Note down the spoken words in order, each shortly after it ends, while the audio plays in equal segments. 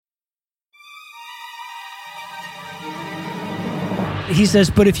he says,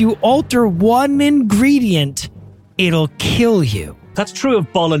 but if you alter one ingredient, it'll kill you. That's true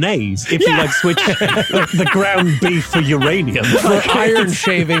of bolognese. If you switch the ground beef for uranium. For iron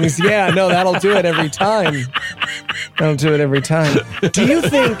shavings. Yeah, no, that'll do it every time. Do you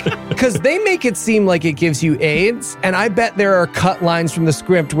think, because they make it seem like it gives you AIDS, and I bet there are cut lines from the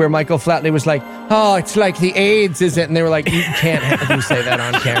script where Michael Flatley was like, oh, it's like the AIDS, is it? And they were like, you can't have you say that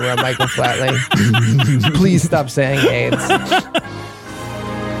on camera, Michael Flatley. Please stop saying AIDS.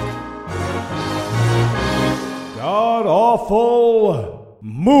 God-awful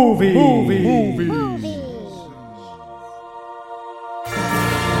movie.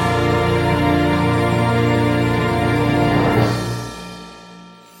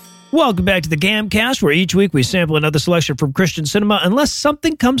 Welcome back to the Gamcast, where each week we sample another selection from Christian cinema, unless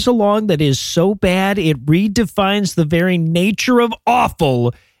something comes along that is so bad it redefines the very nature of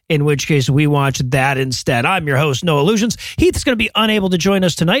awful, in which case we watch that instead. I'm your host, No Illusions. Heath is going to be unable to join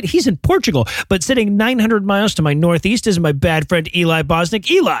us tonight. He's in Portugal, but sitting 900 miles to my northeast is my bad friend Eli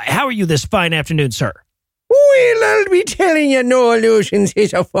Bosnick. Eli, how are you this fine afternoon, sir? Well, I'll be telling you, No Illusions,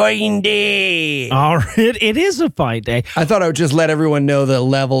 it's a fine day. All right, it is a fine day. I thought I would just let everyone know the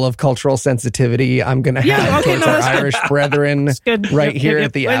level of cultural sensitivity I'm going to have towards our Irish brethren right here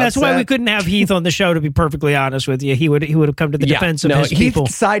at the outset. That's why we couldn't have Heath on the show, to be perfectly honest with you. He would have come to the defense of his people.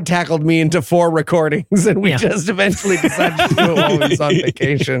 Heath side-tackled me into 4 recordings, and we just eventually decided to do it while he was on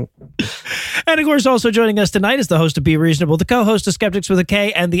vacation. And of course, also joining us tonight is the host of Be Reasonable, the co-host of Skeptics with a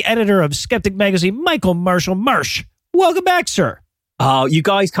K, and the editor of Skeptic Magazine, Michael Marshall. Marsh, welcome back, sir. You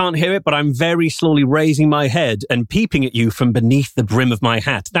guys can't hear it, but I'm very slowly raising my head and peeping at you from beneath the brim of my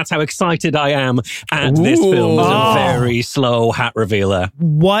hat. That's how excited I am at this film. It's a very slow hat revealer.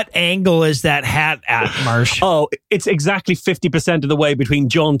 What angle is that hat at, Marsh? Oh, it's exactly 50% of the way between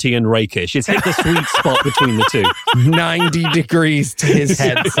jaunty and rakish. It's hit the sweet spot between the two. 90 degrees to his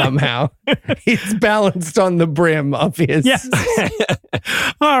head somehow. He's balanced on the brim of his... Yes.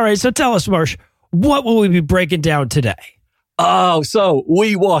 All right, so tell us, Marsh, what will we be breaking down today? Oh, so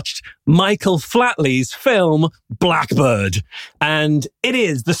we watched Michael Flatley's film Blackbird. And it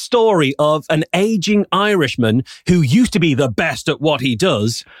is the story of an aging Irishman who used to be the best at what he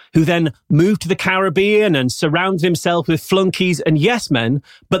does, who then moved to the Caribbean and surrounded himself with flunkies and yes men.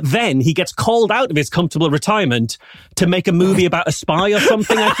 But then he gets called out of his comfortable retirement to make a movie about a spy or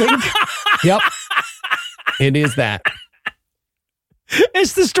something, I think. Yep. It is that.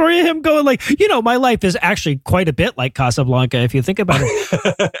 It's the story of him going like, my life is actually quite a bit like Casablanca, if you think about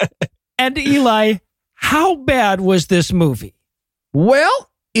it. And Eli, how bad was this movie?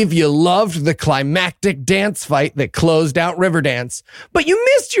 Well, if you loved the climactic dance fight that closed out Riverdance, but you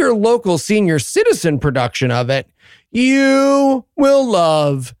missed your local senior citizen production of it, you will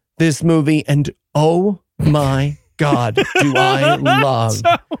love this movie. And oh my God, do I love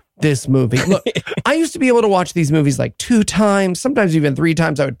this movie. Look, I used to be able to watch these movies like 2 times, sometimes even 3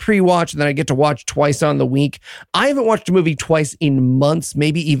 times. I would pre-watch and then I get to watch twice on the week. I haven't watched a movie twice in months,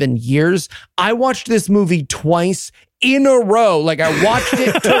 maybe even years. I watched this movie twice in a row. Like I watched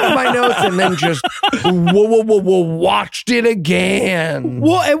it, took my notes, and then just watched it again.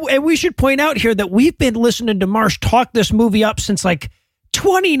 Well, and we should point out here that we've been listening to Marsh talk this movie up since like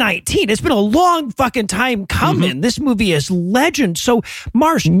 2019. It's been a long fucking time coming. Mm-hmm. This movie is legend. So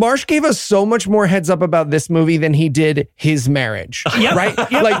Marsh gave us so much more heads up about this movie than he did his marriage, right?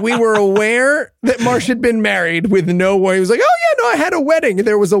 Yep. Like we were aware that Marsh had been married with no way. He was like, oh yeah, no, I had a wedding.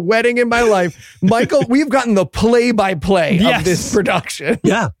 There was a wedding in my life. Michael, we've gotten the play-by-play of this production.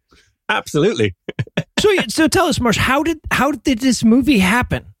 Yeah, absolutely. So tell us, Marsh, how did this movie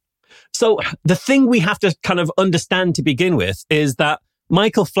happen? So the thing we have to kind of understand to begin with is that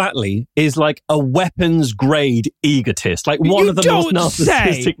Michael Flatley is like a weapons grade egotist, like one of the most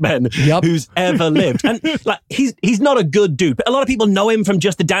narcissistic men who's ever lived. And like he's not a good dude. But a lot of people know him from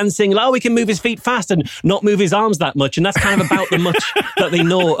just the dancing. Like, oh, he can move his feet fast and not move his arms that much. And that's kind of about the much that they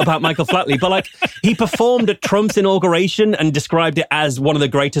know about Michael Flatley. But like he performed at Trump's inauguration and described it as one of the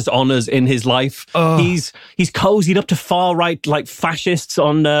greatest honors in his life. He's cozied up to far right like fascists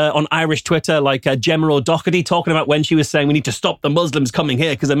on Irish Twitter, like Gemma O'Doherty talking about when she was saying we need to stop the Muslims coming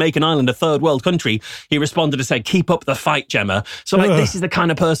here because they make an island a third world country. He responded to say, keep up the fight, Gemma. So like this is the kind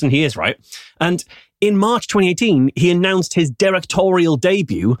of person he is, right? And in March 2018, he announced his directorial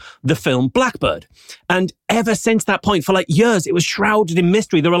debut, the film Blackbird. And ever since that point, for like years, it was shrouded in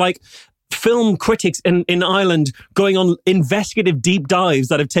mystery. There were like film critics in Ireland going on investigative deep dives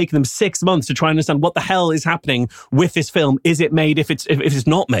that have taken them 6 months to try and understand what the hell is happening with this film. Is it made? If it's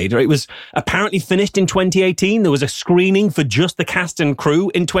not made, or it was apparently finished in 2018. There was a screening for just the cast and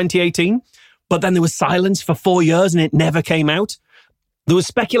crew in 2018, but then there was silence for 4 years and it never came out. There was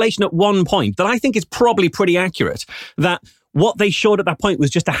speculation at one point that I think is probably pretty accurate, that what they showed at that point was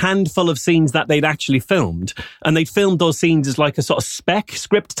just a handful of scenes that they'd actually filmed. And they'd filmed those scenes as like a sort of spec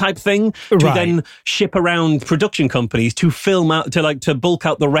script type thing to then ship around production companies to film out, to bulk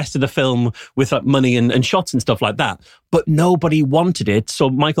out the rest of the film with like money and shots and stuff like that. But nobody wanted it. So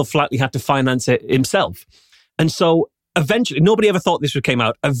Michael Flatley had to finance it himself. And so eventually, nobody ever thought this came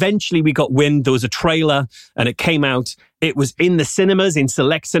out. Eventually we got wind. There was a trailer and it came out. It was in the cinemas, in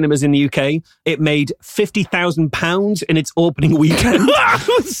select cinemas in the UK. It made £50,000 in its opening weekend.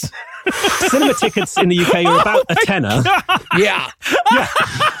 Cinema tickets in the UK are about a tenner. Yeah.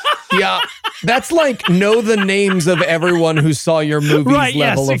 That's like know the names of everyone who saw your movie's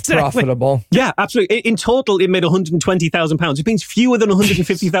level of profitable. Yeah, absolutely. In total, it made £120,000. It means fewer than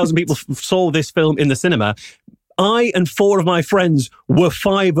 150,000 people saw this film in the cinema. I and 4 of my friends were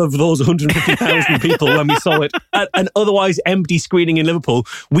 5 of those 150,000 people when we saw it at an otherwise empty screening in Liverpool.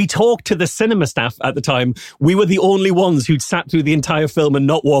 We talked to the cinema staff at the time. We were the only ones who'd sat through the entire film and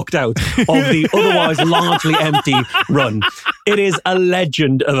not walked out of the otherwise largely empty run. It is a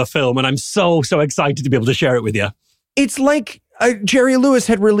legend of a film, and I'm so excited to be able to share it with you. It's like Jerry Lewis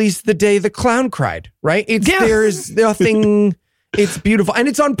had released The Day the Clown Cried, right? There's nothing... It's beautiful. And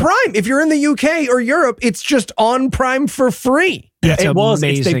it's on Prime. If you're in the UK or Europe, it's just on Prime for free. Yeah, it was.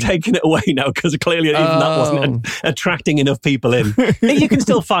 They've taken it away now because clearly even that wasn't attracting enough people in. You can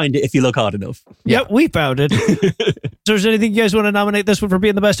still find it if you look hard enough. Yeah, we found it. So is there anything you guys want to nominate this one for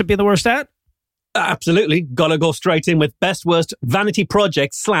being the best at being the worst at? Absolutely. Gotta go straight in with best worst vanity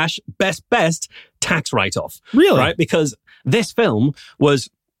project / best tax write-off. Really? Right? Because this film was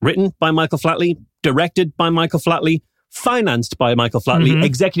written by Michael Flatley, directed by Michael Flatley, financed by Michael Flatley,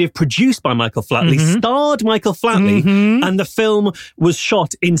 executive produced by Michael Flatley, starred Michael Flatley, and the film was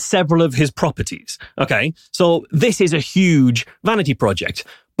shot in several of his properties. Okay, so this is a huge vanity project.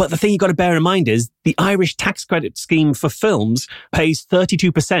 But the thing you got to bear in mind is the Irish tax credit scheme for films pays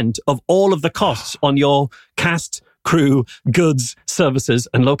 32% of all of the costs on your cast, crew, goods, services,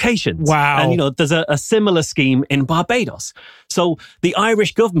 and locations. Wow. And, there's a similar scheme in Barbados. So the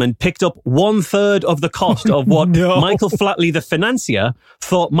Irish government picked up 1/3 of the cost of what Michael Flatley, the financier,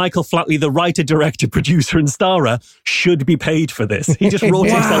 thought Michael Flatley, the writer, director, producer, and starer, should be paid for this. He just wrote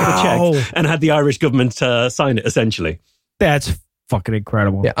himself a check and had the Irish government sign it, essentially. That's fucking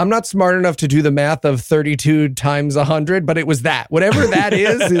incredible. Yeah, I'm not smart enough to do the math of 32 times 100, but it was that. Whatever that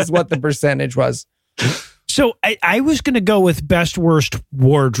is what the percentage was. So I was going to go with best worst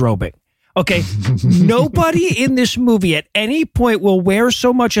wardrobing. Okay, nobody in this movie at any point will wear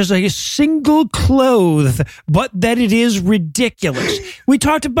so much as a single cloth, but that it is ridiculous. We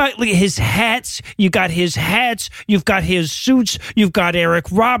talked about his hats. You got his hats. You've got his suits. You've got Eric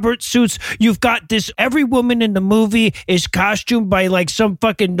Roberts suits. You've got this. Every woman in the movie is costumed by some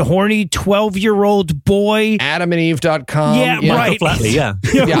fucking horny 12-year-old boy. AdamandEve.com. Yeah, right. Michael Flatley, yeah.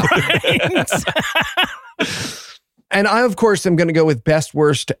 Right. And I, of course, am going to go with best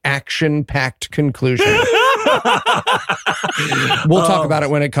worst action-packed conclusion. We'll talk about it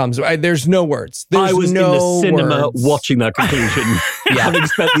when it comes. There's no words. I was in the cinema watching that conclusion, having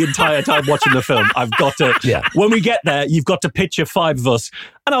spent the entire time watching the film. I've got to. Yeah. When we get there, you've got to picture 5 of us,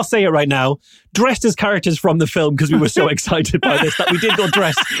 and I'll say it right now, dressed as characters from the film because we were so excited by this that we did go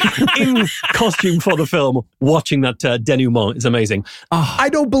dressed in costume for the film. Watching that denouement is amazing. Oh. I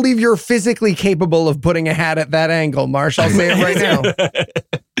don't believe you're physically capable of putting a hat at that angle, Marsh. I'll say it right now.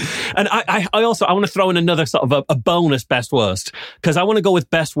 And I want to throw in another sort of a bonus best worst, because I want to go with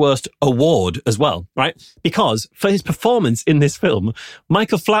best worst award as well, right? Because for his performance in this film,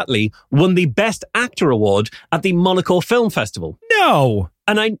 Michael Flatley won the Best Actor award at the Monaco Film Festival. No.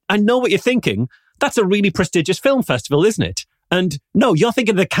 And I know what you're thinking. That's a really prestigious film festival, isn't it? And no, you're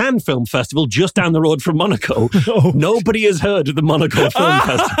thinking of the Cannes Film Festival just down the road from Monaco. Oh. Nobody has heard of the Monaco Film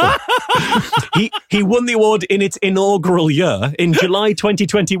Festival. He won the award in its inaugural year, in July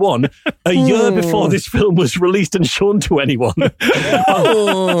 2021, a year before this film was released and shown to anyone.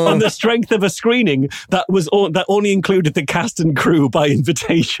 On the strength of a screening that only included the cast and crew by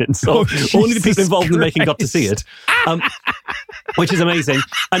invitation. So only the people involved in the making got to see it, which is amazing.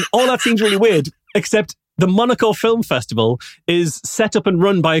 And all that seems really weird, except the Monaco Film Festival is set up and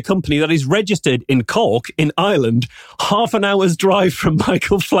run by a company that is registered in Cork, in Ireland, half an hour's drive from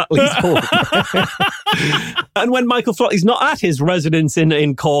Michael Flatley's home. And when Michael Flatley's not at his residence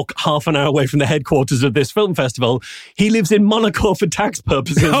in Cork, half an hour away from the headquarters of this film festival, he lives in Monaco for tax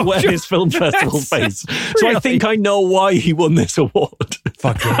purposes, where his film festival's based. So I think I know why he won this award.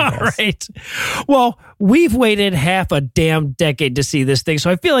 Fuck yeah. All right. Well, we've waited half a damn decade to see this thing, so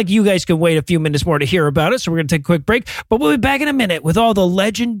I feel like you guys can wait a few minutes more to hear about about it, so we're going to take a quick break. But we'll be back in a minute with all the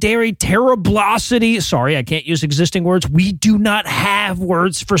legendary terriblosity. Sorry, I can't use existing words. We do not have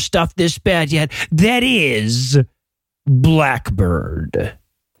words for stuff this bad yet. That is Blackbird.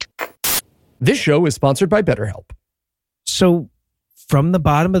 This show is sponsored by BetterHelp. So from the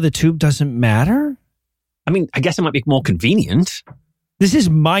bottom of the tube doesn't matter? I mean, I guess it might be more convenient. This is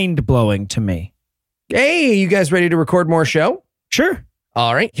mind-blowing to me. Hey, you guys ready to record more show? Sure.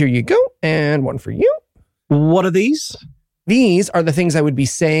 All right, here you go. And one for you. What are these? These are the things I would be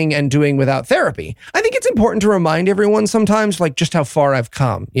saying and doing without therapy. I think it's important to remind everyone sometimes, like, just how far I've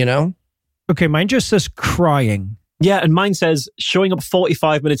come, you know? Okay, mine just says crying. Yeah, and mine says showing up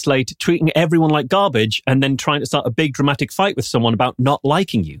 45 minutes late, treating everyone like garbage, and then trying to start a big dramatic fight with someone about not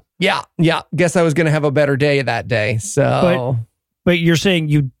liking you. Yeah. Guess I was going to have a better day that day, so... But you're saying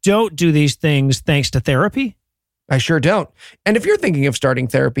you don't do these things thanks to therapy? I sure don't. And if you're thinking of starting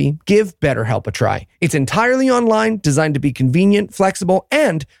therapy, give BetterHelp a try. It's entirely online, designed to be convenient, flexible,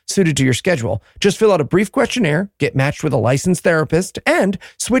 and suited to your schedule. Just fill out a brief questionnaire, get matched with a licensed therapist, and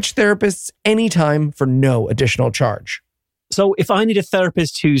switch therapists anytime for no additional charge. So if I need a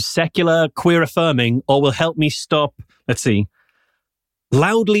therapist who's secular, queer-affirming, or will help me stop,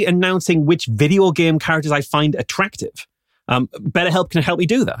 loudly announcing which video game characters I find attractive, BetterHelp can help me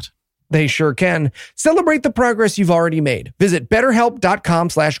do that. They sure can. Celebrate the progress you've already made. Visit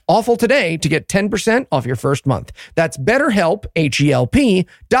BetterHelp.com/awful today to get 10% off your first month. That's BetterHelp,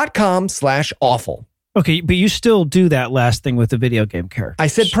 HELP.com/awful. Okay, but you still do that last thing with the video game character. I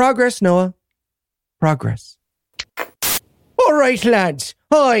said progress, Noah. Progress. All right, lads.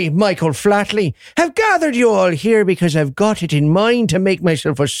 I, Michael Flatley, have gathered you all here because I've got it in mind to make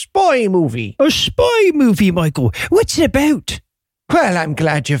myself a spy movie. A spy movie, Michael? What's it about? Well, I'm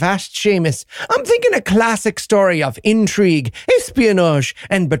glad you've asked, Seamus. I'm thinking a classic story of intrigue, espionage,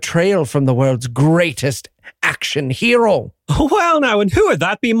 and betrayal from the world's greatest action hero. Well, now, and who would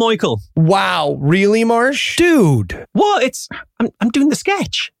that be, Michael? Wow, really, Marsh? Dude. What? I'm doing the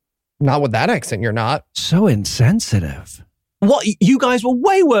sketch. Not with that accent, you're not. So insensitive. What? You guys were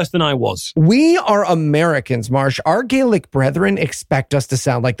way worse than I was. We are Americans, Marsh. Our Gaelic brethren expect us to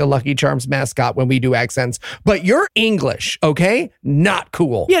sound like the Lucky Charms mascot when we do accents. But you're English, okay? Not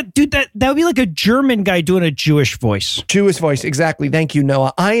cool. Yeah, dude, that would be like a German guy doing a Jewish voice. Jewish voice, exactly. Thank you,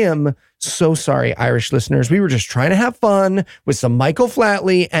 Noah. I am so sorry, Irish listeners. We were just trying to have fun with some Michael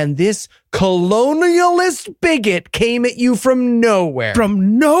Flatley, and this colonialist bigot came at you from nowhere.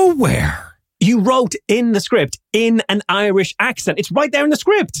 From nowhere. You wrote in the script in an Irish accent. It's right there in the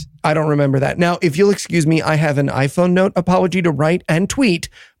script. I don't remember that. Now, if you'll excuse me, I have an iPhone note apology to write and tweet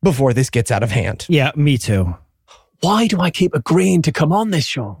before this gets out of hand. Yeah, me too. Why do I keep agreeing to come on this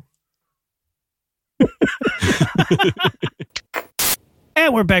show?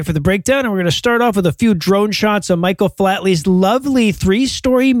 And we're back for the breakdown, and we're going to start off with a few drone shots of Michael Flatley's lovely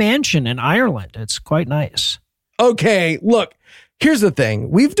 3-story mansion in Ireland. It's quite nice. Okay, look. Here's the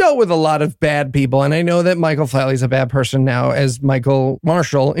thing. We've dealt with a lot of bad people, and I know that Michael Flatley's a bad person now, as Michael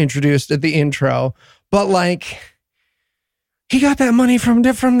Marshall introduced at the intro, but he got that money from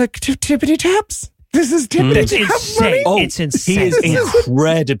the tippity taps. This is tippity tap money. Oh, it's insane. He is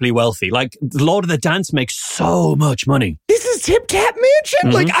incredibly wealthy. Lord of the Dance makes so much money. This is Tip Tap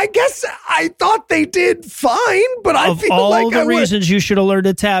Mansion. Mm-hmm. I guess I thought they did fine, but I feel like all the reasons you should have learned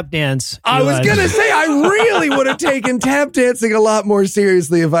to tap dance. I was going to say I really would have taken tap dancing a lot more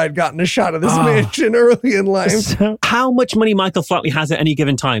seriously if I'd gotten a shot of this mansion early in life. So, how much money Michael Flatley has at any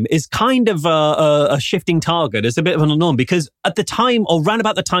given time is kind of a shifting target. It's a bit of an unknown because at the time, or round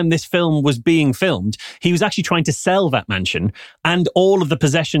about the time this film was being filmed, he was actually trying to sell that mansion and all of the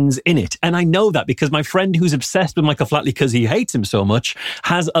possessions in it. And I know that because my friend who's obsessed with Michael Flatley because he hates him so much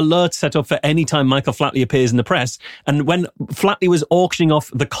has alerts set up for any time Michael Flatley appears in the press. And when Flatley was auctioning off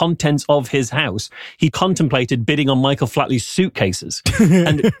the contents of his house, he contemplated bidding on Michael Flatley's suitcases.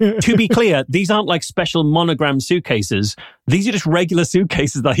 And to be clear, these aren't like special monogram suitcases. These are just regular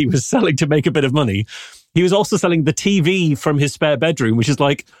suitcases that he was selling to make a bit of money. He was also selling the TV from his spare bedroom, which is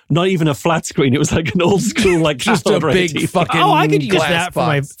not even a flat screen. It was like an old school, just a big TV. fucking I could use that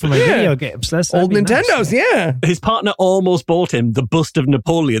box. for my video games. That's old Nintendos, nice. yeah. His partner almost bought him the bust of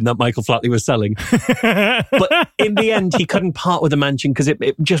Napoleon that Michael Flatley was selling. But in the end, he couldn't part with the mansion because it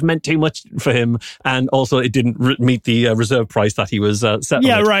just meant too much for him. And also it didn't meet the reserve price that he was set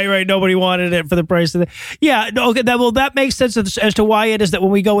Yeah, on it. right. Nobody wanted it for the price of it. Yeah, okay, that makes sense as to why it is that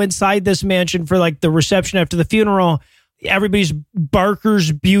when we go inside this mansion for the reception after the funeral, everybody's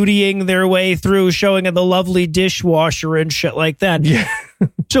Barker's beautying their way through, showing the lovely dishwasher and shit like that. Yeah.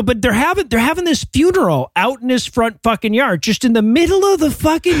 So, but they're having this funeral out in his front fucking yard, just in the middle of the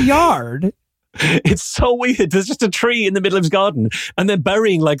fucking yard. It's so weird. There's just a tree in the middle of his garden and they're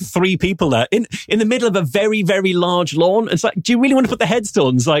burying like 3 people there in the middle of a very, very large lawn. It's like, do you really want to put the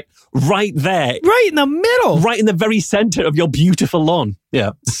headstones like right there? Right in the middle. Right in the very center of your beautiful lawn.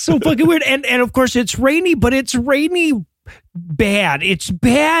 Yeah. So fucking weird. And of course it's rainy, but it's rainy bad. It's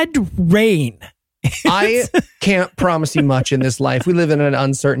bad rain. I can't promise you much in this life. We live in an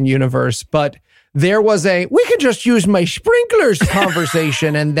uncertain universe, but there was we could just use my sprinklers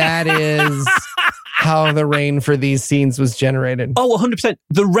conversation, and that is how the rain for these scenes was generated. Oh, 100%.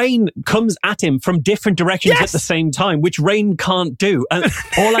 The rain comes at him from different directions at the same time, which rain can't do. And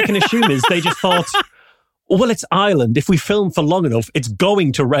all I can assume is they just thought, well, it's Ireland. If we film for long enough, it's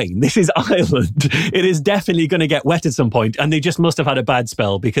going to rain. This is Ireland. It is definitely going to get wet at some point. And they just must have had a bad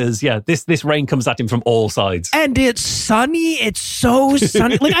spell because, this rain comes at him from all sides. And it's sunny. It's so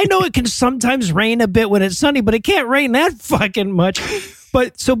sunny. Like, I know it can sometimes rain a bit when it's sunny, but it can't rain that fucking much.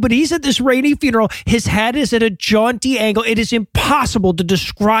 But he's at this rainy funeral. His hat is at a jaunty angle. It is impossible to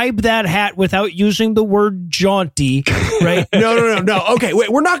describe that hat without using the word jaunty, right? No. Okay, wait.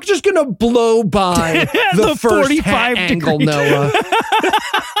 We're not just going to blow by the first 45 hat angle, Noah.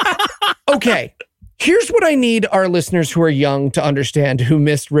 Okay. Here's what I need our listeners who are young to understand who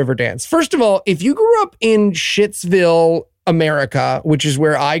missed Riverdance. First of all, if you grew up in Shittsville, America, which is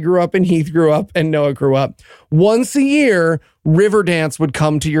where I grew up and Heath grew up and Noah grew up, once a year, Riverdance would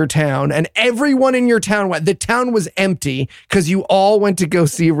come to your town and everyone in your town went. The town was empty because you all went to go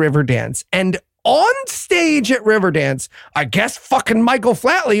see Riverdance. And on stage at Riverdance, I guess fucking Michael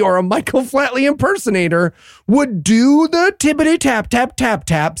Flatley or a Michael Flatley impersonator would do the tippity tap tap tap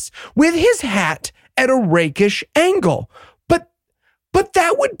taps with his hat at a rakish angle. But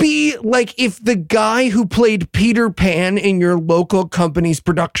that would be like if the guy who played Peter Pan in your local company's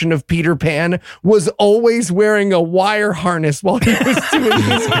production of Peter Pan was always wearing a wire harness while he was doing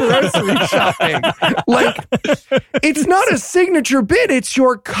his grocery shopping. Like, it's not a signature bit. It's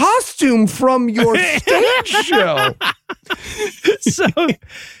your costume from your stage show.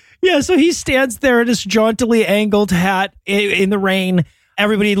 So he stands there in his jauntily angled hat in the rain.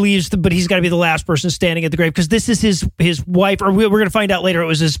 Everybody leaves, but he's got to be the last person standing at the grave because this is his wife, or we're going to find out later it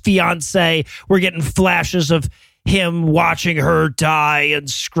was his fiance. We're getting flashes of him watching her die and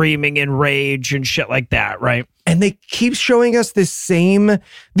screaming in rage and shit like that, right? And they keep showing us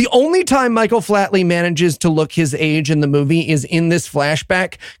the only time Michael Flatley manages to look his age in the movie is in this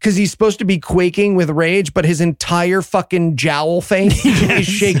flashback because he's supposed to be quaking with rage, but his entire fucking jowl face is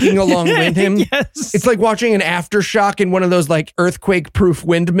shaking along with him. Yes. It's like watching an aftershock in one of those like earthquake-proof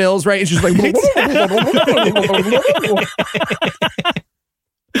windmills, right? It's just like...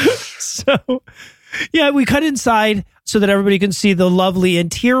 So... yeah, we cut inside so that everybody can see the lovely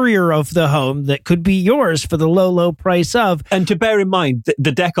interior of the home that could be yours for the low, low price of. And to bear in mind,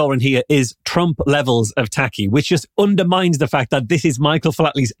 the decor in here is Trump levels of tacky, which just undermines the fact that this is Michael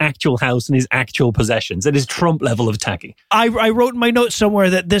Flatley's actual house and his actual possessions. It is Trump level of tacky. I wrote in my notes somewhere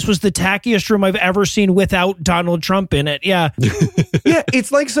that this was the tackiest room I've ever seen without Donald Trump in it. Yeah. Yeah,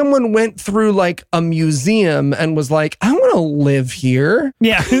 it's like someone went through like a museum and was like, I want to live here.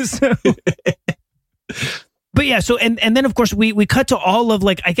 Yeah. But yeah, so and then of course we cut to all of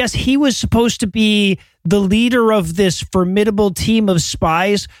like, I guess he was supposed to be the leader of this formidable team of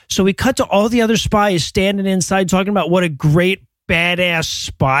spies. So we cut to all the other spies standing inside talking about what a great badass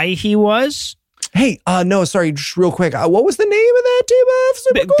spy he was. Hey, no, sorry, just real quick. What was the name of that team of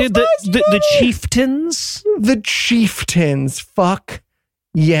super cool spies? The Chieftains? The Chieftains. Fuck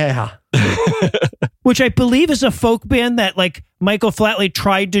yeah. Which I believe is a folk band that like Michael Flatley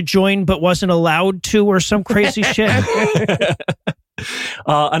tried to join but wasn't allowed to or some crazy shit.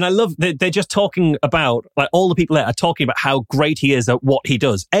 And I love that they're just talking about, like, all the people there are talking about how great he is at what he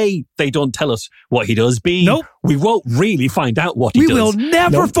does. A, they don't tell us what he does. B, we won't really find out what he does. We will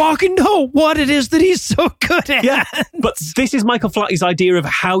never fucking know what it is that he's so good at. Yeah, but this is Michael Flatley's idea of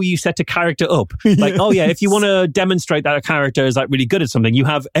how you set a character up. Like, oh yeah, if you want to demonstrate that a character is like really good at something, you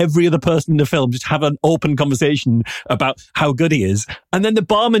have every other person in the film just have an open conversation about how good he is. And then the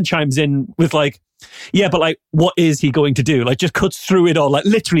barman chimes in with like, yeah, but like, what is he going to do? Like, just cuts through it all. Like,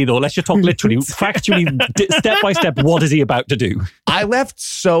 literally, though, let's just talk literally, factually, step by step, what is he about to do? I laughed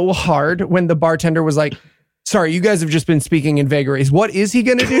so hard when the bartender was like, sorry, you guys have just been speaking in vagaries. What is he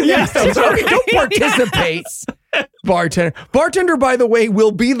going to do? Yes. I'm sorry, don't participate. Bartender, by the way,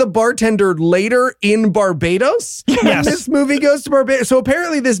 will be the bartender later in Barbados when this movie goes to Barbados. So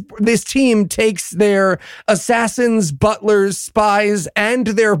apparently this team takes their assassins, butlers, spies, and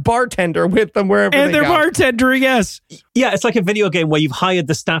their bartender with them wherever they go. And their bartender, yes. Yeah, it's like a video game where you've hired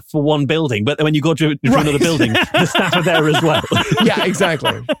the staff for one building, but when you go to another building, the staff are there as well. Yeah,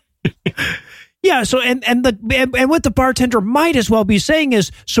 exactly. Yeah, so and what the bartender might as well be saying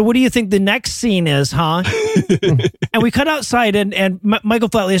is, so what do you think the next scene is, huh? And we cut outside, and Michael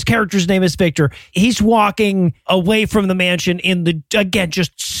Flatley, his character's name is Victor. He's walking away from the mansion in the, again,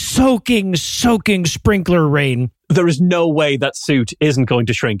 just soaking sprinkler rain. There is no way that suit isn't going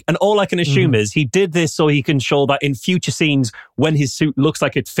to shrink. And all I can assume is he did this so he can show that in future scenes when his suit looks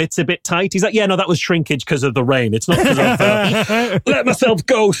like it fits a bit tight, he's like, yeah, no, that was shrinkage because of the rain. It's not because of let myself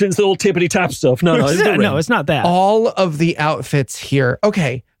go since the old tippity-tap stuff. No, it's not that. All of the outfits here.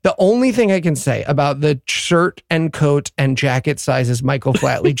 Okay, the only thing I can say about the shirt and coat and jacket sizes Michael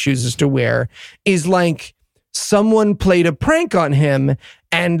Flatley chooses to wear is like someone played a prank on him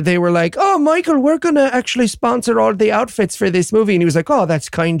and they were like, oh, Michael, we're going to actually sponsor all the outfits for this movie. And he was like, oh, that's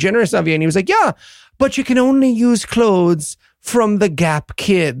kind, generous of you. And he was like, yeah, but you can only use clothes from the Gap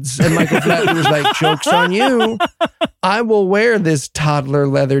Kids. And Michael Flatley was like, joke's on you. I will wear this toddler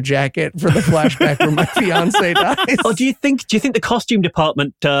leather jacket for the flashback where my fiance dies. Oh, do you think the costume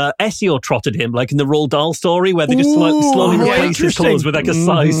department SEO trotted him like in the Roald Dahl story where they just slowly replaced his clothes with like a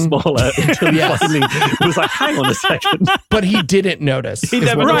size smaller until he finally was like, hang on a second. But he didn't notice. He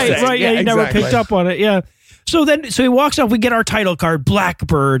never noticed. Right, yeah, he never picked up on it, yeah. So he walks off, we get our title card,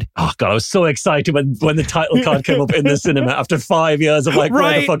 Blackbird. Oh, God, I was so excited when the title card came up in the cinema after 5 years of like,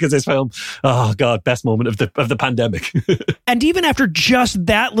 where the fuck is this film? Oh, God, best moment of the pandemic. And even after just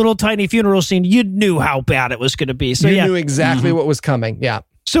that little tiny funeral scene, you knew how bad it was going to be. So you knew exactly what was coming, yeah.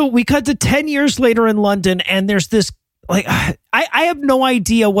 So we cut to 10 years later in London, and there's this, like, I have no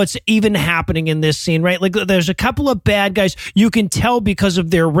idea what's even happening in this scene, right? Like, there's a couple of bad guys. You can tell because of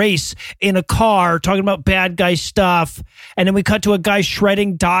their race in a car talking about bad guy stuff. And then we cut to a guy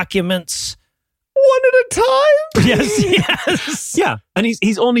shredding documents. One at a time? Yes. Yeah. And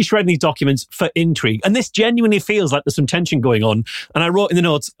he's only shredding these documents for intrigue. And this genuinely feels like there's some tension going on. And I wrote in the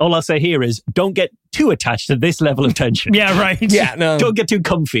notes, all I'll say here is, don't get too attached to this level of tension. Yeah, right. Yeah, no. Don't get too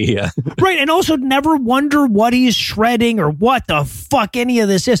comfy here. Right. And also never wonder what he's shredding or what the fuck any of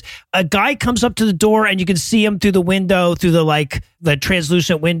this is. A guy comes up to the door and you can see him through the window, through the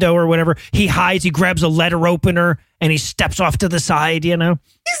translucent window or whatever. He hides, he grabs a letter opener and he steps off to the side, you know?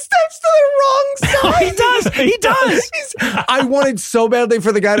 He steps to the wrong side. He does. I wanted so badly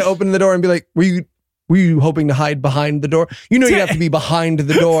for the guy to open the door and be like, were you hoping to hide behind the door? You know you have to be behind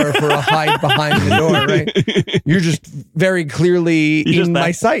the door for a hide behind the door, right? You're just very clearly in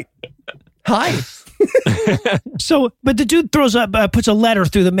my sight. Hi. So, but the dude puts a letter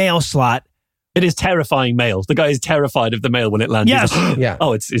through the mail slot. It is terrifying mail. The guy is terrified of the mail when it lands. Yes. Yeah.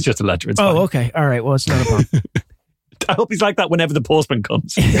 Oh, it's just a letter. It's fine. Okay. All right. Well, it's not a problem. I hope he's like that whenever the postman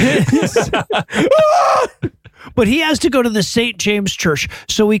comes. But he has to go to the St. James Church.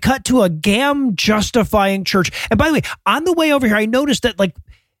 So we cut to a justifying church. And by the way, on the way over here, I noticed that, like,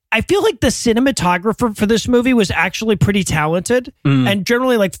 I feel like the cinematographer for this movie was actually pretty talented and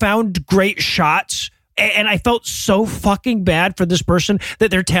generally, like, found great shots. And I felt so fucking bad for this person that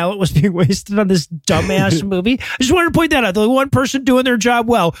their talent was being wasted on this dumbass movie. I just wanted to point that out. The one person doing their job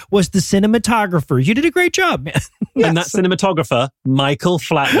well was the cinematographer. You did a great job, man. Yes. And that cinematographer, Michael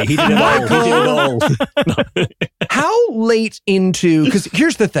Flatley. He did it all. How late into, because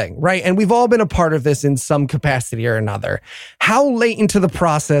here's the thing, right? And we've all been a part of this in some capacity or another. How late into the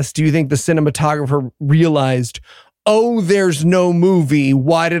process do you think the cinematographer realized, oh, there's no movie.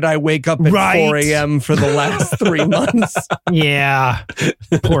 Why did I wake up at 4 a.m. for the last 3 months? Yeah.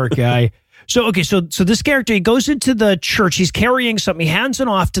 Poor guy. So this character, he goes into the church. He's carrying something. He hands it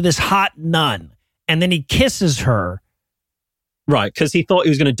off to this hot nun. And then he kisses her. Right, because he thought he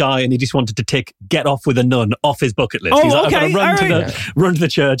was going to die and he just wanted to get off with a nun off his bucket list. Oh, He's like, okay. I've got to run to the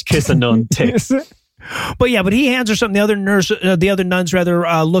church, kiss a nun, ticks. But he hands her something. The other nuns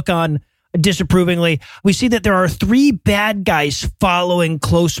look on disapprovingly. We see that there are 3 bad guys following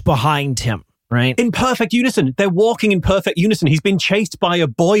close behind him, right? In perfect unison. They're walking in perfect unison. He's been chased by a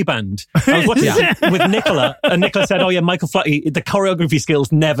boy band. I was watching with Nicola, and Nicola said, oh yeah, Michael Flatley, the choreography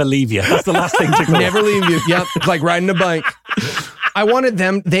skills never leave you. That's the last thing to go. Never leave you. Yep. It's like riding a bike. I wanted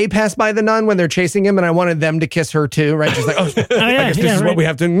they pass by the nun when they're chasing him, and I wanted them to kiss her too, right? Just like, I guess this is what we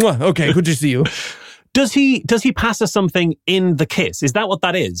have to, okay, good to see you. Does he pass her something in the kiss? Is that what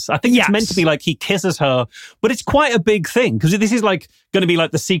that is? I think it's meant to be like he kisses her, but it's quite a big thing because this is like going to be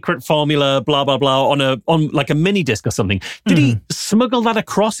like the secret formula, blah blah blah, on like a mini disc or something. Did he smuggle that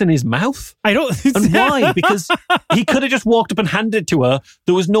across in his mouth? I don't. And why? Because he could have just walked up and handed it to her.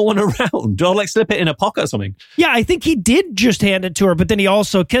 There was no one around, or like slip it in a pocket or something. Yeah, I think he did just hand it to her, but then he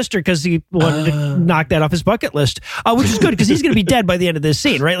also kissed her because he wanted to knock that off his bucket list, which is good because he's going to be dead by the end of this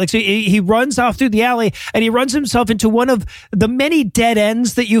scene, right? Like, so he runs off through the alley. alley, and he runs himself into one of the many dead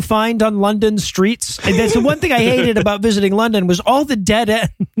ends that you find on London streets. And that's the one thing I hated about visiting London was all the dead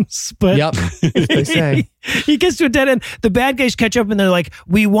ends. But yep, they say. He gets to a dead end. The bad guys catch up and they're like,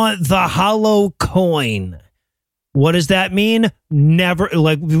 we want the hollow coin. What does that mean? Never,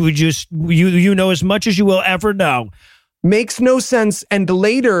 like, we just, you know as much as you will ever know. Makes no sense. And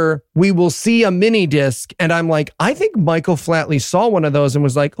later we will see a mini disc. And I'm like, I think Michael Flatley saw one of those and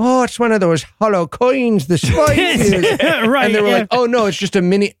was like, oh, it's one of those hollow coins. The spice right. And they were like, oh no, it's just a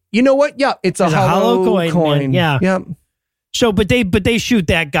mini. You know what? Yeah, it's a hollow coin. Yeah. Yep. So, but they shoot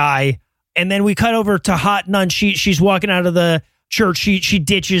that guy. And then we cut over to Hot Nun. She's walking out of the church. She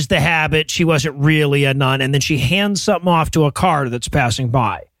ditches the habit. She wasn't really a nun. And then she hands something off to a car that's passing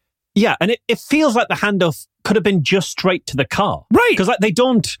by. Yeah, and it feels like the handoff could have been just straight to the car. Right. Because like they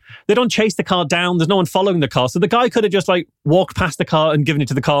don't chase the car down. There's no one following the car. So the guy could have just like walked past the car and given it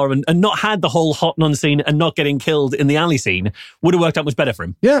to the car and not had the whole Hot Nun scene and not getting killed in the alley scene. Would have worked out much better for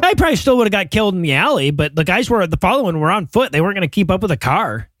him. Yeah. I probably still would have got killed in the alley, but the guys were following were on foot. They weren't going to keep up with a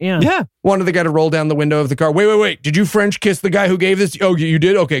car. Yeah. Yeah. Wanted the guy to roll down the window of the car. Wait. Did you French kiss the guy who gave this? Oh, you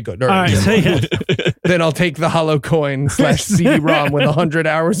did? Okay, good. All right. So, yeah. Then I'll take the hollow coin / CD-ROM with 100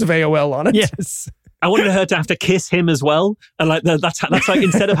 hours of AOL on it. Yes. I wanted her to have to kiss him as well, and like that's like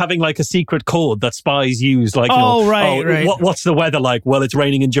instead of having like a secret code that spies use, like right. What's the weather like? Well, it's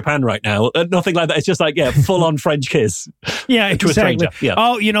raining in Japan right now. Nothing like that. It's just like full on French kiss. Yeah, to a stranger. Yeah.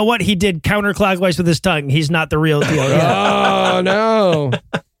 Oh, you know what? He did counterclockwise with his tongue. He's not the real deal. Yeah. Oh no,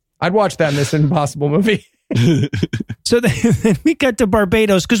 I'd watch that Mission Impossible movie. So then we got to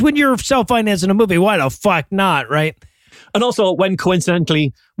Barbados because when you're self-financing a movie, why the fuck not, right? And also, when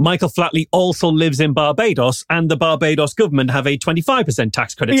coincidentally, Michael Flatley also lives in Barbados, and the Barbados government have a 25%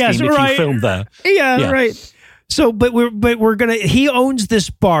 tax credit scheme if you film there. Yeah, right. So, but we're gonna. He owns this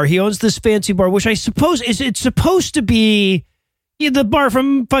bar. He owns this fancy bar, which I suppose it's supposed to be the bar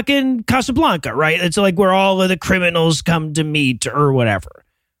from fucking Casablanca, right? It's like where all of the criminals come to meet or whatever.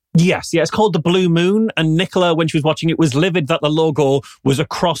 Yes, it's called the Blue Moon, and Nicola, when she was watching it, was livid that the logo was a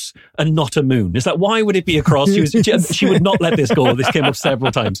cross and not a moon. It's like, why would it be a cross? She would not let this go. This came up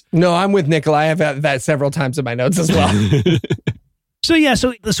several times. No, I'm with Nicola. I have had that several times in my notes as well.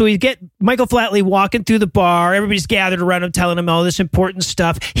 So we get Michael Flatley walking through the bar. Everybody's gathered around him, telling him all this important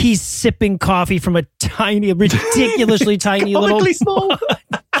stuff. He's sipping coffee from a tiny, ridiculously tiny little small.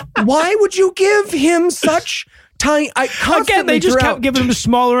 Why would you give him such tiny? Again, they just kept giving him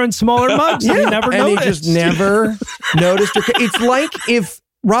smaller and smaller mugs. Yeah. And he never noticed. He just never noticed. It's like if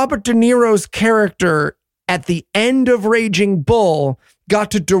Robert De Niro's character at the end of Raging Bull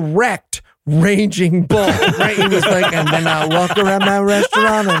got to direct Raging Bull, right? He was like, and then I walk around my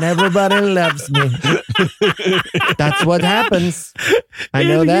restaurant and everybody loves me. That's what happens. I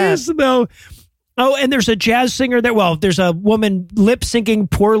know that. Is, though. Oh, and there's a jazz singer there's a woman lip syncing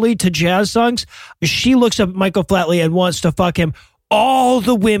poorly to jazz songs. She looks up at Michael Flatley and wants to fuck him. All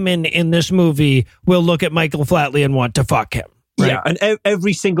the women in this movie will look at Michael Flatley and want to fuck him. Right? Yeah, and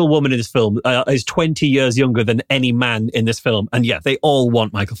every single woman in this film is 20 years younger than any man in this film. And yeah, they all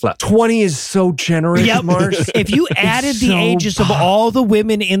want Michael Flatley. 20 is so generous, Mars. If you added the ages of all the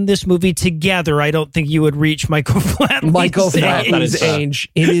women in this movie together, I don't think you would reach Michael Flatley's age.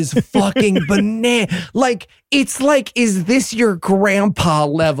 It is fucking banana. Like, it's like, is this your grandpa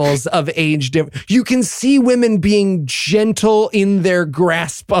levels of age difference? You can see women being gentle in their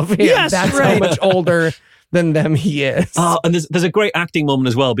grasp of him. Yes, that's how much older than them he is. And there's a great acting moment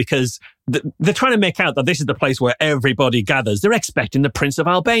as well, because they're trying to make out that this is the place where everybody gathers. They're expecting the Prince of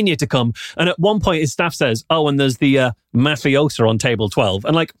Albania to come. And at one point, his staff says, oh, and there's the mafiosa on table 12.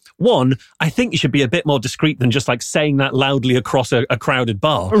 And like, one, I think you should be a bit more discreet than just like saying that loudly across a crowded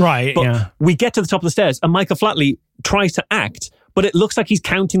bar. Right, but we get to the top of the stairs and Michael Flatley tries to act, but it looks like he's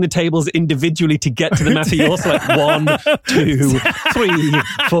counting the tables individually to get to the mafioso. Like 1, 2, 3,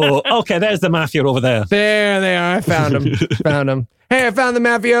 4. Okay, there's the mafia over there. There they are. I found him. Hey, I found the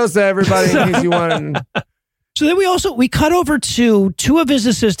mafiosa, everybody, in case you wanted. So then we cut over to two of his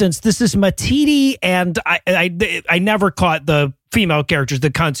assistants. This is Matidi, and I never caught the female characters,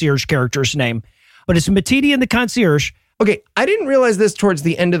 the concierge character's name, but it's Matidi and the concierge. Okay, I didn't realize this towards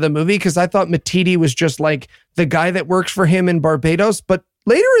the end of the movie because I thought Matidi was just like the guy that works for him in Barbados. But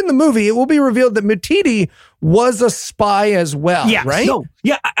later in the movie, it will be revealed that Matidi was a spy as well, right? No,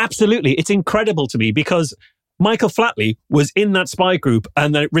 yeah, absolutely. It's incredible to me because Michael Flatley was in that spy group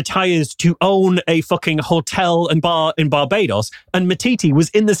and then retires to own a fucking hotel and bar in Barbados. And Matiti was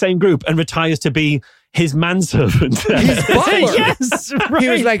in the same group and retires to be his manservant. His butler. Yes, right. He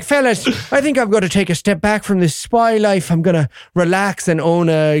was like, fellas, I think I've got to take a step back from this spy life. I'm going to relax and own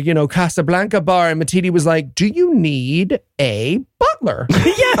a, Casablanca bar. And Matiti was like, do you need a butler?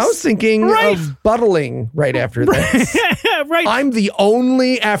 Yes. I was thinking of buttling right after this. Right. I'm the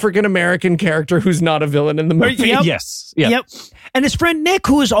only African-American character who's not a villain in the movie. Yep. Yes. Yep. And his friend Nick,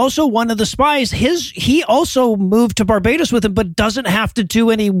 who is also one of the spies, he also moved to Barbados with him, but doesn't have to do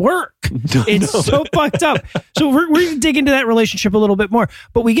any work. It's so fucked up. So we're going to dig into that relationship a little bit more.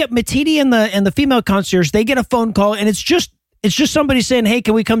 But we get Matiti and the female concierge. They get a phone call, and it's just somebody saying, "Hey,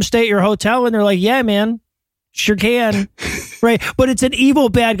 can we come stay at your hotel?" And they're like, "Yeah, man, sure can." Right. But it's an evil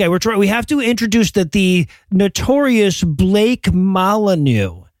bad guy. We have to introduce that the notorious Blake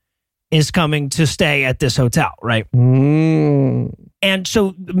Molyneux is coming to stay at this hotel, right? Mm. And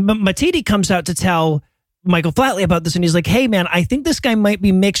so Matiti comes out to tell Michael Flatley about this, and he's like, "Hey, man, I think this guy might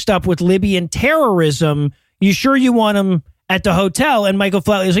be mixed up with Libyan terrorism. You sure you want him at the hotel?" And Michael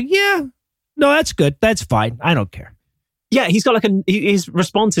Flatley's like, "Yeah, no, that's good. That's fine. I don't care." Yeah, he's got his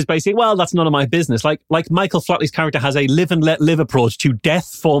response is basically, well, that's none of my business. Like Michael Flatley's character has a live and let live approach to death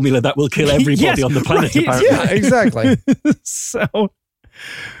formula that will kill everybody on the planet, right. apparently. Yeah, exactly.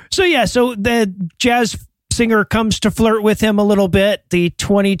 So the jazz singer comes to flirt with him a little bit. The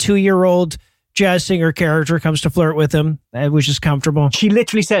 22-year-old jazz singer character comes to flirt with him, which is comfortable. She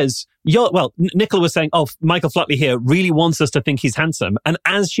literally says, Nicola was saying, "Oh, Michael Flatley here really wants us to think he's handsome." And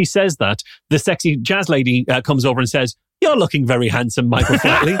as she says that, the sexy jazz lady comes over and says, "You're looking very handsome, Michael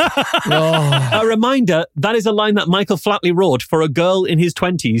Flatley." A reminder, that is a line that Michael Flatley wrote for a girl in his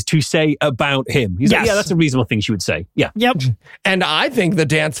 20s to say about him. He's like, yeah, that's a reasonable thing she would say. Yeah. Yep. And I think the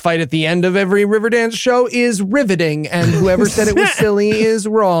dance fight at the end of every Riverdance show is riveting, and whoever said it was silly is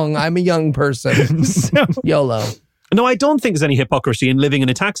wrong. I'm a young person. YOLO. No, I don't think there's any hypocrisy in living in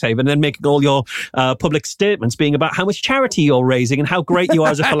a tax haven and then making all your public statements being about how much charity you're raising and how great you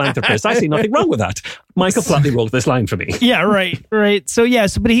are as a philanthropist. I see nothing wrong with that. Michael Flatley wrote this line for me. Yeah, right. So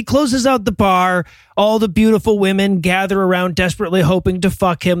but he closes out the bar. All the beautiful women gather around, desperately hoping to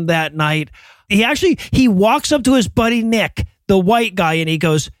fuck him that night. He walks up to his buddy Nick, the white guy, and he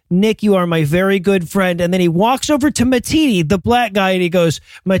goes, "Nick, you are my very good friend." And then he walks over to Matiti, the black guy, and he goes,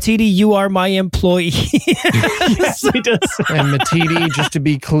 "Matiti, you are my employee." Yes, he does. And Matiti, just to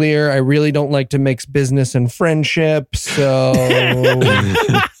be clear, I really don't like to mix business and friendship, so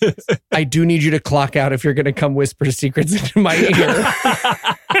I do need you to clock out if you're going to come whisper secrets into my ear.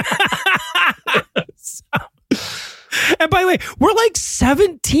 And by the way, we're like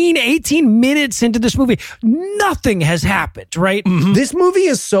 17, 18 minutes into this movie. Nothing has happened, right? Mm-hmm. This movie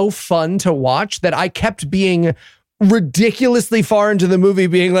is so fun to watch that I kept being ridiculously far into the movie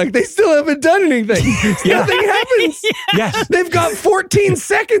being like, they still haven't done anything. Nothing happens. Yes. They've got 14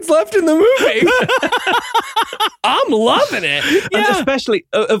 seconds left in the movie. I'm loving it. And especially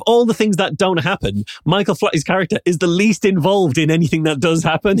of all the things that don't happen, Michael Flatley's character is the least involved in anything that does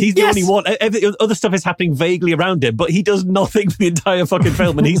happen. He's the only one. Other stuff is happening vaguely around him, but he does nothing for the entire fucking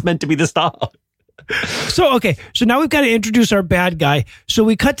film, and he's meant to be the star. So now we've got to introduce our bad guy. So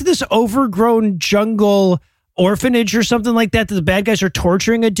we cut to this overgrown jungle orphanage or something like that the bad guys are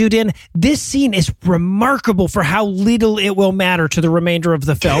torturing a dude in. This scene is remarkable for how little it will matter to the remainder of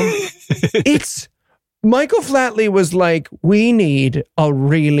the film. It's Michael Flatley was like, we need a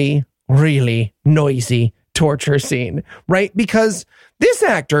really, really noisy torture scene, right? Because this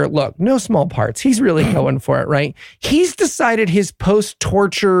actor, look, no small parts. He's really going for it, right? He's decided his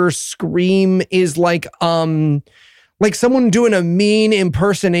post-torture scream is like someone doing a mean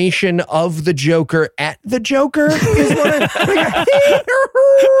impersonation of the Joker at the Joker is what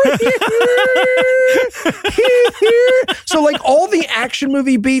So like all the action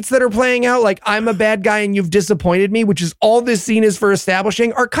movie beats that are playing out, like I'm a bad guy and you've disappointed me, which is all this scene is for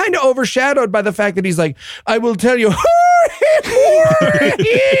establishing, are kind of overshadowed by the fact that he's like, I will tell you. And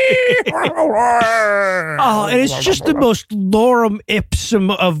it's just the most lorem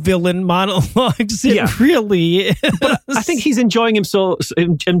ipsum of villain monologues. It really is. But I think he's enjoying himself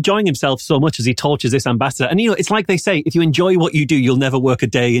so much as he tortures this ambassador. And it's like they say, if you enjoy what you do, you'll never work a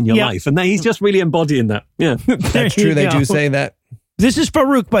day in your life. And he's just really embodying that. Yeah, that's true. They do say that. This is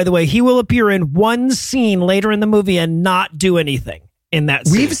Farouk, by the way. He will appear in one scene later in the movie and not do anything in that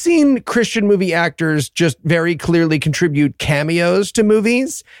scene. We've seen Christian movie actors just very clearly contribute cameos to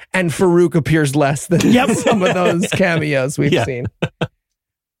movies, and Farouk appears less than some of those cameos we've seen.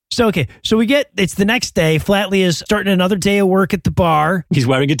 So it's the next day. Flatley is starting another day of work at the bar. He's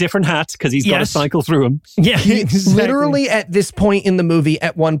wearing a different hat because he's got to cycle through them. Yeah, exactly. Literally at this point in the movie,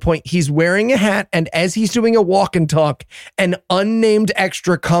 at one point, he's wearing a hat, and as he's doing a walk and talk, an unnamed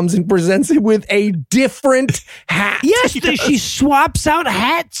extra comes and presents him with a different hat. Yes, she swaps out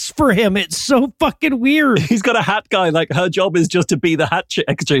hats for him. It's so fucking weird. He's got a hat guy. Like, her job is just to be the hat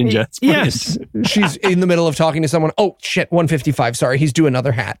exchanger. Yes. She's in the middle of talking to someone. Oh, shit, 155. Sorry, he's due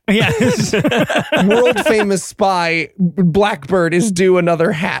another hat. Yes. World famous spy Blackbird is due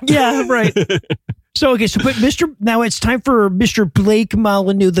another hat. Yeah, right. So now it's time for Mr. Blake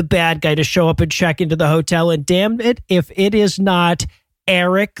Molyneux, the bad guy, to show up and check into the hotel. And damn it, if it is not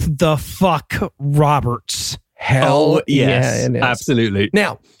Eric the fuck Roberts. Hell yes, yeah, absolutely.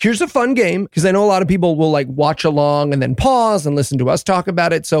 Now, here's a fun game, because I know a lot of people will like watch along and then pause and listen to us talk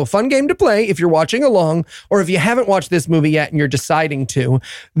about it. So fun game to play if you're watching along, or if you haven't watched this movie yet and you're deciding to.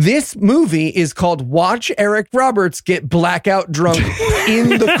 This movie is called Watch Eric Roberts Get Blackout Drunk in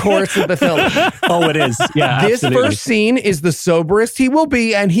the course of the film. Oh, it is. Yeah, This first scene is the soberest he will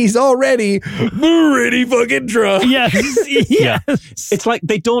be, and he's already pretty fucking drunk. Yes. Yeah. It's like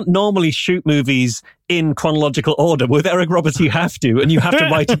they don't normally shoot movies in chronological order. With Eric Roberts, you have to, and you have to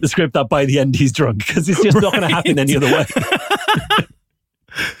write in the script that by the end he's drunk, because it's just not going to happen any other way.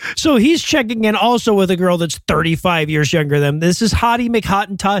 So he's checking in also with a girl that's 35 years younger than him. This is Hottie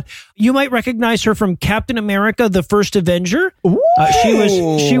McHottentot. You might recognize her from Captain America, the First Avenger.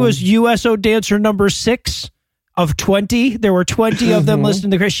 She was USO dancer number 6 of 20. There were 20 of them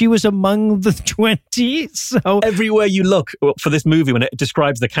listening to her. She was among the 20. So everywhere you look for this movie, when it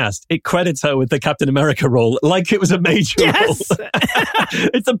describes the cast, it credits her with the Captain America role like it was a major role.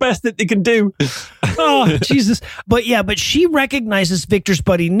 It's the best that they can do. Oh, Jesus. But she recognizes Victor's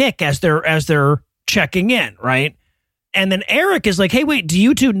buddy Nick as they're checking in, right? And then Eric is like, hey, wait, do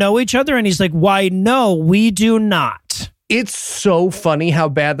you two know each other? And he's like, why, no, we do not. It's so funny how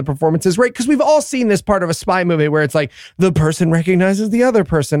bad the performance is, right? Because we've all seen this part of a spy movie where it's like the person recognizes the other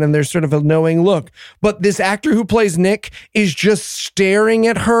person and there's sort of a knowing look. But this actor who plays Nick is just staring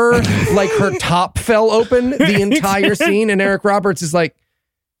at her like her top fell open the entire scene. And Eric Roberts is like,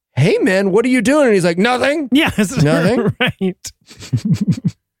 hey, man, what are you doing? And he's like, nothing. Yes. Nothing. Right.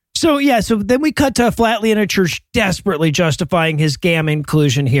 So then we cut to Flatley in a church desperately justifying his GAM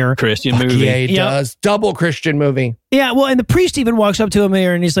inclusion here. Christian movie. Yeah, he does. Double Christian movie. Yeah, well, and the priest even walks up to him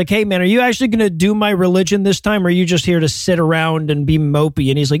here and he's like, hey, man, are you actually going to do my religion this time? Or are you just here to sit around and be mopey?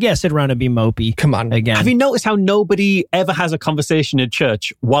 And he's like, yeah, sit around and be mopey. Come on. Again. Have you noticed how nobody ever has a conversation in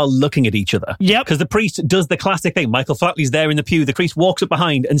church while looking at each other? Yep. Because the priest does the classic thing. Michael Flatley's there in the pew. The priest walks up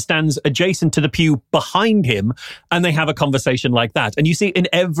behind and stands adjacent to the pew behind him. And they have a conversation like that. And you see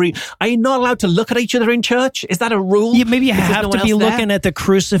are you not allowed to look at each other in church? Is that a rule? Yeah, maybe you have to be looking at the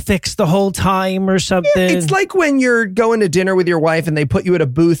crucifix the whole time or something. Yeah, it's like when you're going to dinner with your wife and they put you at a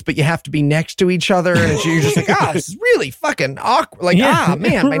booth, but you have to be next to each other. And you're just like, this is really fucking awkward. Like,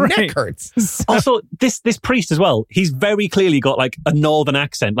 man, my neck hurts. Also, this priest as well, he's very clearly got like a northern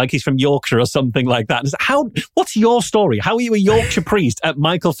accent, like he's from Yorkshire or something like that. What's your story? How are you a Yorkshire priest at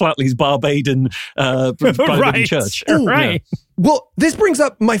Michael Flatley's Barbadian church? Right. Yeah. Well, this brings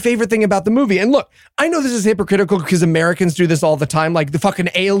up my favorite thing about the movie. And look, I know this is hypocritical because Americans do this all the time. Like the fucking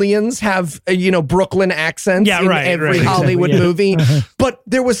aliens have, Brooklyn accents in every Hollywood movie. But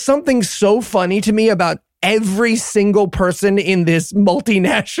there was something so funny to me about every single person in this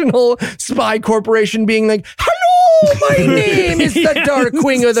multinational spy corporation being like, hello, my name is the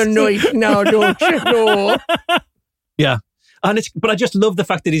Darkwing of the Night now, don't you know? Yeah. But I just love the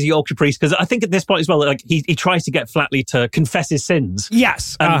fact that he's a Yorkshire priest, because I think at this point as well, like he tries to get Flatley to confess his sins.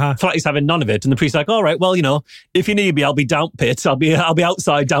 Yes. And Flatley's having none of it. And the priest's like, all right, well, if you need me, I'll be down pit. I'll be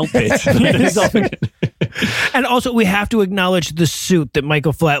outside down pit. And also we have to acknowledge the suit that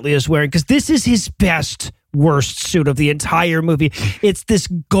Michael Flatley is wearing, because this is his worst suit of the entire movie. It's this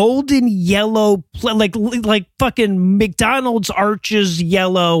golden yellow, like fucking McDonald's arches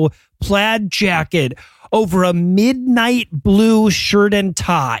yellow plaid jacket over a midnight blue shirt and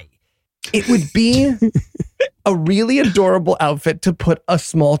tie. It would be a really adorable outfit to put a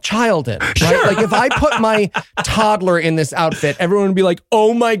small child in, right? Sure. Like if I put my toddler in this outfit, everyone would be like,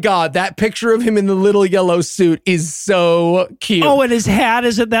 oh my God, that picture of him in the little yellow suit is so cute. Oh, and his hat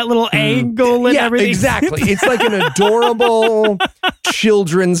is at that little angle and everything. Exactly. It's like an adorable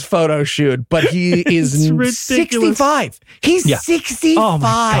children's photo shoot, but he is 65. He's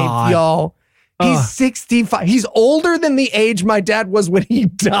 65, y'all. He's 65. He's older than the age my dad was when he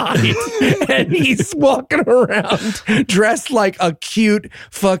died. And he's walking around dressed like a cute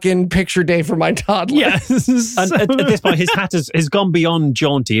fucking picture day for my toddler. Yes. And at this point, his hat has gone beyond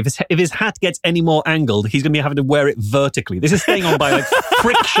jaunty. If his hat gets any more angled, he's going to be having to wear it vertically. This is staying on by like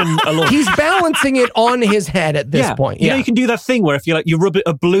friction alone. He's balancing it on his head at this point. You know, you can do that thing where if you rub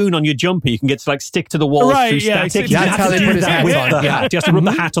a balloon on your jumper, you can get to like stick to the wall through static. That's how they put his hat on. You have to rub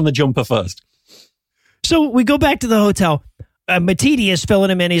the hat on the jumper first. So we go back to the hotel. Matidi is filling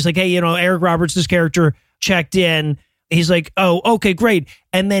him in. He's like, hey, Eric Roberts' character checked in. He's like, oh, okay, great.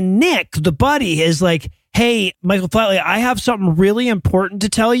 And then Nick, the buddy, is like, hey, Michael Flatley, I have something really important to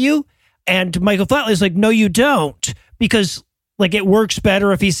tell you. And Michael Flatley is like, no, you don't. Because like it works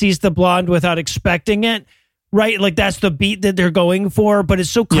better if he sees the blonde without expecting it. Right? Like that's the beat that they're going for, but it's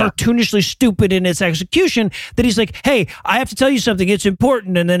so cartoonishly stupid in its execution that he's like, hey, I have to tell you something. It's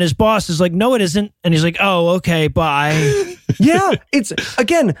important. And then his boss is like, no, it isn't. And he's like, oh, okay, bye. Yeah. It's,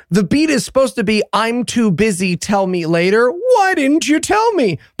 again, the beat is supposed to be, I'm too busy, tell me later. Why didn't you tell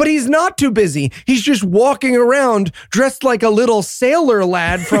me? But he's not too busy. He's just walking around dressed like a little sailor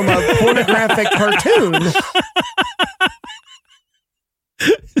lad from a pornographic cartoon.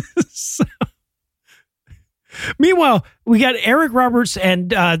 Meanwhile, we got Eric Roberts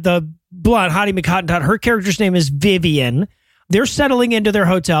and the blonde Hottie McHottentot. Her character's name is Vivian. They're settling into their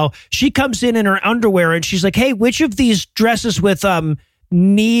hotel. She comes in her underwear and she's like, hey, which of these dresses with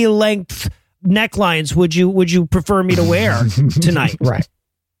knee-length necklines would you prefer me to wear tonight? Right.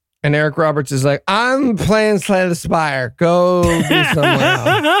 And Eric Roberts is like, I'm playing Slay the Spire. Go be somewhere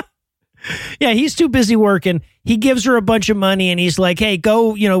else. Yeah, he's too busy working. He gives her a bunch of money and he's like, hey,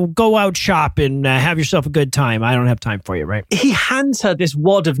 go out shop and have yourself a good time. I don't have time for you, right? He hands her this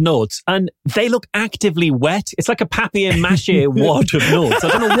wad of notes and they look actively wet. It's like a papier-mâché wad of notes. I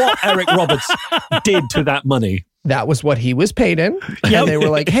don't know what Eric Roberts did to that money. That was what he was paid in. Yep. And they were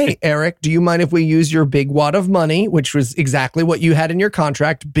like, hey, Eric, do you mind if we use your big wad of money, which was exactly what you had in your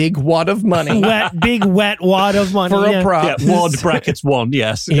contract, big wad of money. Big wet wad of money. For a prop. Yeah, wad brackets 1,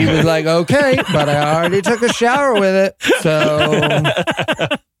 yes. He was like, okay, but I already took a shower with it. So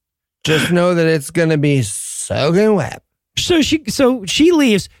just know that it's going to be soaking wet. So she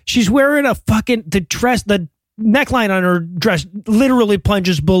leaves. She's wearing the dress, the neckline on her dress literally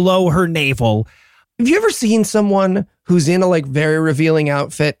plunges below her navel. Have you ever seen someone who's in a very revealing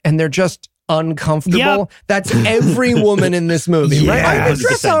outfit and they're just uncomfortable? Yep. That's every woman in this movie, right? I can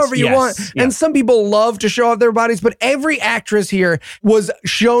dress however you want. Yeah. And some people love to show off their bodies, but every actress here was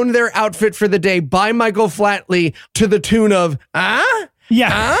shown their outfit for the day by Michael Flatley to the tune of,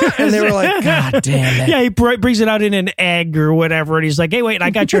 Yeah. And they were like, God damn it. Yeah, he brings it out in an egg or whatever. And he's like, hey, wait,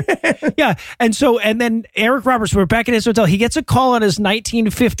 I got your... Yeah. And then Eric Roberts, we're back at his hotel. He gets a call on his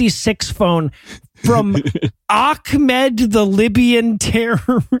 1956 phone from Ahmed the Libyan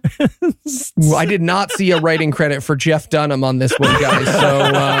terrorist. Well, I did not see a writing credit for Jeff Dunham on this one, guys.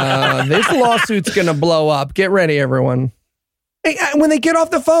 So this lawsuit's going to blow up. Get ready, everyone. Hey, when they get off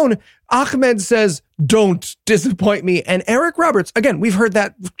the phone, Ahmed says, don't disappoint me. And Eric Roberts, again, we've heard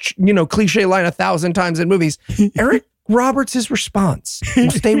that, cliche line 1,000 times in movies. Eric Roberts' response will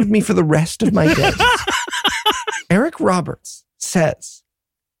stay with me for the rest of my days. Eric Roberts says,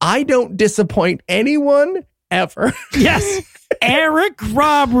 I don't disappoint anyone ever. Yes. Eric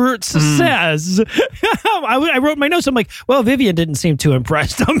Roberts says, I wrote my notes. I'm like, well, Vivian didn't seem too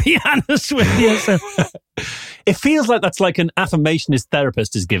impressed. I'll be honest with you. So. It feels like that's like an affirmation his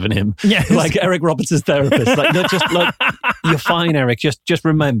therapist has given him. Yes. Like Eric Roberts' therapist. Like, no, just like, you're fine, Eric. Just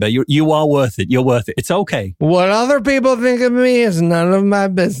remember, you are worth it. You're worth it. It's okay. What other people think of me is none of my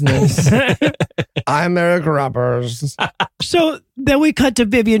business. I'm Eric Roberts. So then we cut to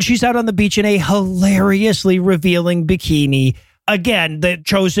Vivian. She's out on the beach in a hilariously revealing bikini. Again,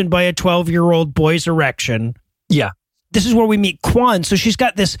 chosen by a 12-year-old boy's erection. Yeah. This is where we meet Kwan. So she's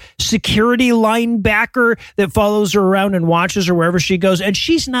got this security linebacker that follows her around and watches her wherever she goes. And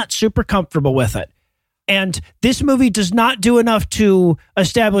she's not super comfortable with it. And this movie does not do enough to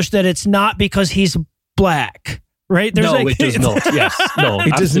establish that it's not because he's black. Right? No, it does not. Yes. No,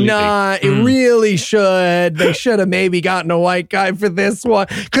 it does not. It really should. They should have maybe gotten a white guy for this one.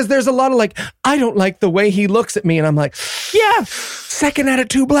 Because there's a lot of I don't like the way he looks at me. And I'm like, yeah, second out of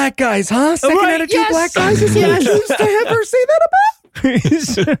two black guys, huh? Second out of two black guys is what you choose to ever say that about?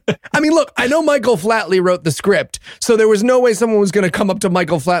 I mean, look, I know Michael Flatley wrote the script, so there was no way someone was going to come up to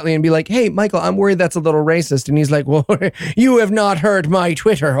Michael Flatley and be like, hey, Michael, I'm worried that's a little racist. And he's like, well, you have not heard my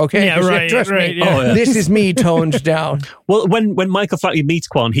Twitter, okay? Yeah, right. Trust me. Yeah. Oh, yeah. This is me toned down. Well, when Michael Flatley meets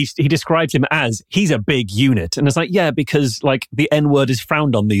Quan, he describes him as, he's a big unit. And it's like, yeah, because like the N-word is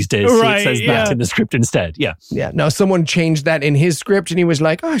frowned on these days. So it says that in the script instead. Yeah. Yeah. No, someone changed that in his script and he was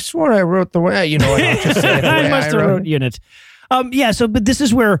like, oh, I swore I wrote the way, you know what, I'll just say it the way I must have wrote unit. But this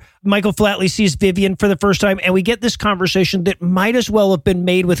is where Michael Flatley sees Vivian for the first time, and we get this conversation that might as well have been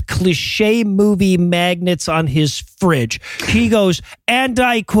made with cliche movie magnets on his fridge. He goes, and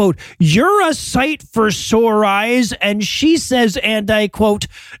I quote, "You're a sight for sore eyes." And she says, and I quote,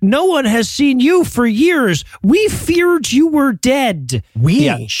 "No one has seen you for years. We feared you were dead."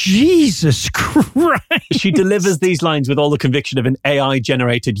 Jesus Christ. She delivers these lines with all the conviction of an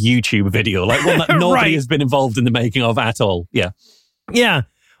AI-generated YouTube video, like one that nobody has been involved in the making of at all. Yeah.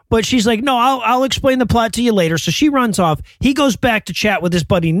 But she's like, no, I'll explain the plot to you later. So she runs off. He goes back to chat with his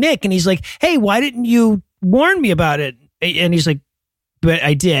buddy Nick, and he's like, hey, why didn't you warn me about it? And he's like, but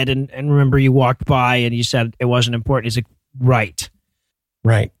I did. And remember, you walked by and you said it wasn't important. He's like, right.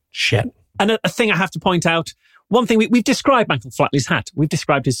 Shit. And a thing I have to point out, one thing, we've described Michael Flatley's hat. We've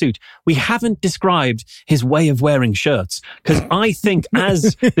described his suit. We haven't described his way of wearing shirts. Because I think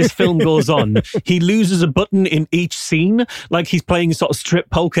as this film goes on, he loses a button in each scene. Like he's playing sort of strip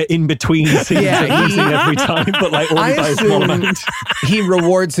poker in between scenes every time, but like only by a small amount. He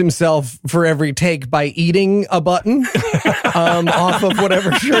rewards himself for every take by eating a button off of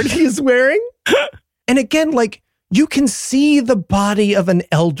whatever shirt he's wearing. And again, like, you can see the body of an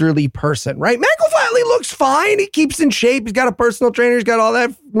elderly person, right? Michael Flatley looks fine. He keeps in shape. He's got a personal trainer. He's got all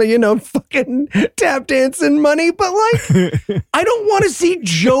that, fucking tap dancing money. But like, I don't want to see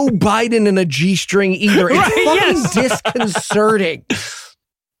Joe Biden in a G-string either. It's fucking disconcerting.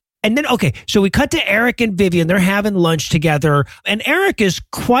 And then, okay, so we cut to Eric and Vivian. They're having lunch together. And Eric is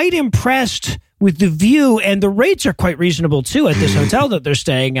quite impressed with the view, and the rates are quite reasonable, too, at this hotel that they're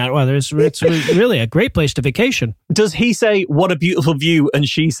staying at. Well, it's really a great place to vacation. Does he say, what a beautiful view, and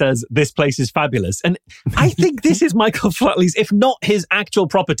she says, this place is fabulous? And I think this is Michael Flatley's, if not his actual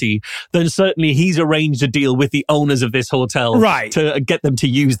property, then certainly he's arranged a deal with the owners of this hotel to get them to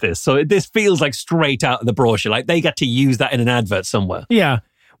use this. So this feels like straight out of the brochure. Like they get to use that in an advert somewhere. Yeah.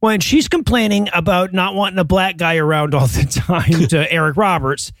 When she's complaining about not wanting a black guy around all the time to Eric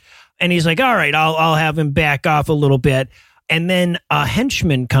Roberts, and he's like, all right, I'll have him back off a little bit. And then a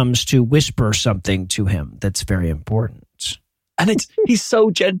henchman comes to whisper something to him that's very important. And he's so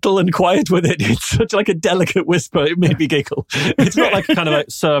gentle and quiet with it. It's such like a delicate whisper. It made me giggle. It's not like kind of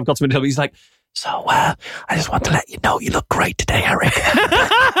like, sir, I've got something to tell you. He's like, so I just want to let you know you look great today, Eric.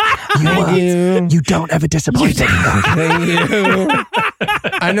 You don't ever disappoint me. Thank you.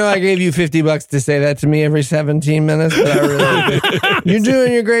 I know I gave you $50 to say that to me every 17 minutes, but I really you're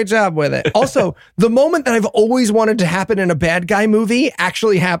doing a great job with it. Also, the moment that I've always wanted to happen in a bad guy movie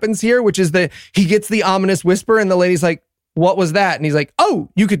actually happens here, which is that he gets the ominous whisper and the lady's like, what was that? And he's like, oh,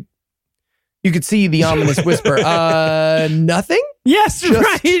 you could see the ominous whisper. Nothing? Yes,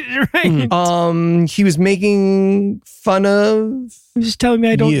 right. He was making fun of... He's telling me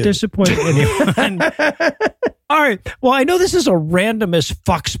I don't disappoint anyone. All right. Well, I know this is a random as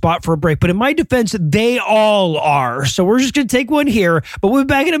fuck spot for a break, but in my defense, they all are. So we're just going to take one here, but we'll be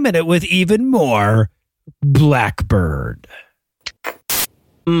back in a minute with even more Blackbird.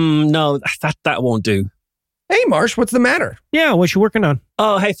 No, that won't do. Hey, Marsh, what's the matter? Yeah, what you working on?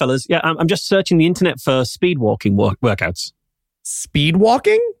 Oh, hey, fellas. Yeah, I'm just searching the internet for speed walking workouts. Speed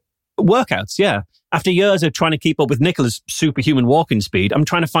walking? Workouts, yeah. After years of trying to keep up with Nicola's superhuman walking speed, I'm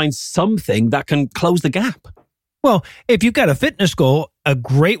trying to find something that can close the gap. Well, if you've got a fitness goal, a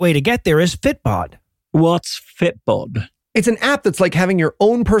great way to get there is Fitbod. What's Fitbod? It's an app that's like having your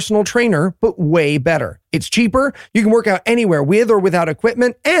own personal trainer, but way better. It's cheaper, you can work out anywhere with or without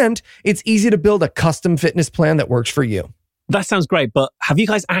equipment, and it's easy to build a custom fitness plan that works for you. That sounds great, but have you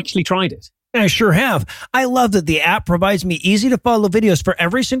guys actually tried it? I sure have. I love that the app provides me easy to follow videos for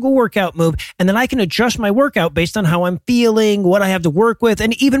every single workout move, and then I can adjust my workout based on how I'm feeling, what I have to work with,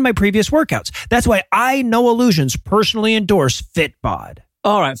 and even my previous workouts. That's why I, No Illusions, personally endorse Fitbod.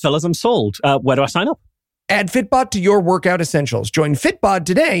 All right, fellas, I'm sold. Where do I sign up? Add Fitbod to your workout essentials. Join Fitbod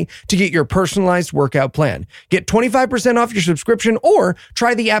today to get your personalized workout plan. Get 25% off your subscription or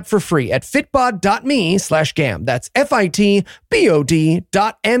try the app for free at fitbod.me/gam. That's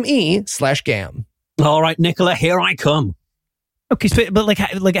FITBOD.me/gam. All right, Nicola, here I come. Okay, but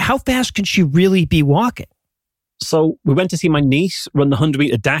like how fast can she really be walking? So we went to see my niece run the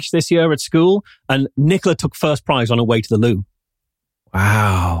 100-meter dash this year at school, and Nicola took first prize on her way to the loo.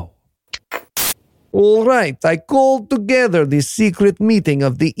 Wow. All right, I called together the secret meeting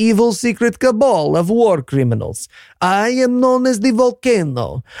of the evil secret cabal of war criminals. I am known as the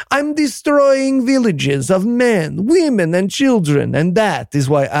Volcano. I'm destroying villages of men, women, and children, and that is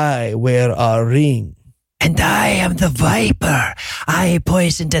why I wear a ring. And I am the Viper. I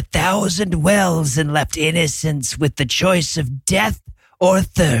poisoned 1,000 wells and left innocents with the choice of death or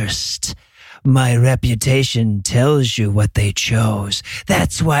thirst. My reputation tells you what they chose.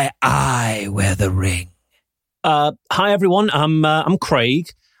 That's why I wear the ring. Hi everyone. I'm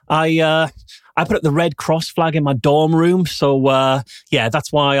Craig. I put up the Red Cross flag in my dorm room, so yeah,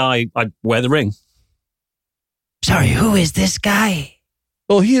 that's why I wear the ring. Sorry, who is this guy?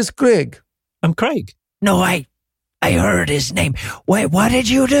 Oh, he is Craig. I'm Craig. No, I heard his name. Wait, what did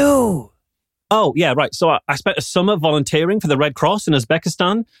you do? Oh, yeah, right. So I spent a summer volunteering for the Red Cross in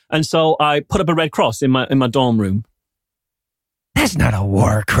Uzbekistan, and so I put up a Red Cross in my dorm room. That's not a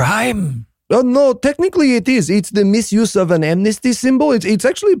war crime. Oh, no, technically it is. It's the misuse of an amnesty symbol. It's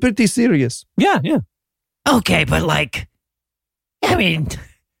actually pretty serious. Yeah. Okay, but I mean,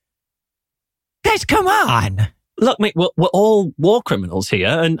 guys, come on. Look, mate, we're all war criminals here,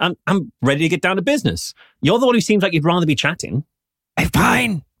 and I'm ready to get down to business. You're the one who seems like you'd rather be chatting.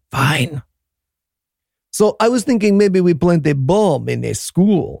 Fine. So I was thinking maybe we plant a bomb in a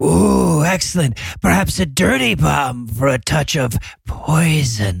school. Ooh, excellent. Perhaps a dirty bomb for a touch of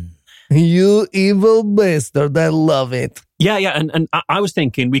poison. You evil bastard, I love it. Yeah, and I was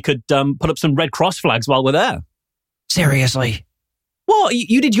thinking we could put up some Red Cross flags while we're there. Seriously? What?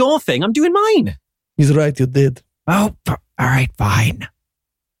 You did your thing, I'm doing mine. He's right, you did. Oh, all right, fine.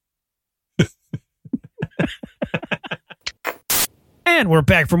 And we're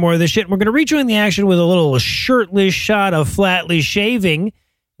back for more of this shit. We're going to rejoin the action with a little shirtless shot of Flatley shaving,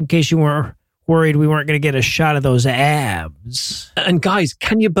 in case you were worried we weren't going to get a shot of those abs. And guys,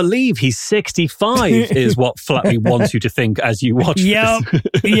 can you believe he's 65 is what Flatley wants you to think as you watch Yep. this?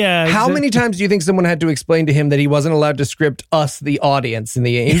 Yeah. How many times do you think someone had to explain to him that he wasn't allowed to script us, the audience, in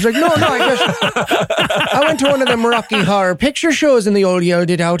the end? He's like, no, I went to one of them Rocky Horror Picture shows and they all yelled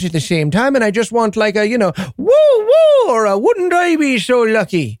it out at the same time and I just want like a, woo, or a wouldn't I be so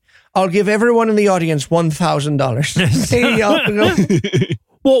lucky? I'll give everyone in the audience $1,000.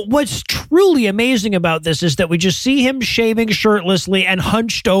 Well, what's truly amazing about this is that we just see him shaving shirtlessly and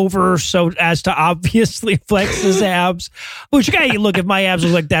hunched over so as to obviously flex his abs. Which, hey, look, if my abs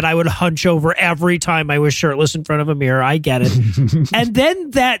was like that, I would hunch over every time I was shirtless in front of a mirror. I get it. And then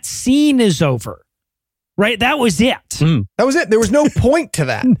that scene is over, right? That was it. That was it. There was no point to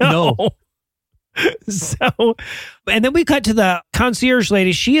that. No. So, and then we cut to the concierge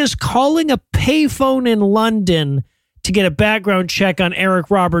lady. She is calling a payphone in London to get a background check on Eric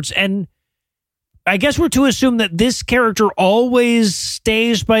Roberts. And I guess we're to assume that this character always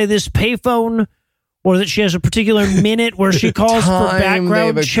stays by this payphone, or that she has a particular minute where she calls for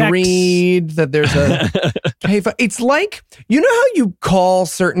background checks. They've agreed that there's a payphone. It's like, you know how you call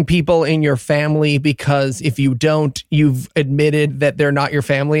certain people in your family because if you don't, you've admitted that they're not your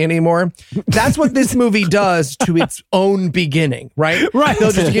family anymore? That's what this movie does to its own beginning, right? Right.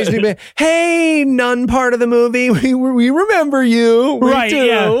 They'll just occasionally be, hey, none part of the movie. We remember you. We Right,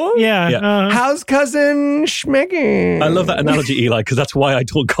 do. yeah. How's cousin Schmecky? I love that analogy, Eli, because that's why I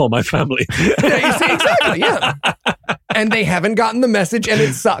don't call my family. Yeah, you see, exactly, yeah. And they haven't gotten the message and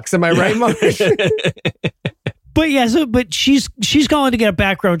it sucks. Am I right, Marsh? But yeah, but she's calling to get a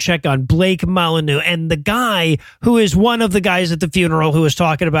background check on Blake Molyneux, and the guy who is one of the guys at the funeral who was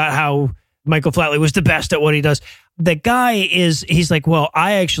talking about how Michael Flatley was the best at what he does. The guy he's like, well,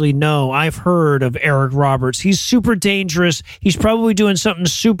 I actually know, I've heard of Eric Roberts. He's super dangerous. He's probably doing something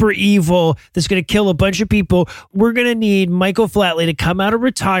super evil that's going to kill a bunch of people. We're going to need Michael Flatley to come out of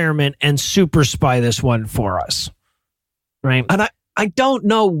retirement and super spy this one for us. Right. And I don't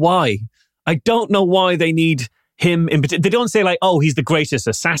know why. I don't know why they need him in particular. They don't say like, oh, he's the greatest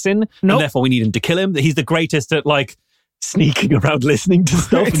assassin, and therefore we need him to kill him. That he's the greatest at like sneaking around listening to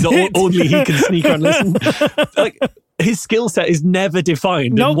stuff. Only he can sneak around listen. Like his skill set is never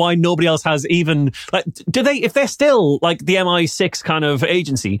defined, and why nobody else has even like. Do they? If they're still like the MI6 kind of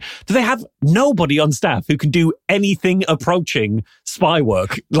agency, do they have nobody on staff who can do anything approaching spy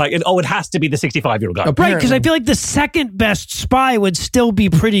work? Like, it has to be the 65-year-old guy, right? Because I feel like the second best spy would still be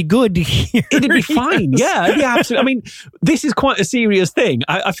pretty good here. It'd be fine. Yeah, absolutely. I mean, this is quite a serious thing.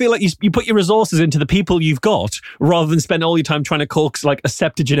 I feel like you put your resources into the people you've got rather than spend all your time trying to coax like a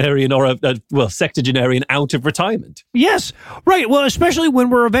septuagenarian or a sexagenarian out of retirement. Yes, right. Well, especially when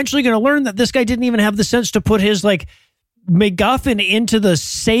we're eventually going to learn that this guy didn't even have the sense to put his like MacGuffin into the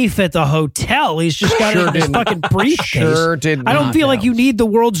safe at the hotel. He's just got it in his fucking briefcase. Sure did not. I don't feel like you need the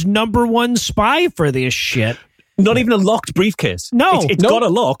world's #1 spy for this shit. Not even a locked briefcase. No. It's got a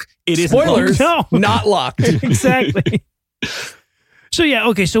lock. It isn't Spoilers. locked. No. Not locked. Exactly. So yeah,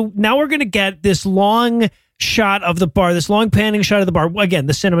 okay. So now we're going to get this long shot of the bar, this long panning shot of the bar. Again,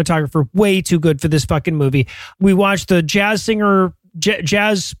 the cinematographer, way too good for this fucking movie. We watched the jazz singer,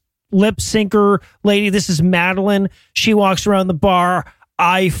 jazz lip syncer lady. This is Madeline. She walks around the bar.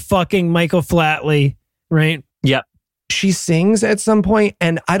 I fucking Michael Flatley, right? Yep. She sings at some point,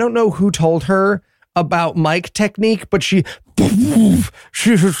 and I don't know who told her about mic technique, but she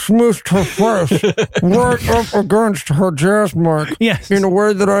smoothed her face right up against her jazz mic in a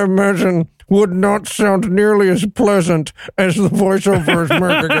way that I imagine would not sound nearly as pleasant as the voiceover is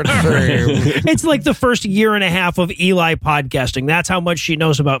making it seem. It's like the first year and a half of Eli podcasting. That's how much she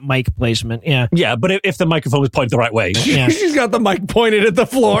knows about mic placement. Yeah. Yeah, but if the microphone was pointed the right way. Yeah. She's got the mic pointed at the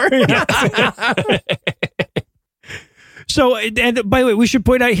floor. So, and by the way, we should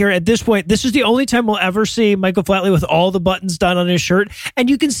point out here at this point, this is the only time we'll ever see Michael Flatley with all the buttons done on his shirt. And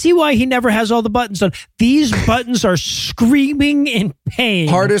you can see why he never has all the buttons done. These buttons are screaming in pain.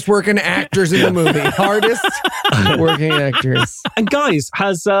 Hardest working actors in the movie. Hardest working actors. And guys,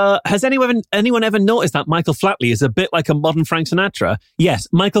 has anyone ever noticed that Michael Flatley is a bit like a modern Frank Sinatra? Yes,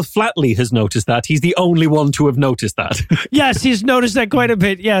 Michael Flatley has noticed that. He's the only one to have noticed that. Yes, he's noticed that quite a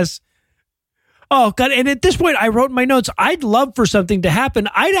bit. Yes. Oh, God. And at this point, I wrote in my notes, I'd love for something to happen.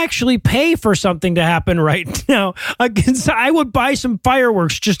 I'd actually pay for something to happen right now. I would buy some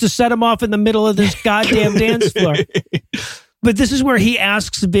fireworks just to set them off in the middle of this goddamn dance floor. But this is where he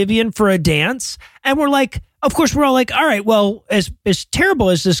asks Vivian for a dance. And we're like, of course, we're all like, all right, well, as terrible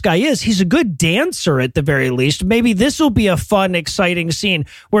as this guy is, he's a good dancer at the very least. Maybe this will be a fun, exciting scene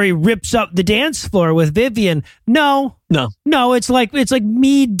where he rips up the dance floor with Vivian. No, it's like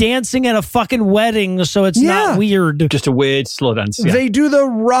me dancing at a fucking wedding, so it's not weird. Just a weird slow dance. Yeah. They do the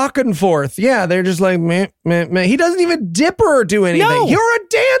rock and forth. Yeah, they're just like, meh, meh, meh. He doesn't even dip her or do anything. No. You're a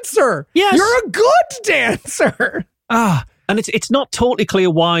dancer. Yes. You're a good dancer. And it's not totally clear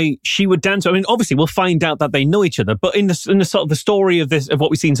why she would dance. I mean, obviously, we'll find out that they know each other, but in the sort of the story of what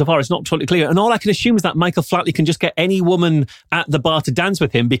we've seen so far, it's not totally clear. And all I can assume is that Michael Flatley can just get any woman at the bar to dance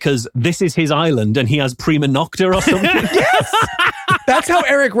with him because this is his island and he has prima nocta or something. Yes! That's how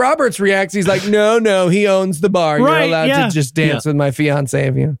Eric Roberts reacts. He's like, no, he owns the bar. You're allowed to just dance with my fiance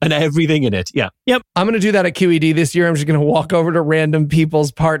if you. And everything in it. Yeah. Yep. I'm going to do that at QED this year. I'm just going to walk over to random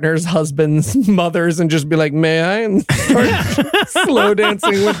people's partners, husbands, mothers, and just be like, may I? And start slow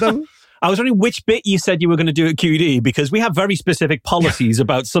dancing with them. I was wondering which bit you said you were going to do at QED because we have very specific policies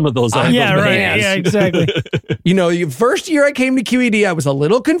about some of those. Yeah, right. Yeah, exactly. First year I came to QED, I was a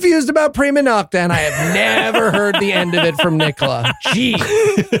little confused about prima nocta, and I have never heard the end of it from Nicola. Gee.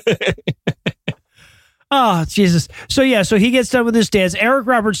 Oh, Jesus. So he gets done with his dance. Eric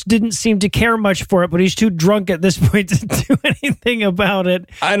Roberts didn't seem to care much for it, but he's too drunk at this point to do anything about it.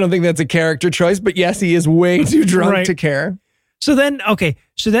 I don't think that's a character choice, but yes, he is way too drunk to care. So then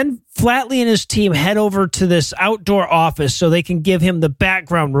Flatley and his team head over to this outdoor office so they can give him the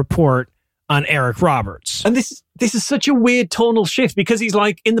background report on Eric Roberts. And this is such a weird tonal shift because he's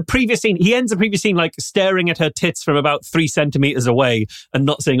like in the previous scene, he ends the previous scene like staring at her tits from about 3 centimeters away and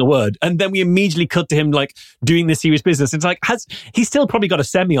not saying a word. And then we immediately cut to him like doing this serious business. It's like, he's still probably got a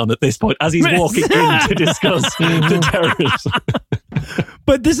semi on at this point as he's walking in to discuss the terrorists.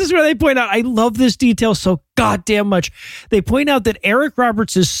 But this is where they point out, I love this detail so goddamn much. They point out that Eric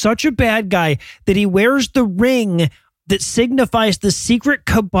Roberts is such a bad guy that he wears the ring that signifies the secret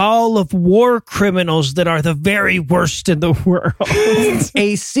cabal of war criminals that are the very worst in the world.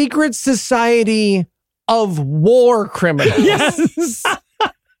 A secret society of war criminals. Yes.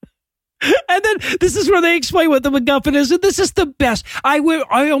 And then this is where they explain what the MacGuffin is. And this is the best. I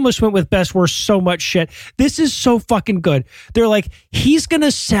almost went with best worst so much shit. This is so fucking good. They're like, he's going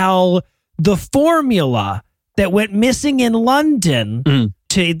to sell the formula that went missing in London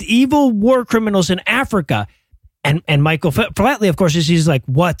to evil war criminals in Africa. And Michael Flatley, of course, he's like,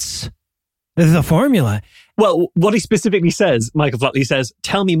 what's the formula? Well, what he specifically says, Michael Flatley says,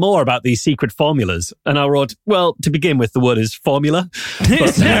 tell me more about these secret formulas. And I wrote, well, to begin with, the word is formula.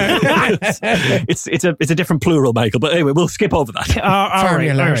 But, it's a different plural, Michael. But anyway, we'll skip over that. All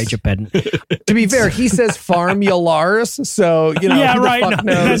right, you pedant. To be fair, he says formulars, so, who the fuck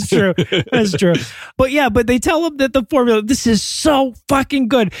knows? That's true. But they tell him that the formula, this is so fucking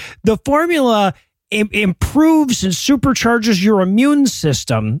good. The formula improves and supercharges your immune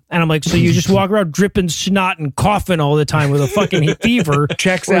system. And I'm like, so you just walk around dripping snot and coughing all the time with a fucking fever.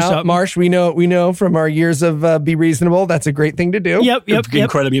 Checks out, something. Marsh. We know from our years of Be Reasonable, that's a great thing to do. Yep.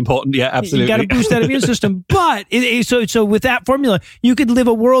 Incredibly important. Yeah, absolutely. You got to boost that immune system. But so with that formula, you could live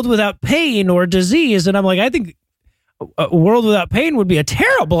a world without pain or disease. And I'm like, I think a world without pain would be a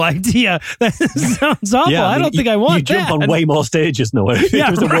terrible idea. That sounds awful. Yeah, I don't think I want that. You jump on way more stages, Noah.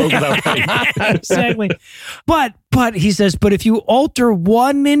 Yeah, there's a world without pain. Exactly. But he says, but if you alter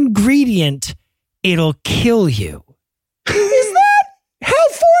one ingredient, it'll kill you. Is that how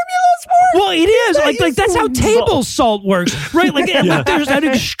formulas work? Well, it is. Like that's how table salt works, right? Like there's an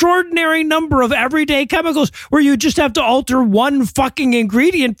extraordinary number of everyday chemicals where you just have to alter one fucking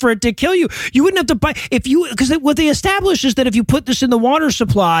ingredient for it to kill you. You wouldn't have to buy because what they established is that if you put this in the water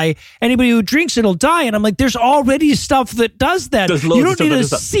supply, anybody who drinks it'll die. And I'm like, there's already stuff that does that. You don't need a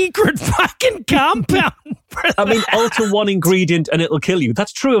secret fucking compound. I mean, alter one ingredient and it'll kill you.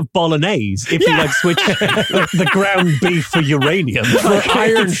 That's true of bolognese. If you switch the ground beef for uranium. For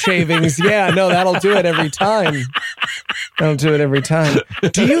iron shavings. Yeah, no, that'll do it every time.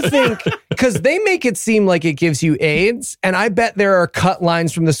 Do you think, because they make it seem like it gives you AIDS, and I bet there are cut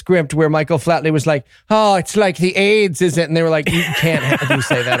lines from the script where Michael Flatley was like, oh, it's like the AIDS, is it? And they were like, you can't have you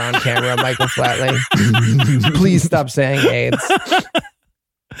say that on camera, Michael Flatley. Please stop saying AIDS.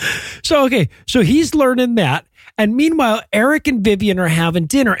 So he's learning that. And meanwhile, Eric and Vivian are having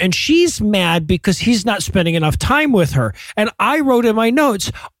dinner and she's mad because he's not spending enough time with her. And I wrote in my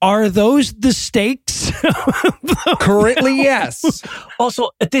notes, are those the stakes? Currently, yes. Also,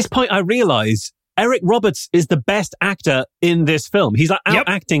 at this point, I realize Eric Roberts is the best actor in this film. He's like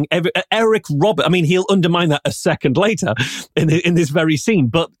out-acting Eric Roberts. I mean, he'll undermine that a second later in this very scene,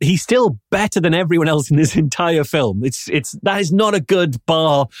 but he's still better than everyone else in this entire film. That is not a good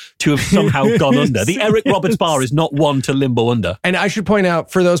bar to have somehow gone under. The Eric Roberts bar is not one to limbo under. And I should point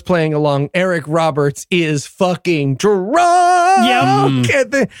out, for those playing along, Eric Roberts is fucking drunk.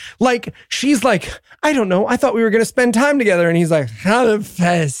 Yeah. Like, she's like, I don't know, I thought we were going to spend time together. And he's like, how the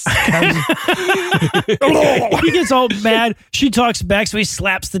fest? He gets all mad. She talks back, so he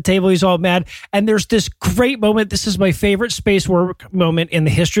slaps the table. He's all mad. And there's this great moment. This is my favorite space war moment in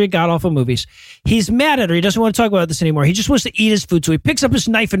the history of god-awful movies. He's mad at her. He doesn't want to talk about this anymore. He just wants to eat his food. So he picks up his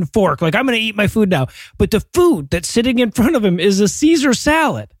knife and fork. Like, I'm going to eat my food now. But the food that's sitting in front of him is a Caesar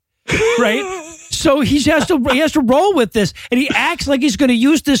salad. Right? So he has to roll with this, and he acts like he's going to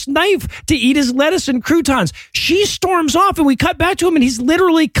use this knife to eat his lettuce and croutons. She storms off, and we cut back to him, and he's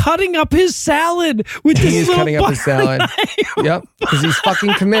literally cutting up his salad with this little cutting up his salad. Knife. Yep, because he's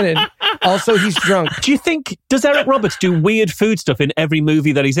fucking committed. Also, he's drunk. Does Eric Roberts do weird food stuff in every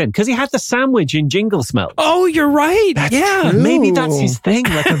movie that he's in? Because he had the sandwich in Jingle Smell. Oh, you're right. True. Maybe that's his thing,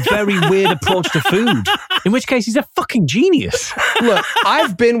 like a very weird approach to food. In which case, he's a fucking genius. Look,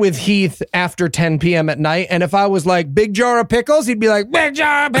 I've been with Heath after 10 p.m. at night, and if I was like, big jar of pickles, he'd be like, big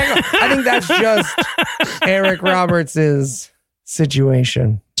jar of pickles. I think that's just Eric Roberts'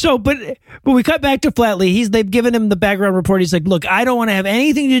 situation. So, but we cut back to Flatley. They've given him the background report. He's like, look, I don't want to have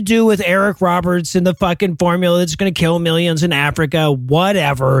anything to do with Eric Roberts and the fucking formula that's going to kill millions in Africa.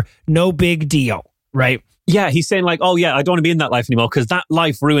 Whatever. No big deal. Right? Yeah, he's saying like, oh yeah, I don't want to be in that life anymore because that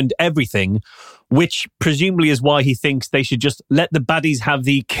life ruined everything, which presumably is why he thinks they should just let the baddies have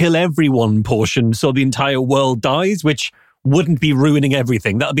the kill everyone portion so the entire world dies, which wouldn't be ruining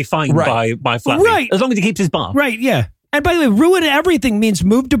everything. That would be fine by Flatley. Right. As long as he keeps his bar. Right, yeah. And by the way, ruin everything means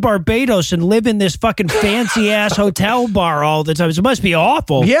move to Barbados and live in this fucking fancy-ass hotel bar all the time. So it must be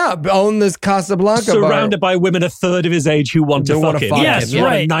awful. Yeah, own this Casablanca Surrounded bar. by women a third of his age who want to fuck him. Yes, what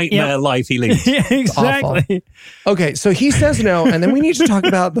right. a nightmare life he leads. Yeah, exactly. Okay, so he says no, and then we need to talk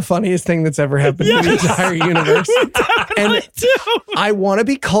about the funniest thing that's ever happened in the entire universe. And I want to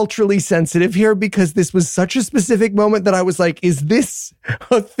be culturally sensitive here because this was such a specific moment that I was like, is this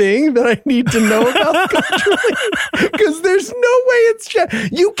a thing that I need to know about culturally? Because there's no way it's just,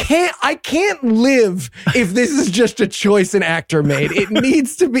 I can't live if this is just a choice an actor made. It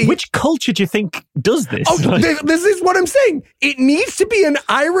needs to be. Which culture do you think does this? Oh, this is what I'm saying. It needs to be an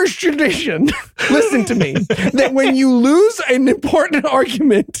Irish tradition. Listen to me. That when you lose an important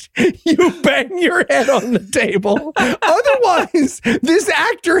argument, you bang your head on the table. Otherwise, this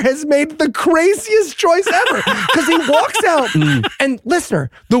actor has made the craziest choice ever. Because he walks out and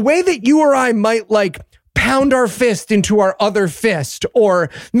listener, the way that you or I might like pound our fist into our other fist or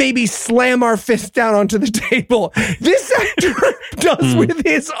maybe slam our fist down onto the table, this actor does with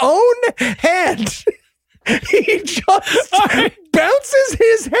his own head. He just bounces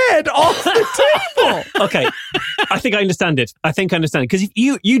his his head off the table. Okay, I think I understand it. Because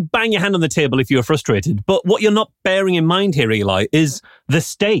you'd bang your hand on the table if you were frustrated. But what you're not bearing in mind here, Eli, is the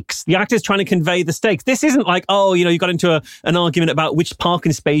stakes. The actor's trying to convey the stakes. This isn't like, you got into an argument about which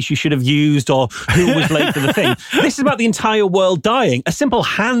parking space you should have used or who was late for the thing. This is about the entire world dying. A simple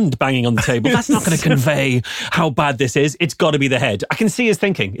hand banging on the table, that's not going to convey how bad this is. It's got to be the head. I can see his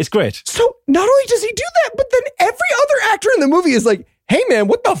thinking. It's great. So not only does he do that, but then every other actor in the movie is like, hey man,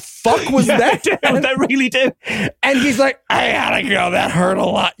 what the fuck was that? They really do. And he's like, I gotta go. That hurt a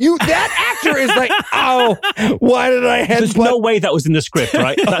lot. That actor is like, oh, why did I headbutt? There's no way that was in the script,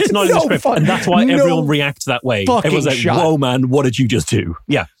 right? That's not in the script. And that's why everyone reacts that way. Everyone's like, whoa man, what did you just do?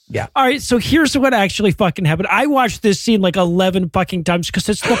 Yeah. Yeah. All right, so here's what actually fucking happened. I watched this scene like 11 fucking times because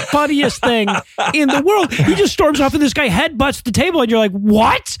it's the funniest thing in the world. He just storms off and this guy headbutts the table and you're like,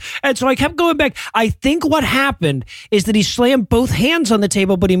 what? And so I kept going back. I think what happened is that he slammed both hands on the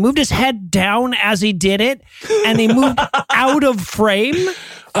table, but he moved his head down as he did it and he moved out of frame.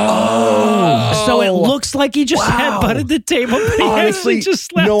 Oh. So it looks like he just headbutted the table, but he honestly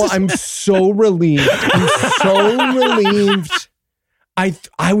just slapped I'm so relieved.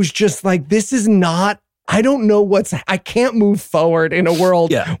 I was just like, this is not, I don't know I can't move forward in a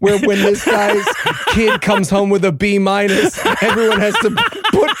world where when this guy's kid comes home with a B-, everyone has to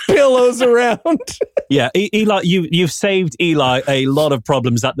put pillows around. Yeah, Eli, you've saved Eli a lot of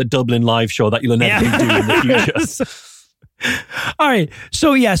problems at the Dublin live show that you'll inevitably do in the future. All right.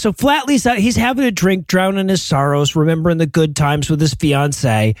 So Flatley's out. He's having a drink, drowning his sorrows, remembering the good times with his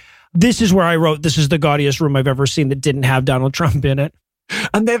fiancée. This is where I wrote, this is the gaudiest room I've ever seen that didn't have Donald Trump in it.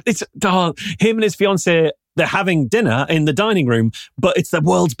 And it's him and his fiancée, they're having dinner in the dining room, but it's the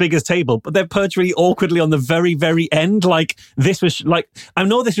world's biggest table. But they're perched really awkwardly on the very, very end. Like this was I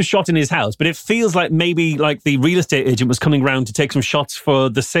know this was shot in his house, but it feels like maybe like the real estate agent was coming around to take some shots for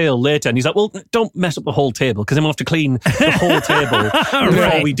the sale later. And he's like, well, don't mess up the whole table because then we'll have to clean the whole table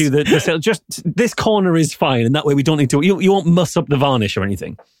before we do the sale. Just this corner is fine. And that way we don't need to, you won't muss up the varnish or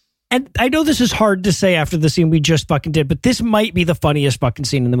anything. And I know this is hard to say after the scene we just fucking did, but this might be the funniest fucking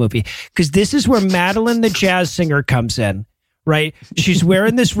scene in the movie. Because this is where Madeline, the jazz singer, comes in, right? She's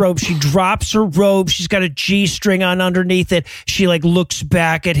wearing this robe. She drops her robe. She's got a G-string on underneath it. She looks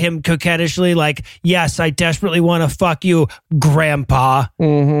back at him coquettishly like, yes, I desperately want to fuck you, Grandpa.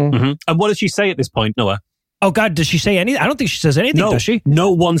 Mm-hmm. Mm-hmm. And what does she say at this point, Noah? Oh, God, does she say anything? I don't think she says anything, does she? No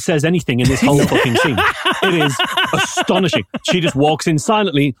one says anything in this whole fucking scene. It is astonishing. She just walks in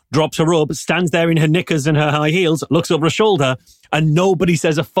silently, drops her robe, stands there in her knickers and her high heels, looks over her shoulder, and nobody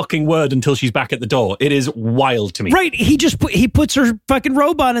says a fucking word until she's back at the door. It is wild to me. Right. He puts her fucking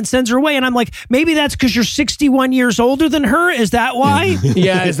robe on and sends her away. And I'm like, maybe that's because you're 61 years older than her. Is that why?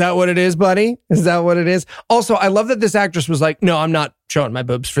 Yeah. Is that what it is, buddy? Is that what it is? Also, I love that this actress was like, no, I'm not showing my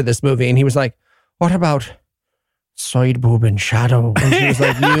boobs for this movie. And he was like, what about side boob and shadow? And she was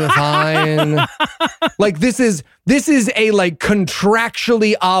like, you fine. Like this is a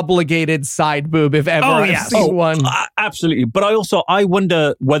contractually obligated side boob if ever I've seen one. Absolutely. But I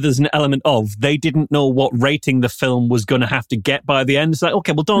wonder whether there's an element of they didn't know what rating the film was going to have to get by the end. It's like,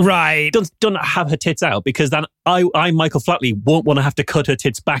 okay, well don't have her tits out because then I Michael Flatley won't want to have to cut her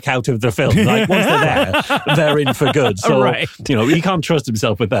tits back out of the film. Like once they're there, they're in for good. So he can't trust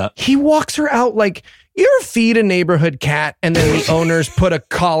himself with that. He walks her out like, you ever feed a neighborhood cat and then the owners put a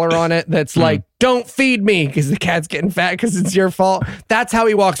collar on it that's like, don't feed me because the cat's getting fat because it's your fault. That's how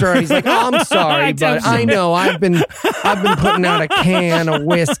he walks around. He's like, oh, I'm sorry, but I know I've been putting out a can of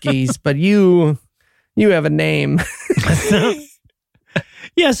whiskeys, but you have a name.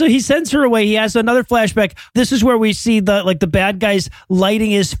 Yeah, so he sends her away. He has another flashback. This is where we see the bad guys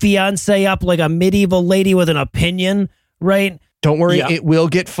lighting his fiancée up like a medieval lady with an opinion, right? Don't worry, it will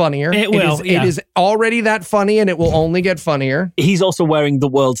get funnier. It will. It is already that funny, and it will only get funnier. He's also wearing the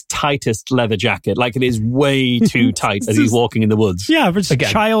world's tightest leather jacket. Like, it is way too tight as he's walking in the woods. Yeah, it's a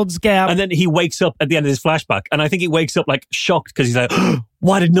child's gap. And then he wakes up at the end of his flashback, and I think he wakes up, shocked, because he's like,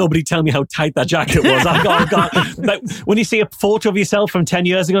 why did nobody tell me how tight that jacket was? I got like, when you see a photo of yourself from 10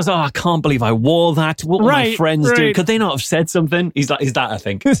 years ago, goes, I can't believe I wore that. What will my friends do? Could they not have said something? He's like, is that, I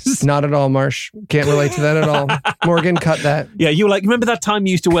think. Not at all, Marsh. Can't relate to that at all. Morgan, cut that. Yeah, you were like, remember that time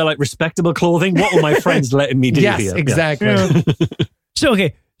you used to wear respectable clothing? What were my friends letting me do here? Yes, exactly. Yeah.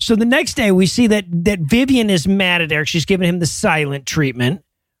 So the next day we see that Vivian is mad at Eric. She's giving him the silent treatment,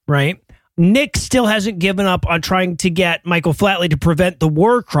 right? Nick still hasn't given up on trying to get Michael Flatley to prevent the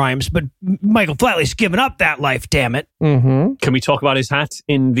war crimes, but Michael Flatley's given up that life, damn it. Mm-hmm. Can we talk about his hat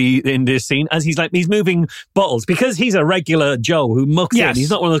in this scene? As he's moving bottles, because he's a regular Joe who mucks in.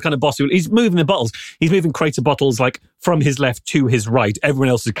 He's not one of those kind of bosses. He's moving the bottles. He's moving crates of bottles like from his left to his right. Everyone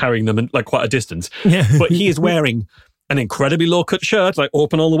else is carrying them like quite a distance. Yeah. But he is wearing an incredibly low-cut shirt, like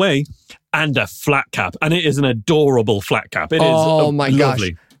open all the way, and a flat cap. And it is an adorable flat cap. It is lovely.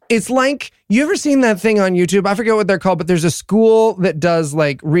 Gosh. It's like, you ever seen that thing on YouTube? I forget what they're called, but there's a school that does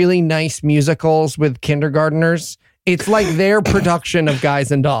like really nice musicals with kindergartners. It's like their production of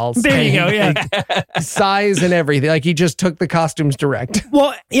Guys and Dolls. There you go, yeah. Like, size and everything. Like he just took the costumes direct.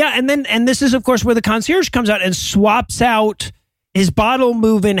 Well, yeah, and this is, of course, where the concierge comes out and swaps out his bottle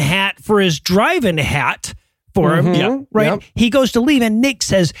moving hat for his driving hat for him, right? Yep. He goes to leave, and Nick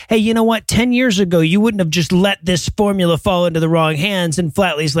says, hey, you know what? 10 years ago, you wouldn't have just let this formula fall into the wrong hands. And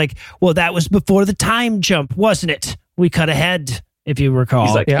Flatley's like, well, that was before the time jump, wasn't it? We cut ahead, if you recall.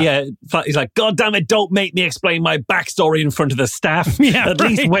 He's like, he's like, God damn it, don't make me explain my backstory in front of the staff. At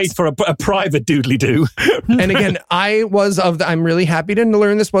least wait for a private doodly-doo. And again, I'm really happy to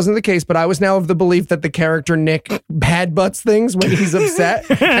learn this wasn't the case, but I was now of the belief that the character Nick headbutts things when he's upset,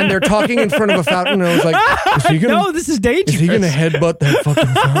 and they're talking in front of a fountain, and I was like, no, this is dangerous. Is he going to headbutt that fucking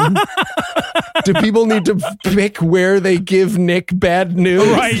fountain? Do people need to pick where they give Nick bad news?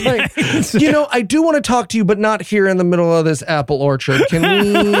 Right. Like, I do want to talk to you, but not here in the middle of this apple orchard. Can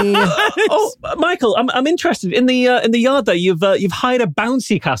we? Michael, I'm interested in the yard there. You've hired a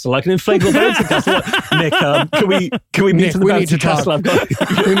bouncy castle, like an inflatable bouncy castle. Nick, can we meet in the bouncy castle?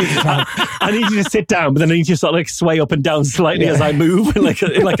 We need to talk. I need you to sit down, but then I need you to sort of like sway up and down slightly as I move, like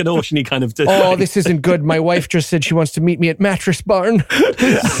an oceany kind of. This isn't good. My wife just said she wants to meet me at Mattress Barn.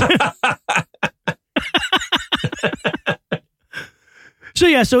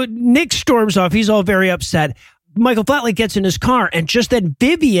 So Nick storms off. He's all very upset. Michael Flatley gets in his car, and just then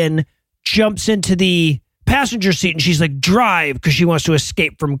Vivian jumps into the passenger seat, and she's like, drive, because she wants to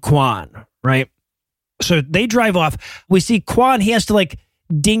escape from Quan, right? So they drive off. We see Quan, he has to like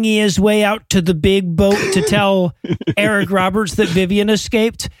dinghy his way out to the big boat to tell Eric Roberts that Vivian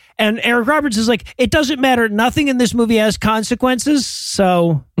escaped. And Eric Roberts is like, it doesn't matter. Nothing in this movie has consequences,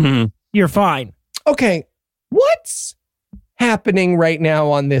 so you're fine. Okay, what's happening right now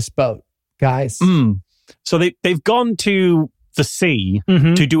on this boat, guys? So they've gone to the sea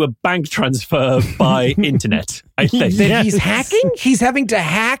to do a bank transfer by internet, I think. That he's hacking? He's having to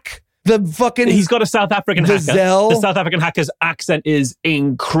hack the fucking... He's got a South African hacker. Zell. The South African hacker's accent is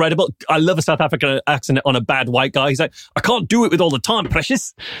incredible. I love a South African accent on a bad white guy. He's like, I can't do it with all the time,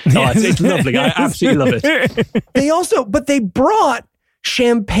 precious. It's lovely. I absolutely love it. They brought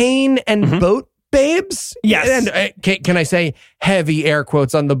champagne and boat babes. Yes. And can I say heavy air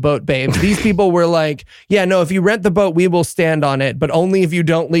quotes on the boat babes? These people were like, yeah, no, if you rent the boat, we will stand on it, but only if you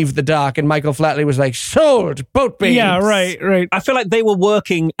don't leave the dock. And Michael Flatley was like, sold, boat babes. Yeah, right. I feel like they were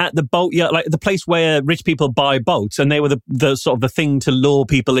working at the boat, like the place where rich people buy boats, and they were the sort of the thing to lure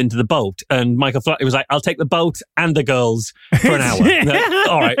people into the boat. And Michael Flatley was like, I'll take the boat and the girls for an hour. Like,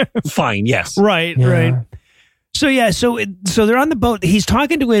 all right, fine, yes. Right. So they're on the boat. He's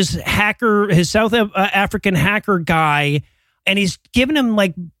talking to his hacker, his South African hacker guy, and he's giving him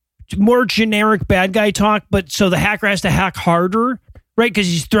like more generic bad guy talk. But so the hacker has to hack harder, right? Because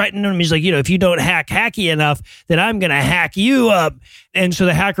he's threatening him. He's like, if you don't hack hacky enough, then I'm going to hack you up. And so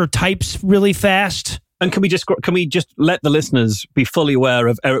the hacker types really fast. And can we just let the listeners be fully aware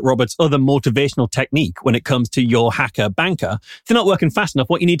of Eric Roberts' other motivational technique when it comes to your hacker banker? If they're not working fast enough,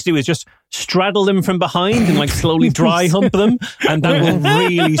 what you need to do is just straddle them from behind and like slowly dry hump them, and that will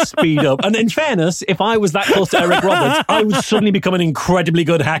really speed up. And in fairness, if I was that close to Eric Roberts, I would suddenly become an incredibly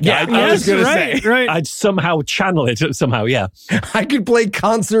good hacker. Yeah, I was going to say, right. I'd somehow channel it somehow. Yeah, I could play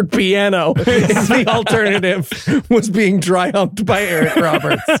concert piano if the alternative was being dry humped by Eric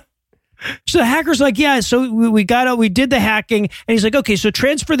Roberts. So the hacker's like, yeah, so we did the hacking. And he's like, okay, so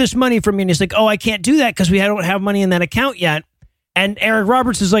transfer this money from me. And he's like, oh, I can't do that because we don't have money in that account yet. And Eric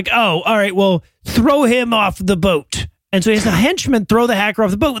Roberts is like, oh, all right, well, throw him off the boat. And so he has the henchmen throw the hacker off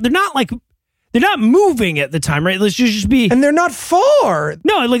the boat. They're not moving at the time, right? Let's just be... And they're not far.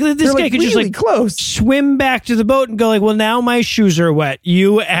 No, like this guy could really just close. Swim back to the boat and go like, well, now my shoes are wet,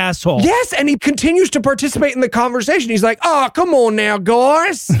 you asshole. Yes, and he continues to participate in the conversation. He's like, oh, come on now,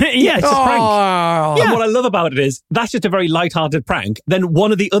 guys. Yeah, it's a prank. Yeah. And what I love about it is, that's just a very lighthearted prank. Then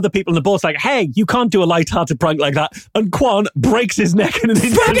one of the other people in the boat's like, hey, you can't do a lighthearted prank like that. And Quan breaks his neck in an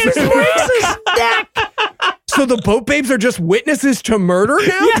instant. Fucking breaks his neck! So the boat babes are just witnesses to murder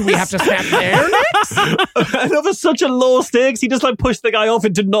now? Yes. Do we have to snap their necks? And over such a low stakes, he just like pushed the guy off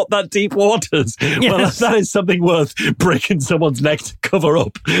into not that deep waters. Yes. Well, that is something worth breaking someone's neck to cover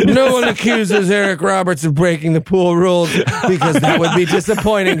up. No one accuses Eric Roberts of breaking the pool rules because that would be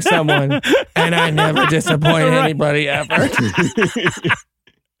disappointing someone. And I never disappoint anybody ever.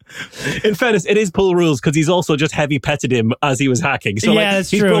 In fairness, it is pool rules because he's also just heavy petted him as he was hacking. So that's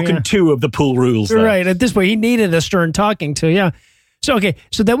he's true, broken 2 of the pool rules there. Right. At this point, he needed a stern talking to, yeah. So, okay.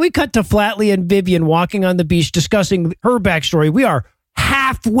 So then we cut to Flatley and Vivian walking on the beach discussing her backstory. We are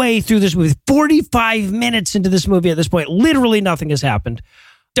halfway through this movie, 45 minutes into this movie at this point. Literally nothing has happened.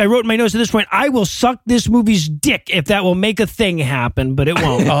 I wrote in my notes at this point, I will suck this movie's dick if that will make a thing happen, but it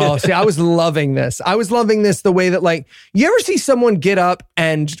won't. Oh, see, I was loving this. I was loving this the way that, like, you ever see someone get up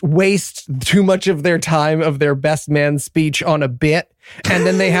and waste too much of their time of their best man speech on a bit, and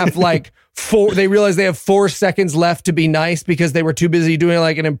then they have like they realize they have 4 seconds left to be nice because they were too busy doing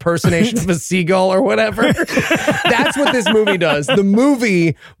like an impersonation of a seagull or whatever. That's what this movie does. The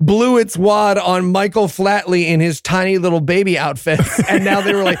movie blew its wad on Michael Flatley in his tiny little baby outfits. And now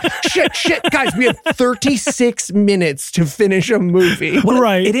they were like, shit, guys, we have 36 minutes to finish a movie. Well,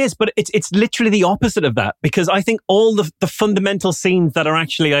 right. It is, but it's literally the opposite of that, because I think all the fundamental scenes that are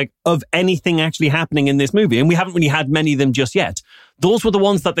actually like of anything actually happening in this movie, and we haven't really had many of them just yet, those were the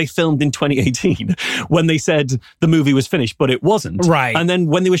ones that they filmed in 2018 when they said the movie was finished, but it wasn't. Right. And then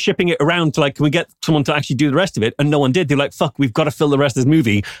when they were shipping it around to like, can we get someone to actually do the rest of it? And no one did. They're like, fuck, we've got to fill the rest of this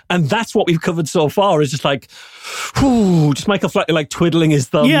movie. And that's what we've covered so far, is just like, whew, just Michael Flatley like twiddling his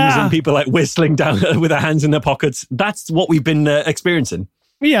thumbs and people like whistling down with their hands in their pockets. That's what we've been experiencing.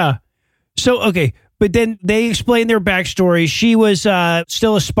 Yeah. So, okay. But then they explain their backstory. She was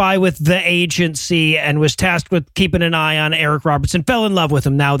still a spy with the agency and was tasked with keeping an eye on Eric Roberts and fell in love with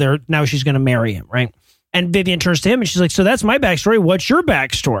him. Now she's going to marry him, right? And Vivian turns to him and she's like, so that's my backstory. What's your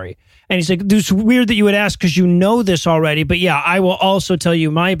backstory? And he's like, it's weird that you would ask because you know this already. But yeah, I will also tell you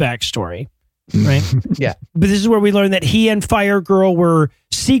my backstory. Right? Yeah. But this is where we learn that he and Fire Girl were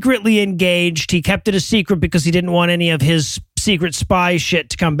secretly engaged. He kept it a secret because he didn't want any of his secret spy shit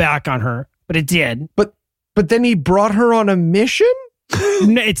to come back on her. But it did. But then he brought her on a mission?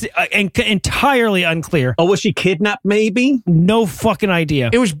 No, it's entirely unclear. Oh, was she kidnapped maybe? No fucking idea.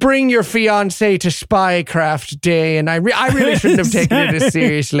 It was bring your fiancé to spycraft day, and I really shouldn't have taken it as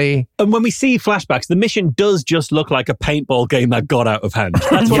seriously. And when we see flashbacks, the mission does just look like a paintball game that got out of hand.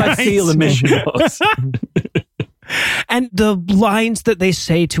 That's what I feel the mission was. And the lines that they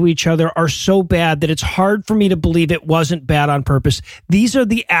say to each other are so bad that it's hard for me to believe it wasn't bad on purpose. These are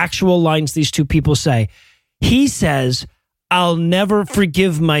the actual lines these two people say. He says, I'll never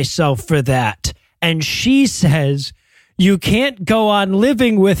forgive myself for that. And she says, you can't go on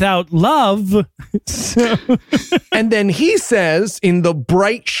living without love. And then he says, in the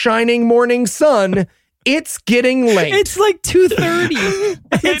bright, shining morning sun, it's getting late. It's like 2:30.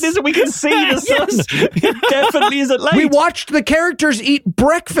 It is. We can see the sun. Yes. It definitely isn't late. We watched the characters eat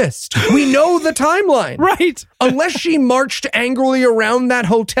breakfast. We know the timeline. Right. Unless she marched angrily around that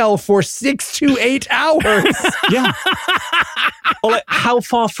hotel for 6 to 8 hours. Yeah. Or like, how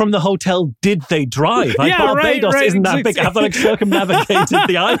far from the hotel did they drive? Like, Barbados isn't that big. Have they like circumnavigated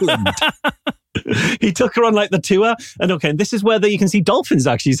the island? He took her on like the tour, and this is where you can see dolphins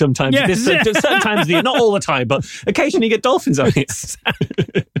actually sometimes. Yes. Certain times of the year, not all the time, but occasionally you get dolphins on here.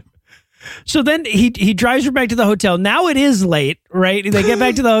 So then he drives her back to the hotel. Now it is late, right? They get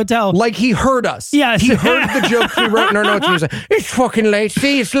back to the hotel. Like he heard us. Yes. He heard the joke we wrote in our notes. He was like, it's fucking late.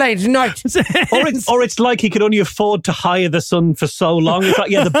 See, it's late. It's night. Or it's like he could only afford to hire the son for so long. It's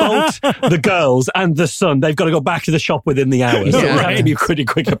like, the boat, the girls, and the son, they've got to go back to the shop within the hour. So we have to be pretty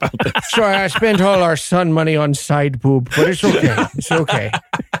quick about this. Sorry, I spent all our son money on side boob, but it's okay. It's okay.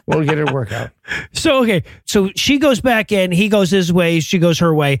 We'll get it worked out. So she goes back in, he goes his way, she goes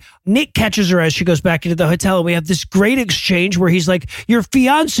her way. Nick catches her as she goes back into the hotel, and we have this great exchange where he's like, your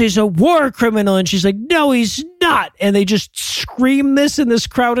fiance's a war criminal, and she's like, no, he's not. And they just scream this in this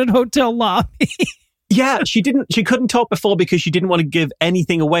crowded hotel lobby. Yeah, she couldn't talk before because she didn't want to give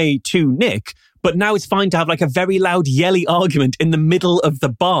anything away to Nick. But now it's fine to have like a very loud, yelly argument in the middle of the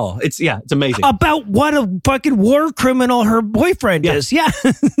bar. It's amazing. About what a fucking war criminal her boyfriend is. Yeah.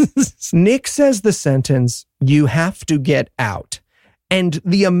 Nick says the sentence, you have to get out. And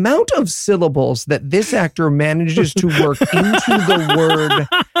the amount of syllables that this actor manages to work into the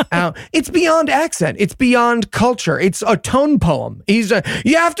word It's beyond accent. It's beyond culture. It's a tone poem.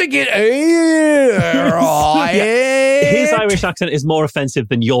 You have to get his Irish accent is more offensive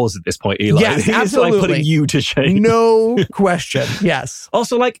than yours at this point, Eli. Yes, He's absolutely. like putting you to shame. No question. Yes.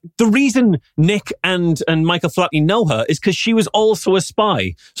 Also, like, the reason Nick and Michael Flatley know her is because she was also a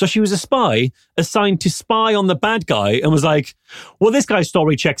spy. So she was a spy assigned to spy on the bad guy and was like, well, this guy's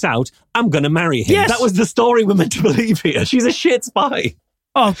story checks out. I'm going to marry him. Yes. That was the story we're meant to believe here. She's a shit spy.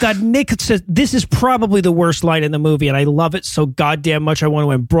 Oh, God, Nick says, this is probably the worst line in the movie, and I love it so goddamn much I want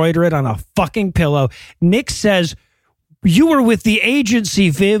to embroider it on a fucking pillow. Nick says, you were with the agency,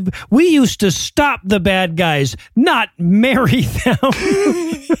 Viv. We used to stop the bad guys, not marry them.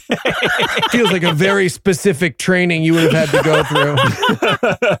 Feels like a very specific training you would have had to go through.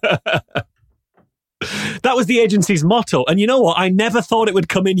 That was the agency's motto. And you know what? I never thought it would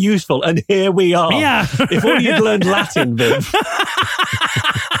come in useful. And here we are. Yeah. If only you'd learned Latin, Viv.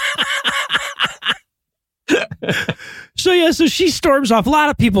 So she storms off. A lot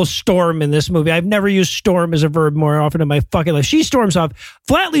of people storm in this movie. I've never used storm as a verb more often in my fucking life. She storms off.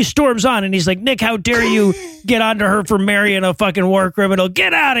 Flatley storms on, and he's like, Nick, how dare you get onto her for marrying a fucking war criminal?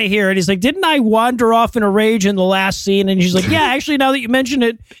 Get out of here. And he's like, didn't I wander off in a rage in the last scene? And she's like, yeah, actually, now that you mention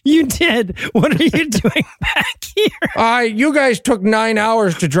it, you did. What are you doing back here? You guys took 9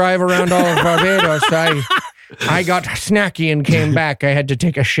 hours to drive around all of Barbados. I got snacky and came back. I had to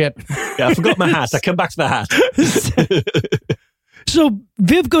take a shit. Yeah, I forgot my hat. I come back to the hat. So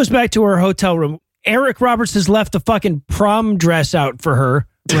Viv goes back to her hotel room. Eric Roberts has left a fucking prom dress out for her,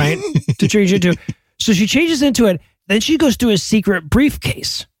 right? To change into. So she changes into it. Then she goes to a secret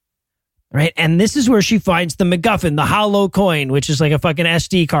briefcase, right? And this is where she finds the MacGuffin, the hollow coin, which is like a fucking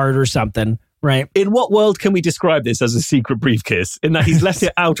SD card or something. Right. In what world can we describe this as a secret briefcase? In that he's left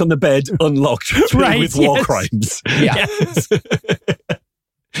it out on the bed, unlocked, right, with war yes. crimes. Yeah. Yes.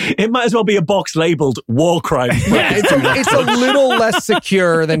 It might as well be a box labeled war crimes. Yeah, it's a little less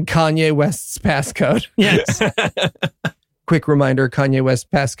secure than Kanye West's passcode. Yes. Quick reminder, Kanye West's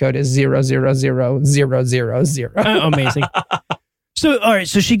passcode is 000000. Amazing. So, all right,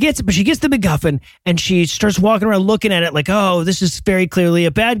 so she gets the MacGuffin and she starts walking around looking at it like, oh, this is very clearly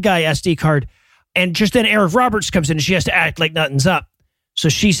a bad guy SD card. And just then Eric Roberts comes in and she has to act like nothing's up. So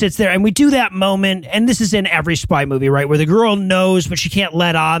she sits there and we do that moment. And this is in every spy movie, right? Where the girl knows, but she can't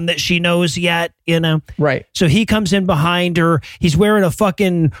let on that she knows yet, you know? Right. So he comes in behind her. He's wearing a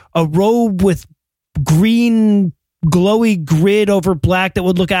robe with green glowy grid over black that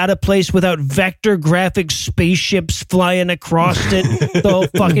would look out of place without vector graphic spaceships flying across it the whole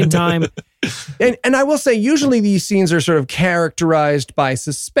fucking time. And I will say, usually these scenes are sort of characterized by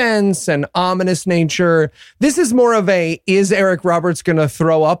suspense and ominous nature. This is more of is Eric Roberts going to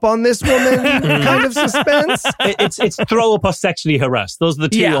throw up on this woman kind of suspense? It's throw up or sexually harass. Those are the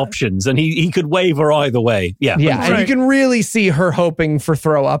two options. And he could waver either way. Yeah. Yeah. And you can really see her hoping for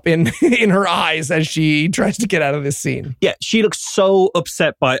throw up in her eyes as she tries to get out of this scene. Yeah. She looks so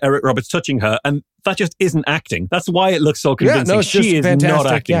upset by Eric Roberts touching her. And that just isn't acting. That's why it looks so convincing. Yeah, no, it's she is fantastic,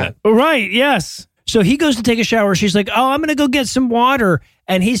 not acting that. Right, yes. So he goes to take a shower. She's like, oh, I'm going to go get some water.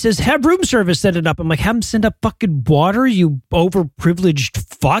 And he says, have room service send it up. I'm like, have him send up fucking water, you overprivileged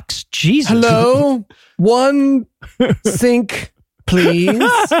fucks? Jesus. Hello? One sink, please.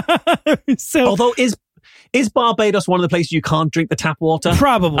 So, although, is Barbados one of the places you can't drink the tap water?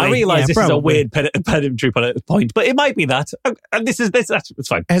 Probably. I realize this probably. is a weird pedantry point, but it might be that. And it's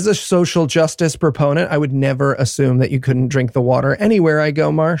fine. As a social justice proponent, I would never assume that you couldn't drink the water anywhere I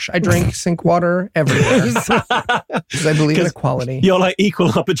go, Marsh. I drink sink water everywhere. Because I believe in equality. You're like equal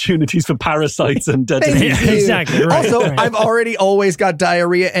opportunities for parasites and dead Thank you. Exactly. Right, Also, right. I've already always got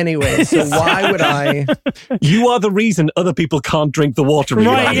diarrhea anyway, so why would I? You are the reason other people can't drink the water.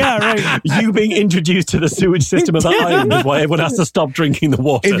 Right, yeah, right. You being introduced to the sewage system of the island is why everyone has to stop drinking the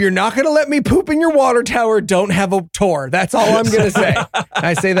water. If you're not going to let me poop in your water tower, don't have a tour. That's all I'm going to say.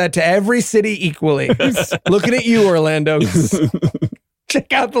 I say that to every city equally. Looking at you, Orlando.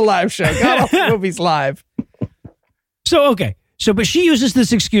 Check out the live show. Got all the movies live. So, okay. So, but she uses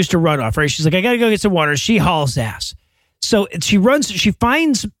this excuse to run off, right? She's like, I got to go get some water. She hauls ass. So she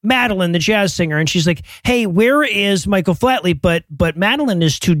finds Madeline, the jazz singer, and she's like, hey, where is Michael Flatley? But Madeline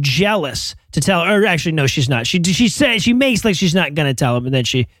is too jealous to tell her. Or actually, no, she's not. She says, she makes like she's not going to tell him, and then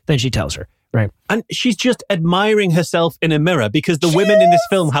she tells her. Right. And she's just admiring herself in a mirror because the women in this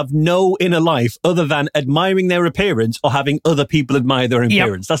film have no inner life other than admiring their appearance or having other people admire their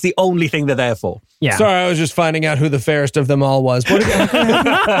appearance. That's the only thing they're there for. Yeah. Sorry, I was just finding out who the fairest of them all was. What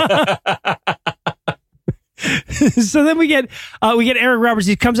So then we get Eric Roberts.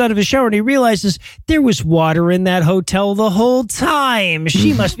 He comes out of his shower and he realizes there was water in that hotel the whole time.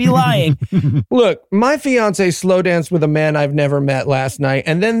 She must be lying. Look, my fiance slow danced with a man I've never met last night,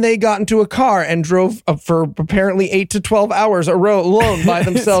 and then they got into a car and drove for apparently 8 to 12 hours alone by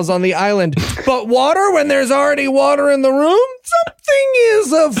themselves on the island. But water when there's already water in the room? Something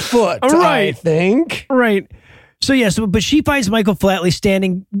is afoot, right. I think. Right. So, yeah, but she finds Michael Flatley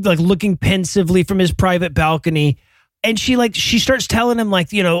standing, like, looking pensively from his private balcony. And she starts telling him,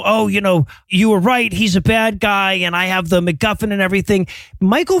 like, you were right. He's a bad guy. And I have the MacGuffin and everything.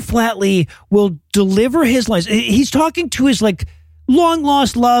 Michael Flatley will deliver his lines. He's talking to his, like, long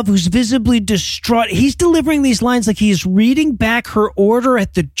lost love who's visibly distraught. He's delivering these lines like he's reading back her order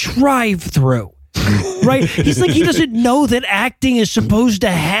at the drive-thru. Right? He's like, he doesn't know that acting is supposed to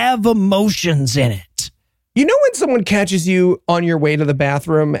have emotions in it. You know when someone catches you on your way to the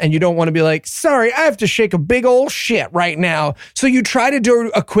bathroom and you don't want to be like, sorry, I have to shake a big old shit right now. So you try to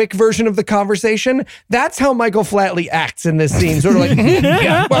do a quick version of the conversation. That's how Michael Flatley acts in this scene. Sort of like,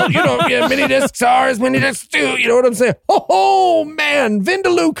 yeah, well, mini discs are as mini discs do. You know what I'm saying? Oh man,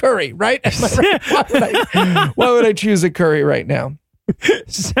 Vindaloo curry, right? Why would I choose a curry right now?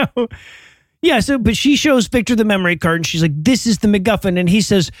 But she shows Victor the memory card and she's like, this is the MacGuffin. And he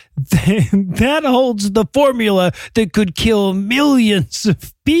says, that holds the formula that could kill millions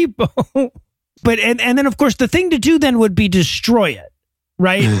of people. But, and then of course, the thing to do then would be destroy it,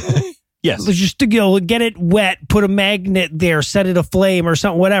 right? Yes. Just to get it wet, put a magnet there, set it aflame or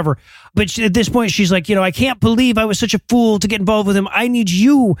something, whatever. But at this point, she's like, I can't believe I was such a fool to get involved with him. I need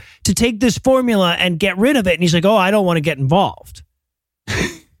you to take this formula and get rid of it. And he's like, oh, I don't want to get involved.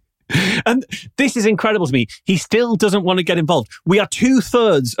 And this is incredible to me. He still doesn't want to get involved. We are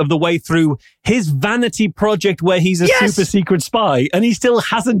 2/3 of the way through his vanity project where he's a super secret spy and he still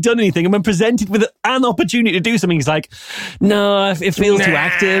hasn't done anything. And when presented with an opportunity to do something, he's like, no, it feels too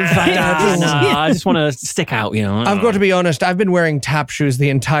active. I just want to stick out, I've got to be honest. I've been wearing tap shoes the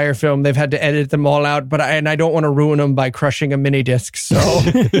entire film. They've had to edit them all out, but I don't want to ruin them by crushing a mini disc. So...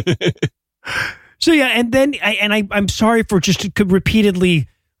 So yeah, and then I'm sorry for just repeatedly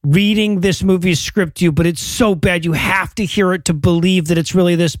reading this movie's script to you, but it's so bad you have to hear it to believe that it's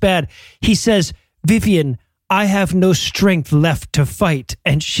really this bad. He says, Vivian, I have no strength left to fight.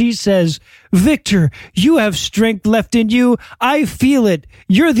 And she says, Victor, you have strength left in you. I feel it.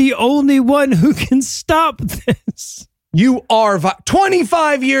 You're the only one who can stop this. You are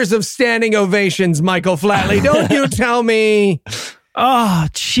 25 years of standing ovations, Michael Flatley. Don't you tell me. Oh,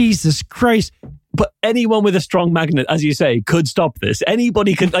 Jesus Christ. But anyone with a strong magnet, as you say, could stop this.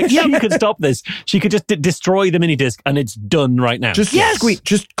 Anybody could, she could stop this. She could just destroy the mini disc and it's done right now. Just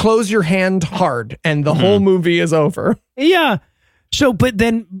just close your hand hard and the whole movie is over. Yeah. So, but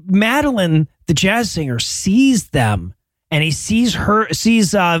then Madeline, the jazz singer, sees them and he sees Michael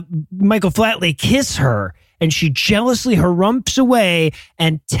Flatley kiss her. And she jealously harumphs away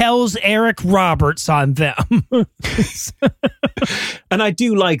and tells Eric Roberts on them. And I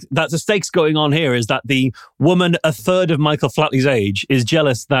do like that the stakes going on here is that the woman 1/3 of Michael Flatley's age is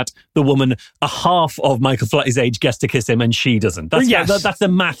jealous that the woman 1/2 of Michael Flatley's age gets to kiss him and she doesn't. That's the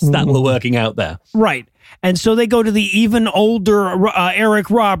maths that we're working out there. Right. And so they go to the even older Eric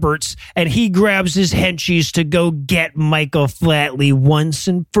Roberts and he grabs his henchies to go get Michael Flatley once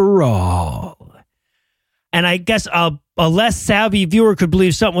and for all. And I guess a less savvy viewer could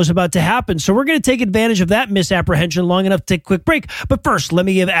believe something was about to happen. So we're going to take advantage of that misapprehension long enough to take a quick break. But first, let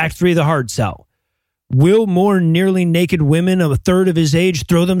me give Act 3 the hard sell. Will more nearly naked women of 1/3 of his age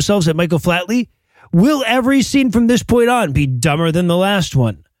throw themselves at Michael Flatley? Will every scene from this point on be dumber than the last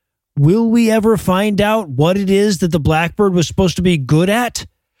one? Will we ever find out what it is that the Blackbird was supposed to be good at?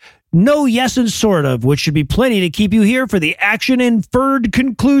 No, yes, and sort of, which should be plenty to keep you here for the action-inferred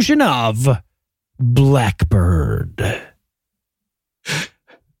conclusion of... Blackbird.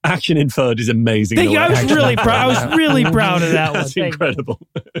 Action inferred is amazing. I was really proud of that one. That's incredible.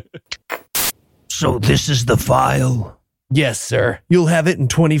 So this is the file? Yes, sir. You'll have it in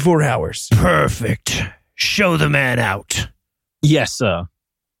 24 hours. Perfect. Show the man out. Yes, sir.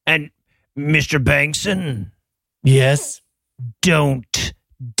 And Mr. Bankson? Yes? Don't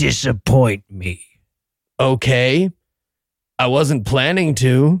disappoint me. Okay. I wasn't planning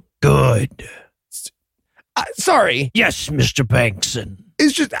to. Good. Sorry. Yes, Mr. Bankson.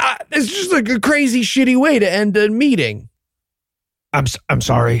 It's just like a crazy, shitty way to end a meeting. I'm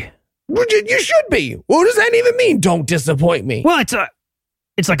sorry. You should be. What does that even mean? Don't disappoint me. Well,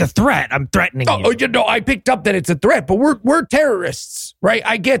 it's like a threat. I'm threatening you. I picked up that it's a threat, but we're terrorists, right?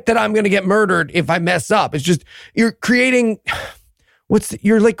 I get that I'm going to get murdered if I mess up. It's just you're creating.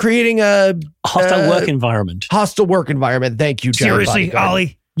 You're like creating a hostile work environment. Hostile work environment. Thank you, Giant Seriously, Bodyguard.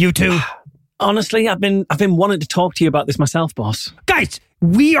 Ollie, you too. Honestly, I've been wanting to talk to you about this myself, boss. Guys,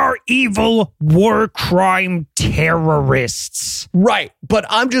 we are evil war crime terrorists. Right. But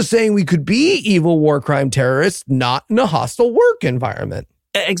I'm just saying we could be evil war crime terrorists, not in a hostile work environment.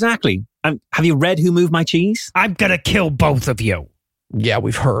 Exactly. Have you read Who Moved My Cheese? I'm going to kill both of you. Yeah,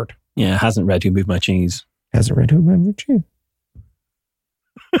 we've heard. Yeah, hasn't read Who Moved My Cheese. Hasn't read Who Moved My Cheese.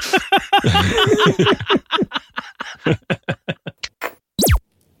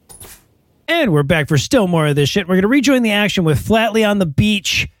 And we're back for still more of this shit. We're going to rejoin the action with Flatley on the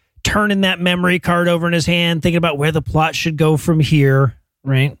beach, turning that memory card over in his hand, thinking about where the plot should go from here,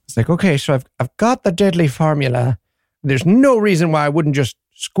 right? It's like, okay, so I've got the deadly formula. There's no reason why I wouldn't just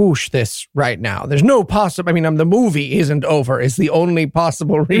squoosh this right now. There's no possible, the movie isn't over. It's the only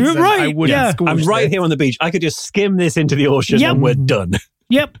possible reason I wouldn't squoosh I'm right this. here on the beach. I could just skim this into the ocean and we're done.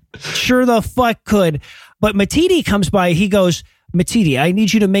 Yep, sure the fuck could. But Matidi comes by. He goes, Matidi, I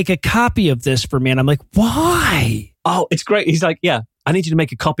need you to make a copy of this for me. And I'm like, why? Oh, it's great. He's like, yeah, I need you to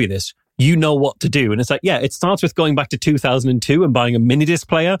make a copy of this. You know what to do. And it's like, yeah, it starts with going back to 2002 and buying a mini disc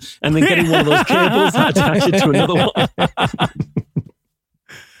player and then getting one of those cables and attach it to another one.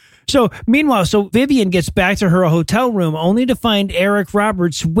 So meanwhile, Vivian gets back to her hotel room only to find Eric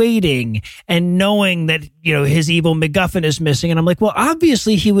Roberts waiting and knowing that, his evil MacGuffin is missing. And I'm like, well,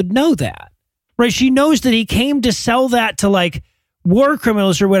 obviously he would know that, right? She knows that he came to sell that to like war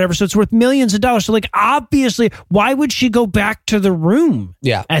criminals or whatever. So it's worth millions of dollars. So like, obviously, why would she go back to the room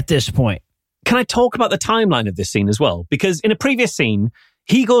at this point? Can I talk about the timeline of this scene as well? Because in a previous scene,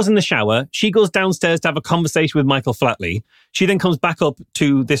 he goes in the shower. She goes downstairs to have a conversation with Michael Flatley. She then comes back up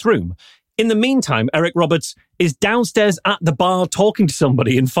to this room. In the meantime, Eric Roberts is downstairs at the bar talking to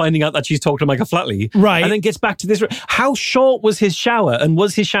somebody and finding out that she's talking to Michael Flatley. Right. And then gets back to this room. How short was his shower? And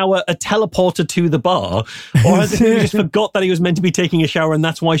was his shower a teleporter to the bar? Or has he just forgot that he was meant to be taking a shower and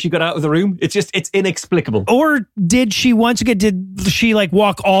that's why she got out of the room? It's inexplicable. Or did she like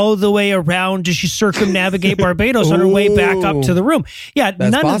walk all the way around? Did she circumnavigate Barbados on her way back up to the room? Yeah,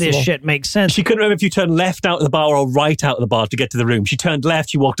 none of this shit makes sense. She couldn't remember if you turned left out of the bar or right out of the bar to get to the room. She turned left,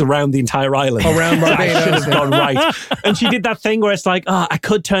 she walked around the entire island. Around Barbados. Should have gone right. And she did that thing where it's like, I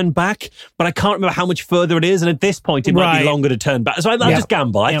could turn back, but I can't remember how much further it is. And at this point, it might be longer to turn back. So I'll just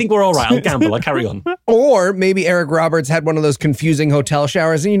gamble. I think we're all right. I'll gamble. I'll carry on. Or maybe Eric Roberts had one of those confusing hotel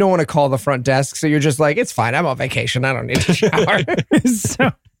showers and you don't want to call the front desk. So you're just like, it's fine. I'm on vacation. I don't need a shower.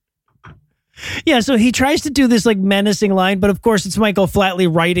 So he tries to do this like menacing line, but of course it's Michael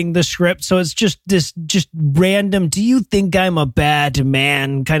Flatley writing the script. So it's just random, do you think I'm a bad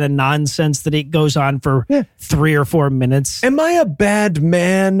man kind of nonsense that it goes on for 3 or 4 minutes. Am I a bad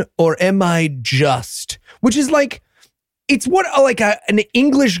man or am I just? Which is like, it's what like an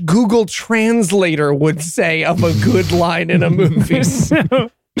English Google translator would say of a good line in a movie.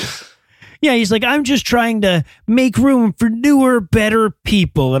 Yeah, he's like, I'm just trying to make room for newer, better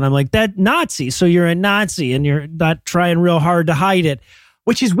people. And I'm like, that Nazi. So you're a Nazi and you're not trying real hard to hide it.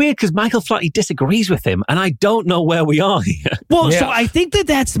 Which is weird because Michael Flatley disagrees with him. And I don't know where we are here. Well, so I think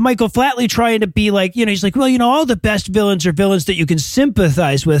that's Michael Flatley trying to be like, he's like, well, all the best villains are villains that you can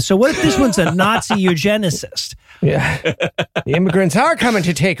sympathize with. So what if this one's a Nazi eugenicist? Yeah. The immigrants are coming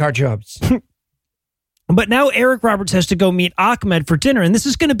to take our jobs. But now Eric Roberts has to go meet Ahmed for dinner. And this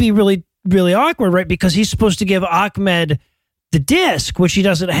is going to be really, really awkward, right? Because he's supposed to give Ahmed the disc, which he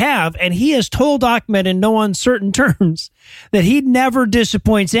doesn't have. And he has told Ahmed in no uncertain terms that he never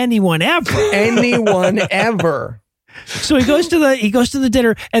disappoints anyone ever. Anyone ever. So he goes to the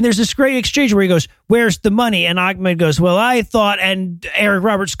dinner and there's this great exchange where he goes, where's the money? And Ahmed goes, well, I thought, and Eric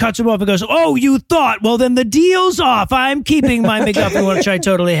Roberts cuts him off and goes, oh, you thought? Well, then the deal's off. I'm keeping my MacGuffin, which I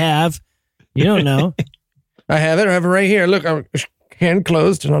totally have. You don't know. I have it right here. Look, I'm hand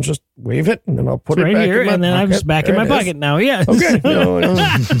closed and I'll just wave it and then I'll put it right back here in my and then pocket. I'm just back in my pocket now. Yeah. Okay. No.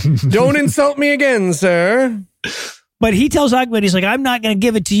 Don't insult me again, sir. But he tells Ahmed, he's like, I'm not going to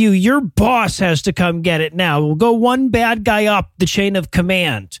give it to you. Your boss has to come get it now. We'll go one bad guy up the chain of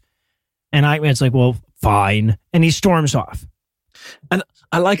command. And Ahmed's like, well, fine. And he storms off. And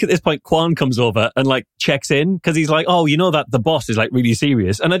I like at this point, Quan comes over and like checks in because he's like, oh, that the boss is like really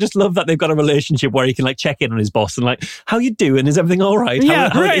serious. And I just love that they've got a relationship where he can like check in on his boss and like, how you doing? Is everything all right?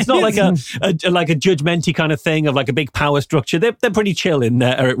 Yeah, right. It's not like a judgmenty kind of thing of like a big power structure. They're pretty chill in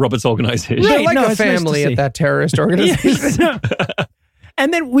Eric Roberts' organization. Right, like a family at that terrorist organization.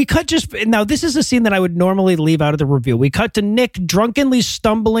 And then we cut now this is a scene that I would normally leave out of the review. We cut to Nick drunkenly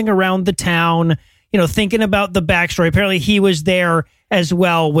stumbling around the town, thinking about the backstory. Apparently he was there as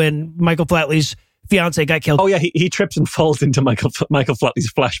well when Michael Flatley's fiance got killed. Oh yeah, he trips and falls into Michael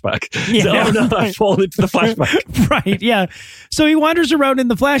Flatley's flashback. Yeah, oh no, I fall into the flashback. Right, yeah. So he wanders around in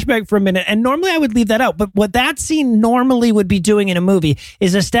the flashback for a minute, and normally I would leave that out, but what that scene normally would be doing in a movie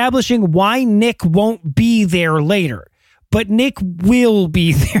is establishing why Nick won't be there later. But Nick will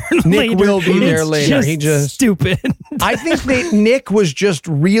be there later. Nick will be there later. He just stupid. I think that Nick was just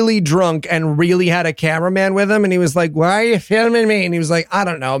really drunk and really had a cameraman with him, and he was like, "Why are you filming me?" And he was like, "I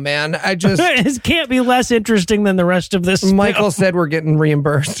don't know, man. I just it can't be less interesting than the rest of this." Michael said we're getting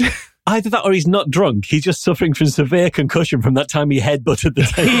reimbursed. Either that or he's not drunk. He's just suffering from severe concussion from that time he headbutted the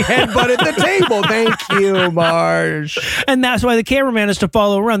table. He headbutted the table. Thank you, Marsh. And that's why the cameraman is to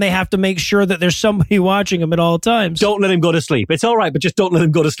follow around. They have to make sure that there's somebody watching him at all times. Don't let him go to sleep. It's all right, but just don't let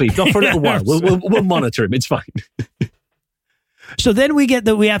him go to sleep. Not for a little while. We'll monitor him. It's fine. So then we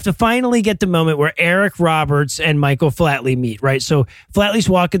have to finally get the moment where Eric Roberts and Michael Flatley meet, right? So Flatley's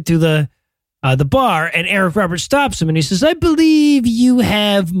walking through the bar, and Eric Roberts stops him, and he says, "I believe you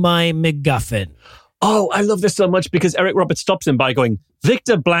have my MacGuffin." Oh, I love this so much because Eric Roberts stops him by going,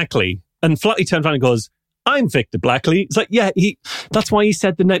 "Victor Blackley." And Flatley turns around and goes, "I'm Victor Blackley." It's like, yeah, that's why he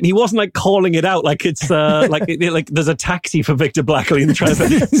said the name. He wasn't like calling it out like it's like there's a taxi for Victor Blackley in the trailer.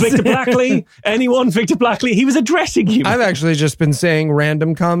 Victor Blackley? Anyone? Victor Blackley? He was addressing you. I've actually just been saying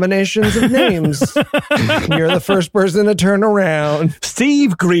random combinations of names. You're the first person to turn around.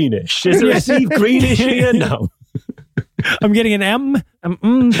 Steve Greenish. Is there a Steve Greenish here? No. I'm getting an M.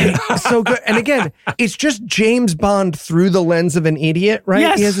 So good. And again, it's just James Bond through the lens of an idiot, right?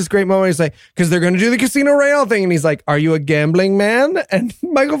 Yes. He has this great moment. He's like, because they're going to do the Casino Royale thing. And he's like, "Are you a gambling man?" And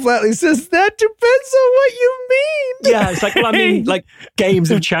Michael Flatley says, "That depends on what you mean." Yeah, it's like, well, I mean, like games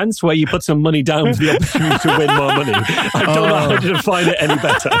of chance where you put some money down for the opportunity to win more money. I don't know how to define it any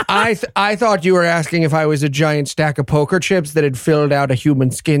better. I thought you were asking if I was a giant stack of poker chips that had filled out a human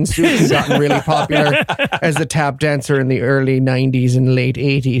skin suit and gotten really popular as a tap dancer in the early 90s and late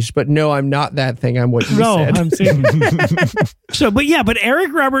 80s. But no, I'm not that thing. I'm what you said. I'm saying. But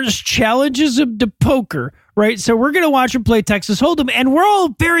Eric Roberts challenges him to poker, right? So we're going to watch him play Texas Hold'em, and we're all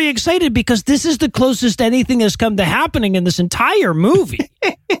very excited because this is the closest anything has come to happening in this entire movie,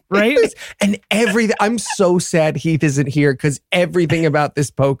 right? And everything. I'm so sad Heath isn't here because everything about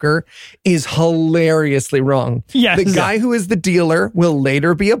this poker is hilariously wrong. Yes. The guy who is the dealer will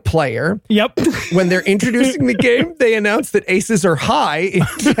later be a player. Yep. When they're introducing the game, they announce that aces are high in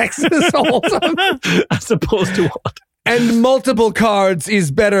Texas Hold'em. As opposed to what? And multiple cards is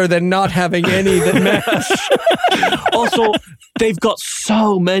better than not having any that match. Also, they've got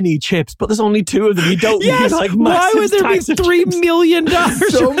so many chips, but there's only 2 of them. You don't need like why would there be $3 million?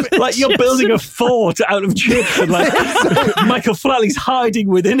 So like you're building a fort out of chips, and like Michael Flatley's hiding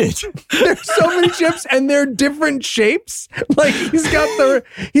within it. There's so many chips, and they're different shapes. Like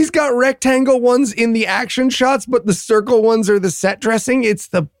he's got rectangle ones in the action shots, but the circle ones are the set dressing. It's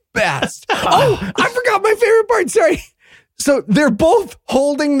the best. Oh, I forgot my favorite part. Sorry. So they're both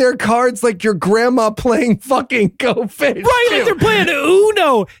holding their cards like your grandma playing fucking Go Fish. Right, like they're playing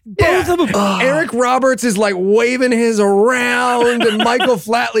Uno. Both of them. Eric Roberts is like waving his around, and Michael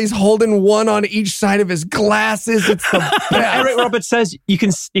Flatley's holding one on each side of his glasses. It's the best. Eric Roberts says you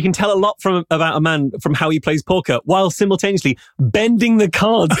can tell a lot about a man from how he plays poker while simultaneously bending the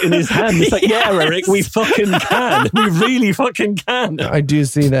cards in his hand. It's like, yeah, Eric, we fucking can. We really fucking can. I do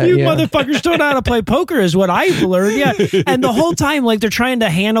see that. You motherfuckers don't know how to play poker is what I've learned. Yeah. And the whole time, like, they're trying to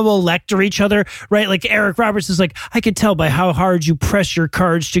Hannibal Lecter each other, right? Like, Eric Roberts is like, "I can tell by how hard you press your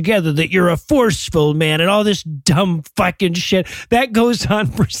cards together that you're a forceful man," and all this dumb fucking shit. That goes on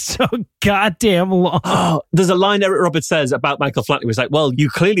for so goddamn long. Oh, there's a line Eric Roberts says about Michael Flatley was like, "Well, you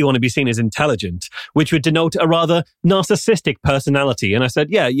clearly want to be seen as intelligent," which would denote a rather narcissistic personality. And I said,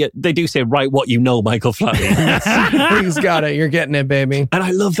 yeah, they do say, "Write what you know, Michael Flatley." He's got it. You're getting it, baby. And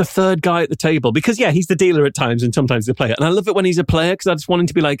I love the third guy at the table because, yeah, he's the dealer at times and sometimes the player. And I love it when he's a player because I just want him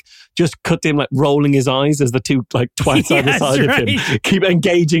to be like, just cut him like rolling his eyes as the 2 like twats either side of him keep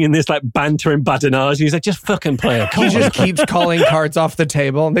engaging in this like banter and badinage. And he's like, just fucking play it. He just keeps calling cards off the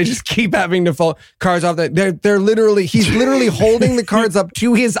table, and they just keep having to fall cards off the. They're literally. He's literally holding the cards up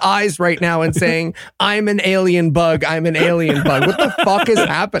to his eyes right now and saying, "I'm an alien bug. I'm an alien bug." What the fuck is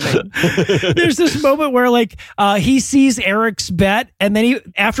happening? There's this moment where like he sees Eric's bet, and then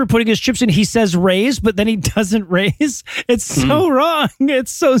after putting his chips in, he says raise, but then he doesn't raise. It's so wrong.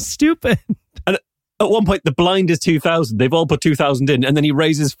 It's so stupid. And at one point, the blind is 2,000. They've all put 2,000 in, and then he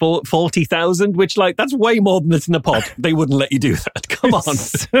raises 40,000, which like that's way more than that's in the pot. They wouldn't let you do that. Come on.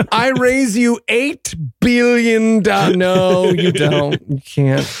 I raise you $8 billion. No, you don't. You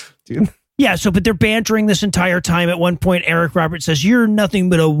can't, dude. Yeah, but they're bantering this entire time. At one point, Eric Roberts says, "You're nothing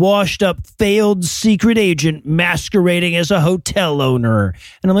but a washed-up, failed secret agent masquerading as a hotel owner."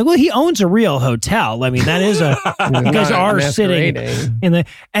 And I'm like, well, he owns a real hotel. I mean, that is a... you guys are sitting in the...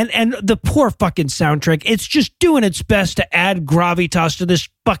 And the poor fucking soundtrack, it's just doing its best to add gravitas to this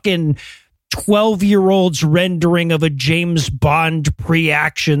fucking 12-year-old's rendering of a James Bond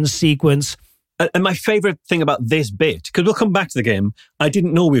pre-action sequence. And my favorite thing about this bit, because we'll come back to the game. I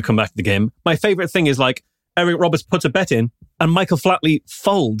didn't know we'd come back to the game. My favorite thing is like Eric Roberts puts a bet in and Michael Flatley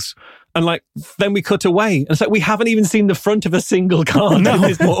folds. And like, then we cut away. And it's like, we haven't even seen the front of a single card. No.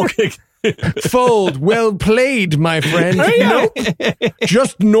 Fold. Well played, my friend. Nope.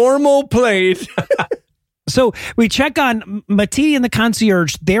 Just normal played. So we check on Matiti and the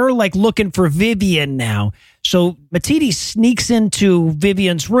concierge. They're like looking for Vivian now. So Matiti sneaks into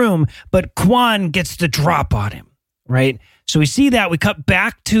Vivian's room, but Quan gets the drop on him, right? So we see that. We cut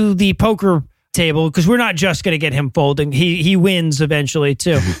back to the poker table because we're not just going to get him folding. He wins eventually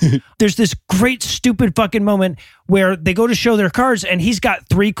too. There's this great stupid fucking moment where they go to show their cards and he's got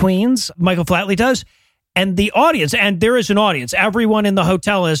 3 queens, Michael Flatley does. And the audience, and there is an audience, everyone in the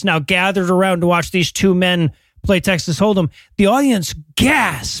hotel is now gathered around to watch these 2 men play Texas Hold'em. The audience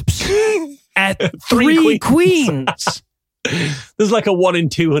gasps at 3 queens. There's like a 1 in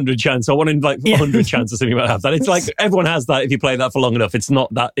 200 chance, or 1 in like 100 chance or something about have that. It's like everyone has that if you play that for long enough. It's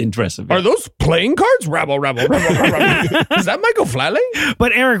not that interesting. Are those playing cards? Rabble. Is that Michael Flatley?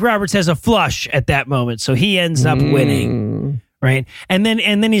 But Eric Roberts has a flush at that moment, so he ends up winning. Right. And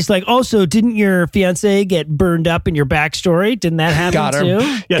then he's like, also, didn't your fiance get burned up in your backstory? Didn't that happen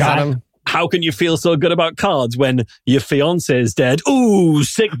too? Yes, Got him. How can you feel so good about cards when your fiance is dead? Ooh,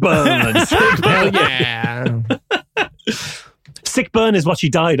 sick burn. Sick burn. Yeah. Sick burn is what she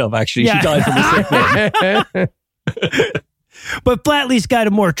died of, actually. Yeah. She died from a sick burn. But Flatley's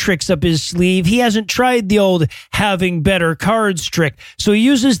got more tricks up his sleeve. He hasn't tried the old having better cards trick. So he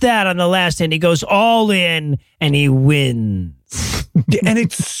uses that on the last hand. He goes all in and he wins. And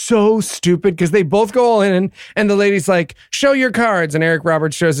it's so stupid because they both go all in and the lady's like, show your cards. And Eric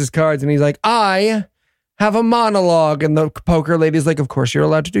Roberts shows his cards and he's like, I have a monologue. And the poker lady's like, of course you're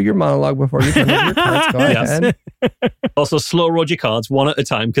allowed to do your monologue before you turn over your cards. Go ahead. Also, slow roll your cards 1 at a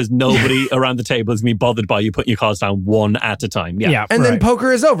time because nobody around the table is going to be bothered by you putting your cards down 1 at a time. Yeah. And then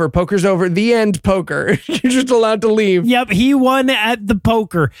poker is over. Poker's over. The end poker. You're just allowed to leave. Yep. He won at the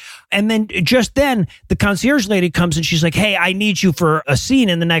poker. And then just then the concierge lady comes and she's like, hey, I need you for a scene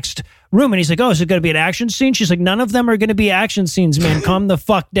in the next room. And he's like, oh, is it going to be an action scene? She's like, none of them are going to be action scenes, man. Calm the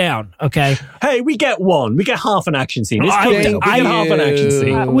fuck down. Okay. Hey, we get 1. We get half an action scene. It's we get half an action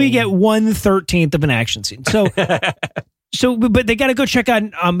scene. We get 1/13 of an action scene. So, but they got to go check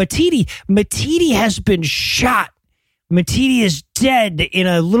on Matiti. Matiti has been shot. Matiti is dead in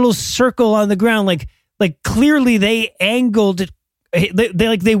a little circle on the ground. Like clearly they angled it.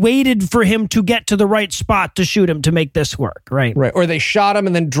 They waited for him to get to the right spot to shoot him to make this work, right? Right. Or they shot him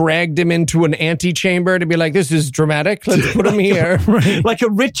and then dragged him into an antechamber to be like, this is dramatic. Let's put him here. Right. Like a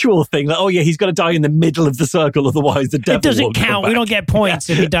ritual thing. Like, oh yeah, he's got to die in the middle of the circle, otherwise the devil won't count. Come We don't get points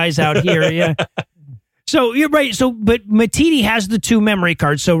if he dies out here. Yeah. So you're right. So, but Matiti has the 2 memory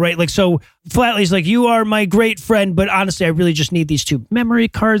cards. So, right, so Flatley's like, you are my great friend, but honestly, I really just need these 2 memory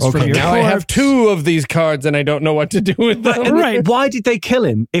cards from your now corpse. I have 2 of these cards and I don't know what to do with them. Right. Why did they kill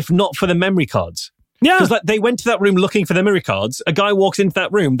him if not for the memory cards? Yeah. Because they went to that room looking for the memory cards. A guy walks into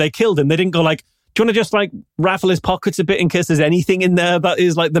that room. They killed him. They didn't go like, do you want to just like raffle his pockets a bit in case there's anything in there that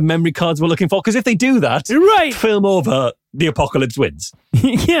is like the memory cards we're looking for? Because if they do that, right, film over, the apocalypse wins.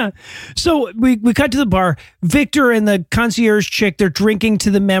 Yeah. So we cut to the bar. Victor and the concierge chick, they're drinking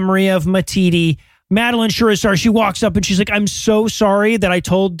to the memory of Matiti. Madeline Shurisar, she walks up and she's like, I'm so sorry that I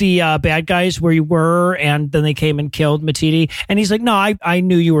told the bad guys where you were and then they came and killed Matiti. And he's like, no, I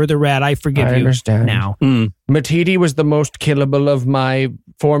knew you were the rat. I forgive you understand. Now. Matiti was the most killable of my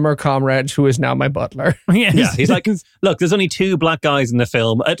former comrades who is now my butler. Yes. Yeah, he's like, look, there's only 2 black guys in the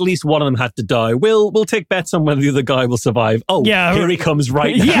film. At least one of them had to die. We'll take bets on whether the other guy will survive. Oh, yeah, here he comes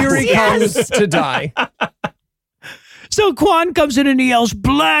right now. Here he comes to die. So Quan comes in and he yells,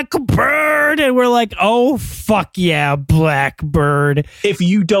 Blackbird! And we're like, oh, fuck yeah, Blackbird. If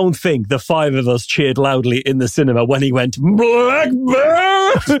you don't think the 5 of us cheered loudly in the cinema when he went, Blackbird!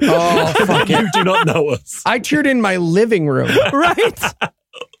 Oh, fuck you do not know us. I cheered in my living room. Right?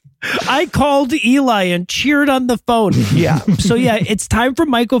 I called Eli and cheered on the phone. Yeah. So yeah, it's time for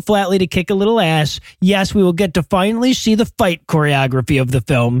Michael Flatley to kick a little ass. Yes, we will get to finally see the fight choreography of the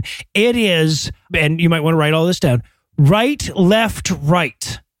film. It is, and you might want to write all this down, right, left,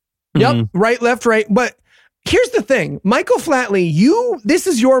 right. Yep, right, left, right. But Here's the thing, Michael Flatley, this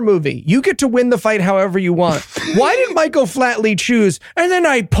is your movie. You get to win the fight however you want. Why did Michael Flatley choose, and then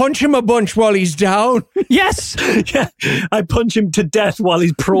I punch him a bunch while he's down? Yes. Yeah, I punch him to death while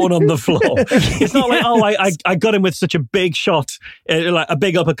he's prone on the floor. It's not like, I got him with such a big shot, like a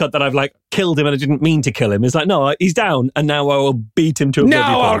big uppercut that I've like killed him and I didn't mean to kill him. It's like, no, he's down and now I will beat him to a bloody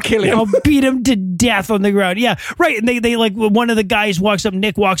pulp. I'll kill him. I'll beat him to death on the ground. Yeah, right. And they like, one of the guys walks up,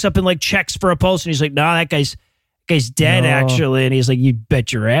 Nick walks up and like checks for a pulse and he's like, nah, that guy's dead, actually. And he's like, you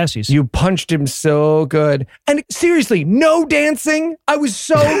bet your ass you punched him so good. And seriously, no dancing. I was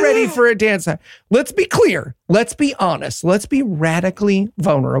so ready for a dance. Let's be clear. Let's be honest. Let's be radically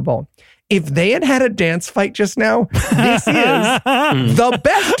vulnerable. If they had had a dance fight just now, this is the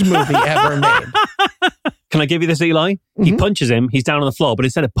best movie ever made. Can I give you this, Eli? Mm-hmm. He punches him, he's down on the floor, but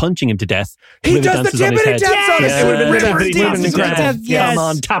instead of punching him to death, he does the tippity taps on his head. It would have been yes. Come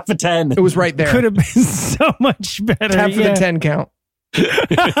on, tap for 10. It was right there. Could have been so much better. Tap for the 10 count.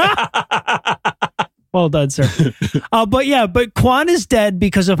 Well done, sir. But Quan is dead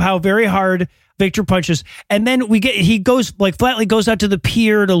because of how very hard Victor punches. And then Flatley goes out to the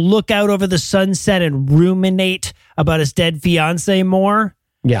pier to look out over the sunset and ruminate about his dead fiance more.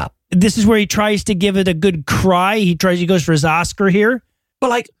 Yeah. This is where he tries to give it a good cry. He goes for his Oscar here. But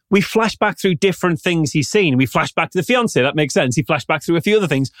like, we flash back through different things he's seen. We flash back to the fiance. That makes sense. He flashed back through a few other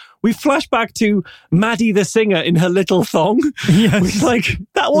things. We flash back to Maddie the singer in her little thong. Yes. Which, like,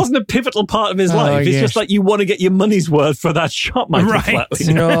 that wasn't a pivotal part of his life. It's just like you want to get your money's worth for that shot, Michael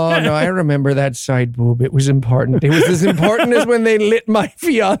Flatley. No, I remember that side boob. It was important. It was as important as when they lit my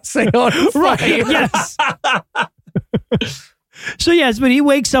fiance on fire. Right, yes. So yes, but he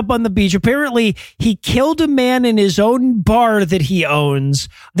wakes up on the beach. Apparently, he killed a man in his own bar that he owns.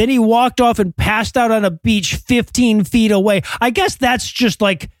 Then he walked off and passed out on a beach 15 feet away. I guess that's just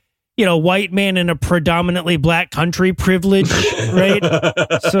like, white man in a predominantly black country privilege, right?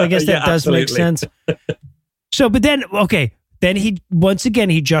 So I guess that does make sense. So, but then, okay. Then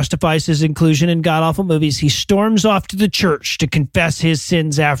he justifies his inclusion in god-awful movies. He storms off to the church to confess his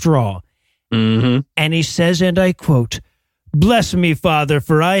sins after all. Mm-hmm. And he says, and I quote, "Bless me, Father,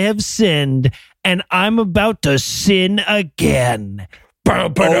 for I have sinned, and I'm about to sin again."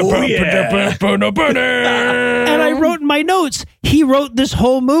 And I wrote in my notes, he wrote this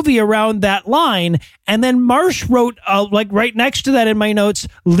whole movie around that line. And then Marsh wrote, right next to that in my notes,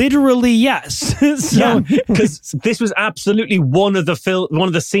 literally yes. Because this was absolutely one of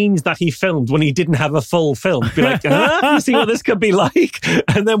the scenes that he filmed when he didn't have a full film. Be like, see what this could be like.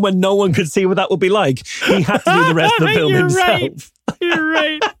 And then when no one could see what that would be like, he had to do the rest of the film himself. You're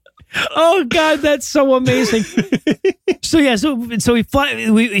right. Oh God, that's so amazing. So he's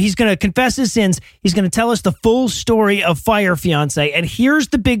going to confess his sins. He's going to tell us the full story of Fire Fiance. And here's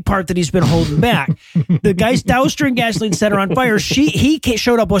the big part that he's been holding back. The guy's doused her in gasoline, set her on fire. He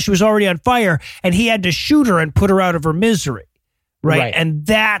showed up while she was already on fire, and he had to shoot her and put her out of her misery. Right. And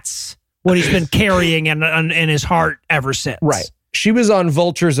that's what he's been carrying in his heart ever since. Right. She was on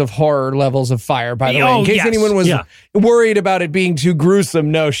Vultures of Horror levels of fire, by the way. In case anyone was worried about it being too gruesome,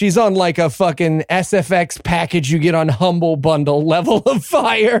 no, she's on like a fucking SFX package you get on Humble Bundle level of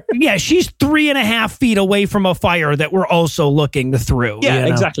fire. Yeah, she's 3.5 feet away from a fire that we're also looking through. Yeah,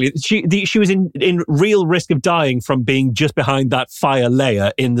 exactly. She was in real risk of dying from being just behind that fire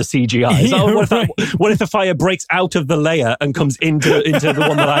layer in the CGI. What if the fire breaks out of the layer and comes into the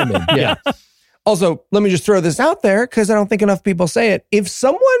one that I'm in? Yeah. Also, let me just throw this out there because I don't think enough people say it. If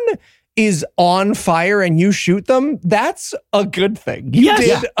someone is on fire and you shoot them, that's a good thing. You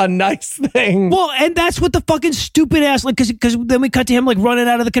did a nice thing. Well, and that's what the fucking stupid ass, like, because then we cut to him like running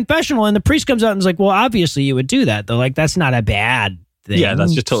out of the confessional, and the priest comes out and is like, well, obviously you would do that, though. Like, that's not a bad thing. Yeah,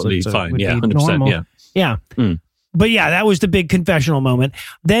 that's just totally fine. Yeah, 100%. Yeah. Mm. But yeah, that was the big confessional moment.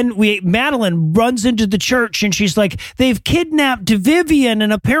 Then Madeline runs into the church and she's like, they've kidnapped Vivian,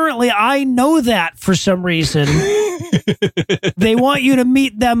 and apparently I know that for some reason. They want you to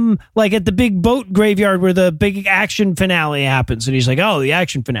meet them like at the big boat graveyard where the big action finale happens. And he's like, oh, the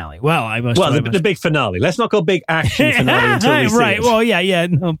action finale. Well, I must. Well, the big finale. Let's not go big action finale until we see right. it. Well, yeah,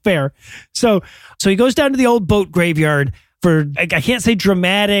 no, fair. So he goes down to the old boat graveyard for, I can't say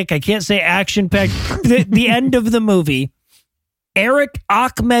dramatic, I can't say action-packed, the end of the movie. Eric,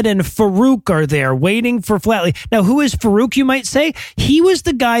 Ahmed, and Farouk are there waiting for Flatley. Now, who is Farouk, you might say? He was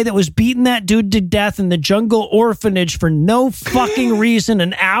the guy that was beating that dude to death in the jungle orphanage for no fucking reason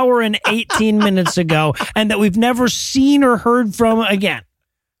an hour and 18 minutes ago, and that we've never seen or heard from again.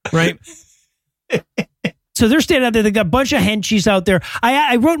 Right? So they're standing out there. They got a bunch of henchies out there.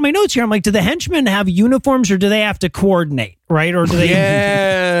 I wrote in my notes here. I'm like, do the henchmen have uniforms or do they have to coordinate? Right? Or do they?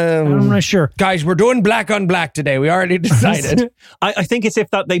 Yeah. I'm not sure. Guys, we're doing black on black today. We already decided. I think it's if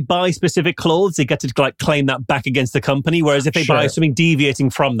that they buy specific clothes, they get to like claim that back against the company. Whereas if they buy something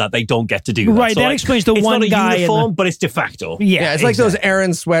deviating from that, they don't get to do that. Right. So that explains the one guy. It's not a uniform, but it's de facto. Yeah, it's like those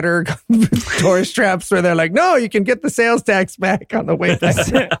Aaron sweater toy straps where they're like, no, you can get the sales tax back on the way back.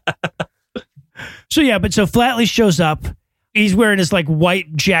 So Flatley shows up. He's wearing his like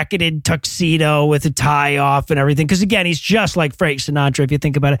white jacketed tuxedo with a tie off and everything. Because again, he's just like Frank Sinatra if you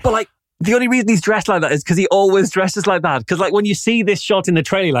think about it. But like the only reason he's dressed like that is because he always dresses like that. Because like when you see this shot in the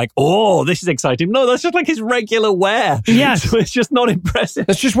trailer, like, oh, this is exciting. No, that's just like his regular wear. Yes. So it's just not impressive.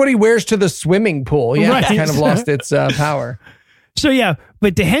 That's just what he wears to the swimming pool. Yeah, right. It's kind of lost its power. So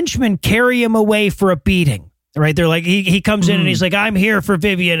but the henchmen carry him away for a beating. Right. They're like, he comes in and he's like, I'm here for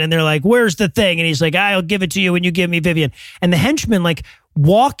Vivian. And they're like, where's the thing? And he's like, I'll give it to you when you give me Vivian. And the henchmen like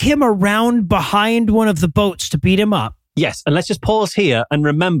walk him around behind one of the boats to beat him up. Yes. And let's just pause here and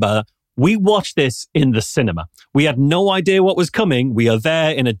remember, we watched this in the cinema. We had no idea what was coming. We are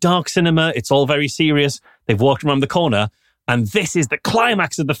there in a dark cinema. It's all very serious. They've walked around the corner and this is the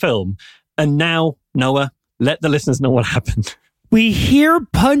climax of the film. And now, Noah, let the listeners know what happened. We hear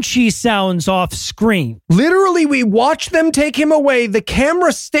punchy sounds off screen. Literally, we watch them take him away. The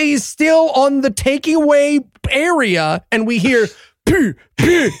camera stays still on the taking away area, and we hear like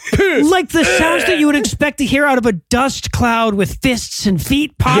the sounds that you would expect to hear out of a dust cloud with fists and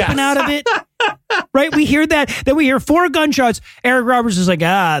feet popping out of it. Right? We hear that. Then we hear 4 gunshots. Eric Roberts is like,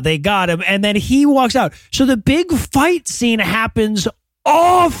 they got him. And then he walks out. So the big fight scene happens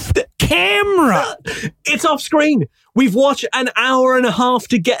off camera. It's off screen. We've watched an hour and a half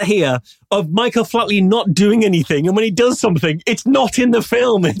to get here of Michael Flatley not doing anything. And when he does something, it's not in the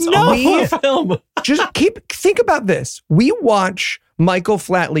film. It's off the film. Just think about this. We watch Michael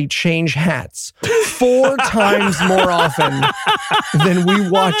Flatley change hats 4 times more often than we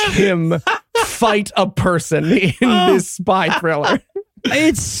watch him fight a person in this spy thriller.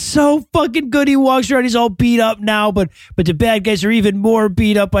 It's so fucking good. He walks around. He's all beat up now, but the bad guys are even more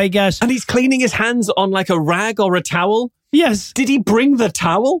beat up, I guess. And he's cleaning his hands on like a rag or a towel. Yes. Did he bring the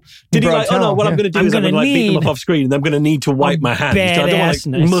towel? Did he like, I'm going to do is I'm going to like beat them up off screen and I'm going to need to wipe my hands. I don't want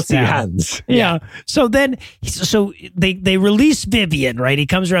like mussy hands. Yeah. So then, they release Vivian, right? He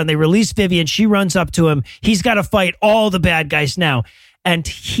comes around. They release Vivian. She runs up to him. He's got to fight all the bad guys now. And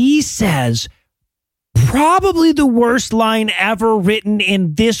he says, probably the worst line ever written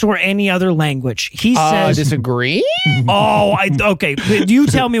in this or any other language. He says, disagree? Okay. You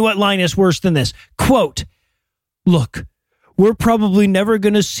tell me what line is worse than this. Quote, look, we're probably never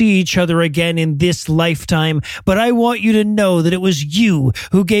going to see each other again in this lifetime, but I want you to know that it was you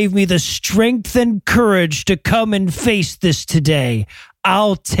who gave me the strength and courage to come and face this today.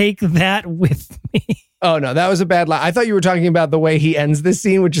 I'll take that with me. Oh, no, that was a bad line. I thought you were talking about the way he ends this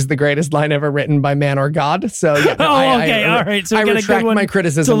scene, which is the greatest line ever written by man or God. So, yeah. All right. So I retract my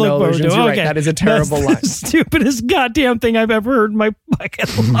criticism. No illusions. You're right. That is a terrible line. The stupidest goddamn thing I've ever heard in my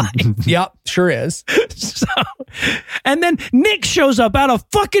fucking life. Yep, sure is. And then Nick shows up out of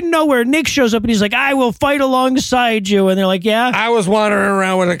fucking nowhere. Nick shows up and he's like, I will fight alongside you. And they're like, yeah. I was wandering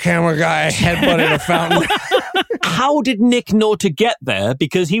around with a camera guy headbutting a fountain. How did Nick know to get there?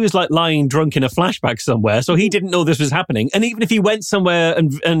 Because he was like lying drunk in a flashback somewhere, so he didn't know this was happening. And even if he went somewhere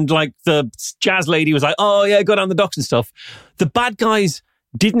and like the jazz lady was like, oh yeah, go down the docks and stuff, the bad guys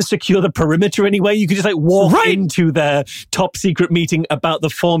didn't secure the perimeter anyway. You could just like walk into their top secret meeting about the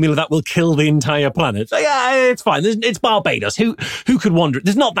formula that will kill the entire planet. So, yeah, it's fine. It's Barbados. Who could wander?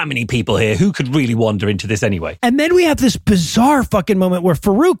 There's not that many people here. Who could really wander into this anyway? And then we have this bizarre fucking moment where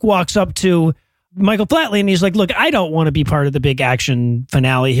Farouk walks up to Michael Flatley and he's like, look, I don't want to be part of the big action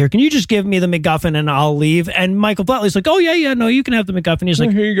finale here. Can you just give me the MacGuffin and I'll leave? And Michael Flatley's like, oh yeah, no, you can have the MacGuffin. He's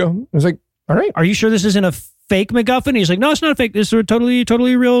like, here you go. I was like, all right. Are you sure this isn't a fake MacGuffin? He's like, no, it's not a fake. This is a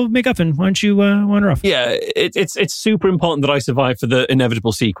totally real MacGuffin. Why don't you wander off? Yeah, it's super important that I survive for the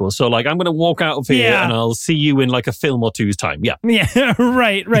inevitable sequel. So like, I'm going to walk out of here and I'll see you in like a film or two's time. Yeah. Yeah,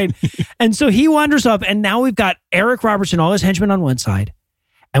 right. And so he wanders up and now we've got Eric Roberts and all his henchmen on one side.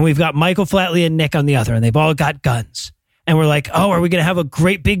 And we've got Michael Flatley and Nick on the other, and they've all got guns. And we're like, oh, are we going to have a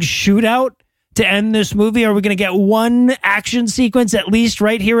great big shootout to end this movie? Are we going to get one action sequence at least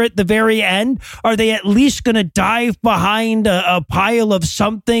right here at the very end? Are they at least going to dive behind a pile of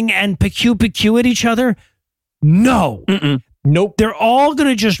something and pew at each other? No. Nope. They're all going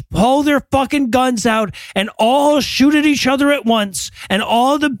to just pull their fucking guns out and all shoot at each other at once. And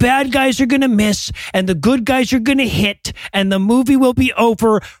all the bad guys are going to miss and the good guys are going to hit. And the movie will be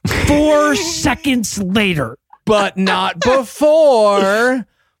over 4 seconds later. But not before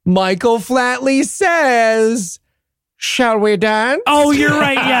Michael Flatley says, "Shall we dance?" Oh, you're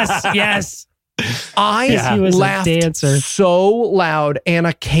right. Yes. I laughed so loud.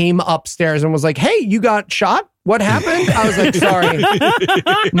 Anna came upstairs and was like, "Hey, you got shot? What happened?" I was like, "Sorry."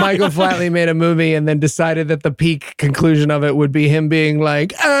 Michael Flatley made a movie and then decided that the peak conclusion of it would be him being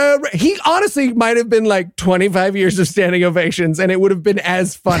like, he honestly might have been like 25 years of standing ovations and it would have been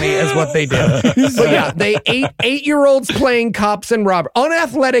as funny as what they did. But yeah, they eight-year-olds playing cops and robbers.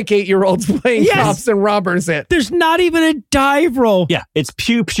 Unathletic 8-year-olds playing cops and robbers. There's not even a dive roll. Yeah, it's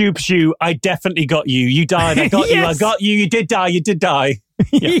pew, pew, pew. I definitely got you. You died. I got you. I got you. You did die. You did die.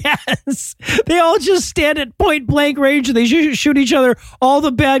 Yeah. Yes. They all just stand at point blank range and they shoot each other. All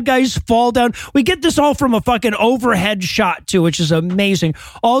the bad guys fall down. We get this all from a fucking overhead shot too, which is amazing.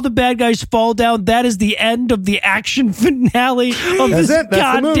 All the bad guys fall down. That is the end of the action finale of this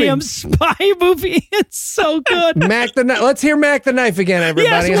goddamn spy movie. It's so good. Let's hear Mac the Knife again,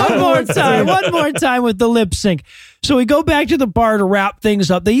 everybody. Yes, one more time with the lip sync. So we go back to the bar to wrap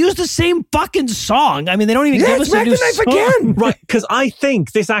things up. They use the same fucking song. I mean, they don't even give us a new song. Again. Right, because I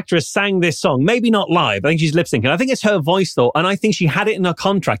think this actress sang this song, maybe not live. I think she's lip syncing. I think it's her voice, though. And I think she had it in her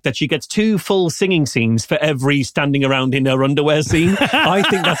contract that she gets 2 full singing scenes for every standing around in her underwear scene. I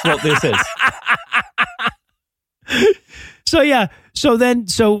think that's what this is.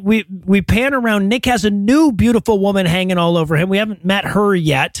 So we pan around. Nick has a new beautiful woman hanging all over him. We haven't met her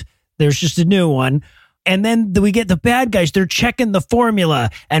yet. There's just a new one. And then we get the bad guys. They're checking the formula.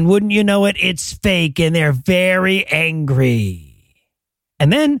 And wouldn't you know it, it's fake. And they're very angry.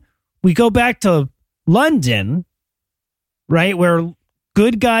 And then we go back to London, right? Where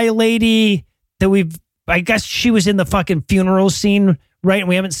good guy lady I guess she was in the fucking funeral scene, right? And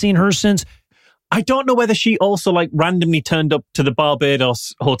we haven't seen her since. I don't know whether she also randomly turned up to the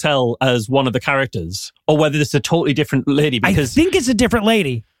Barbados hotel as one of the characters or whether this is a totally different lady. Because I think it's a different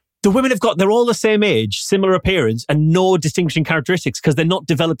lady. The women they're all the same age, similar appearance, and no distinguishing characteristics because they're not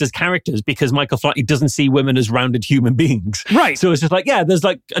developed as characters because Michael Flatley doesn't see women as rounded human beings. Right. So it's just there's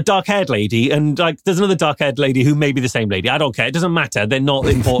a dark-haired lady and there's another dark-haired lady who may be the same lady. I don't care. It doesn't matter. They're not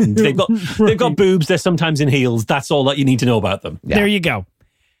important. They've got boobs. They're sometimes in heels. That's all that you need to know about them. Yeah. There you go.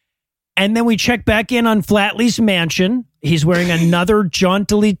 And then we check back in on Flatley's mansion. He's wearing another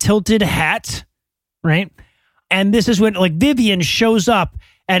jauntily tilted hat, right? And this is when Vivian shows up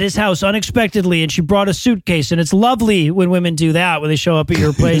at his house unexpectedly, and she brought a suitcase. And it's lovely when women do that, when they show up at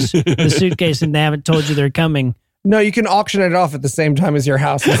your place with a suitcase and they haven't told you they're coming. No, you can auction it off at the same time as your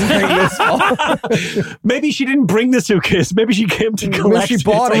house. It's very useful. Maybe she didn't bring the suitcase. Maybe she came to collect it. She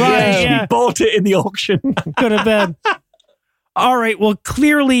bought it. She bought it in the auction. Could have been. All right, well,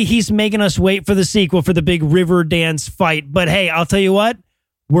 clearly he's making us wait for the sequel for the big river dance fight. But hey, I'll tell you what.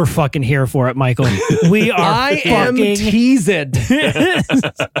 We're fucking here for it, Michael. We are I am teased.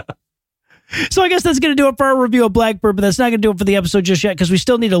 So I guess that's going to do it for our review of Blackbird, but that's not going to do it for the episode just yet because we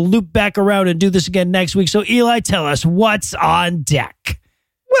still need to loop back around and do this again next week. So Eli, tell us what's on deck.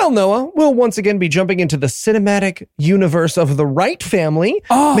 Well, Noah, we'll once again be jumping into the cinematic universe of the Wright family,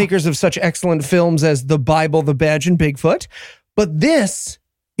 makers of such excellent films as The Bible, The Badge, and Bigfoot. But this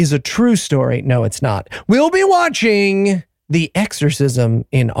is a true story. No, it's not. We'll be watching The Exorcism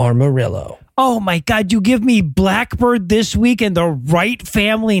in Amarillo. Oh my God, you give me Blackbird this week and the Wright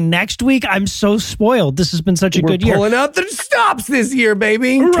family next week? I'm so spoiled. This has been such a good year. We're pulling out the stops this year,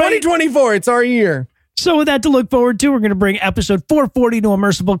 baby. Right. 2024, it's our year. So with that to look forward to, we're going to bring episode 440 to a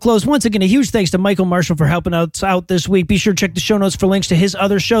merciful close. Once again, a huge thanks to Michael Marshall for helping us out this week. Be sure to check the show notes for links to his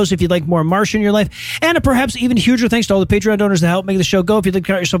other shows if you'd like more Marsh in your life. And perhaps even huger thanks to all the Patreon donors that help make the show go. If you'd like to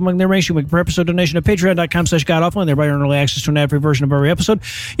count yourself among their ranks, you can make a per episode donation at patreon.com/godawful and thereby earn early access to an ad-free version of every episode.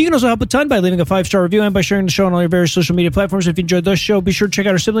 You can also help a ton by leaving a 5-star review and by sharing the show on all your various social media platforms. If you enjoyed this show, be sure to check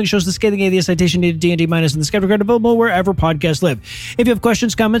out our sibling shows, The Scathing Atheist, Citation Needed, D&D Minus, and The Skeptic, available wherever podcasts live. If you have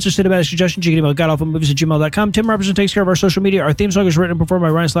questions, comments, or cinematic suggestions, you can email godawfulmovies@gmail.com. Tim Robertson takes care of our social media. Our theme song is written and performed by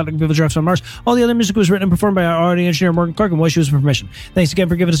Ryan Slattery and People Drafts on Mars. All the other music was written and performed by our audio engineer, Morgan Clark, and was used with permission. Thanks again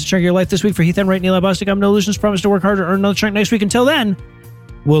for giving us a chunk of your life this week. For Heath Enright and Eli Bostic, I'm No Illusions. Promise to work harder, earn another chunk next week. Until then,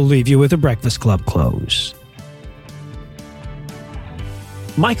 we'll leave you with a Breakfast Club close.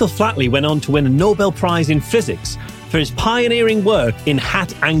 Michael Flatley went on to win a Nobel Prize in Physics for his pioneering work in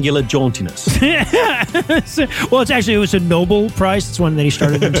hat angular jauntiness. Well, it was a Nobel Prize. It's one that he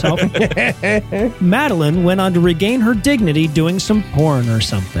started himself. Madeline went on to regain her dignity doing some porn or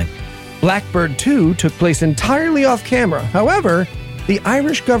something. Blackbird 2 took place entirely off camera. However, the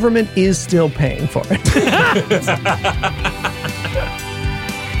Irish government is still paying for it.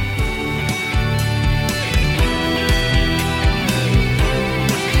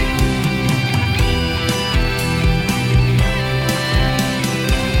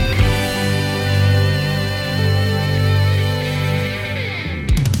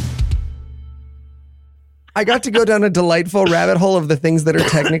 I got to go down a delightful rabbit hole of the things that are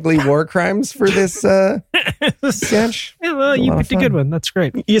technically war crimes for this sketch. Yeah, well, you picked a good one. That's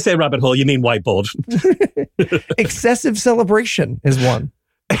great. You say rabbit hole, you mean whiteboard. Excessive celebration is one.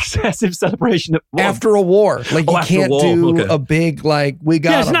 Excessive celebration after a war. Like you can't do a big we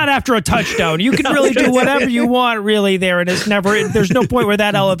got. Yeah, it's not after a touchdown. You can really do whatever you want, really. There, and it's never. There's no point where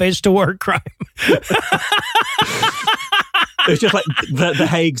that elevates to war crime. It's just like the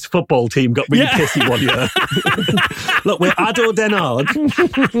Hague's football team got really pissy one year. Look, we're Ado Den Haag.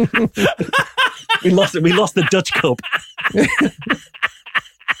 We lost the Dutch Cup.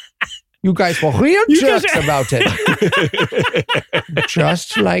 You guys were real jerks about it.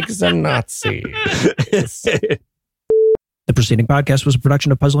 Just like the Nazis. The preceding podcast was a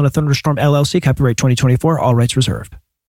production of Puzzle in a Thunderstorm, LLC, copyright 2024, all rights reserved.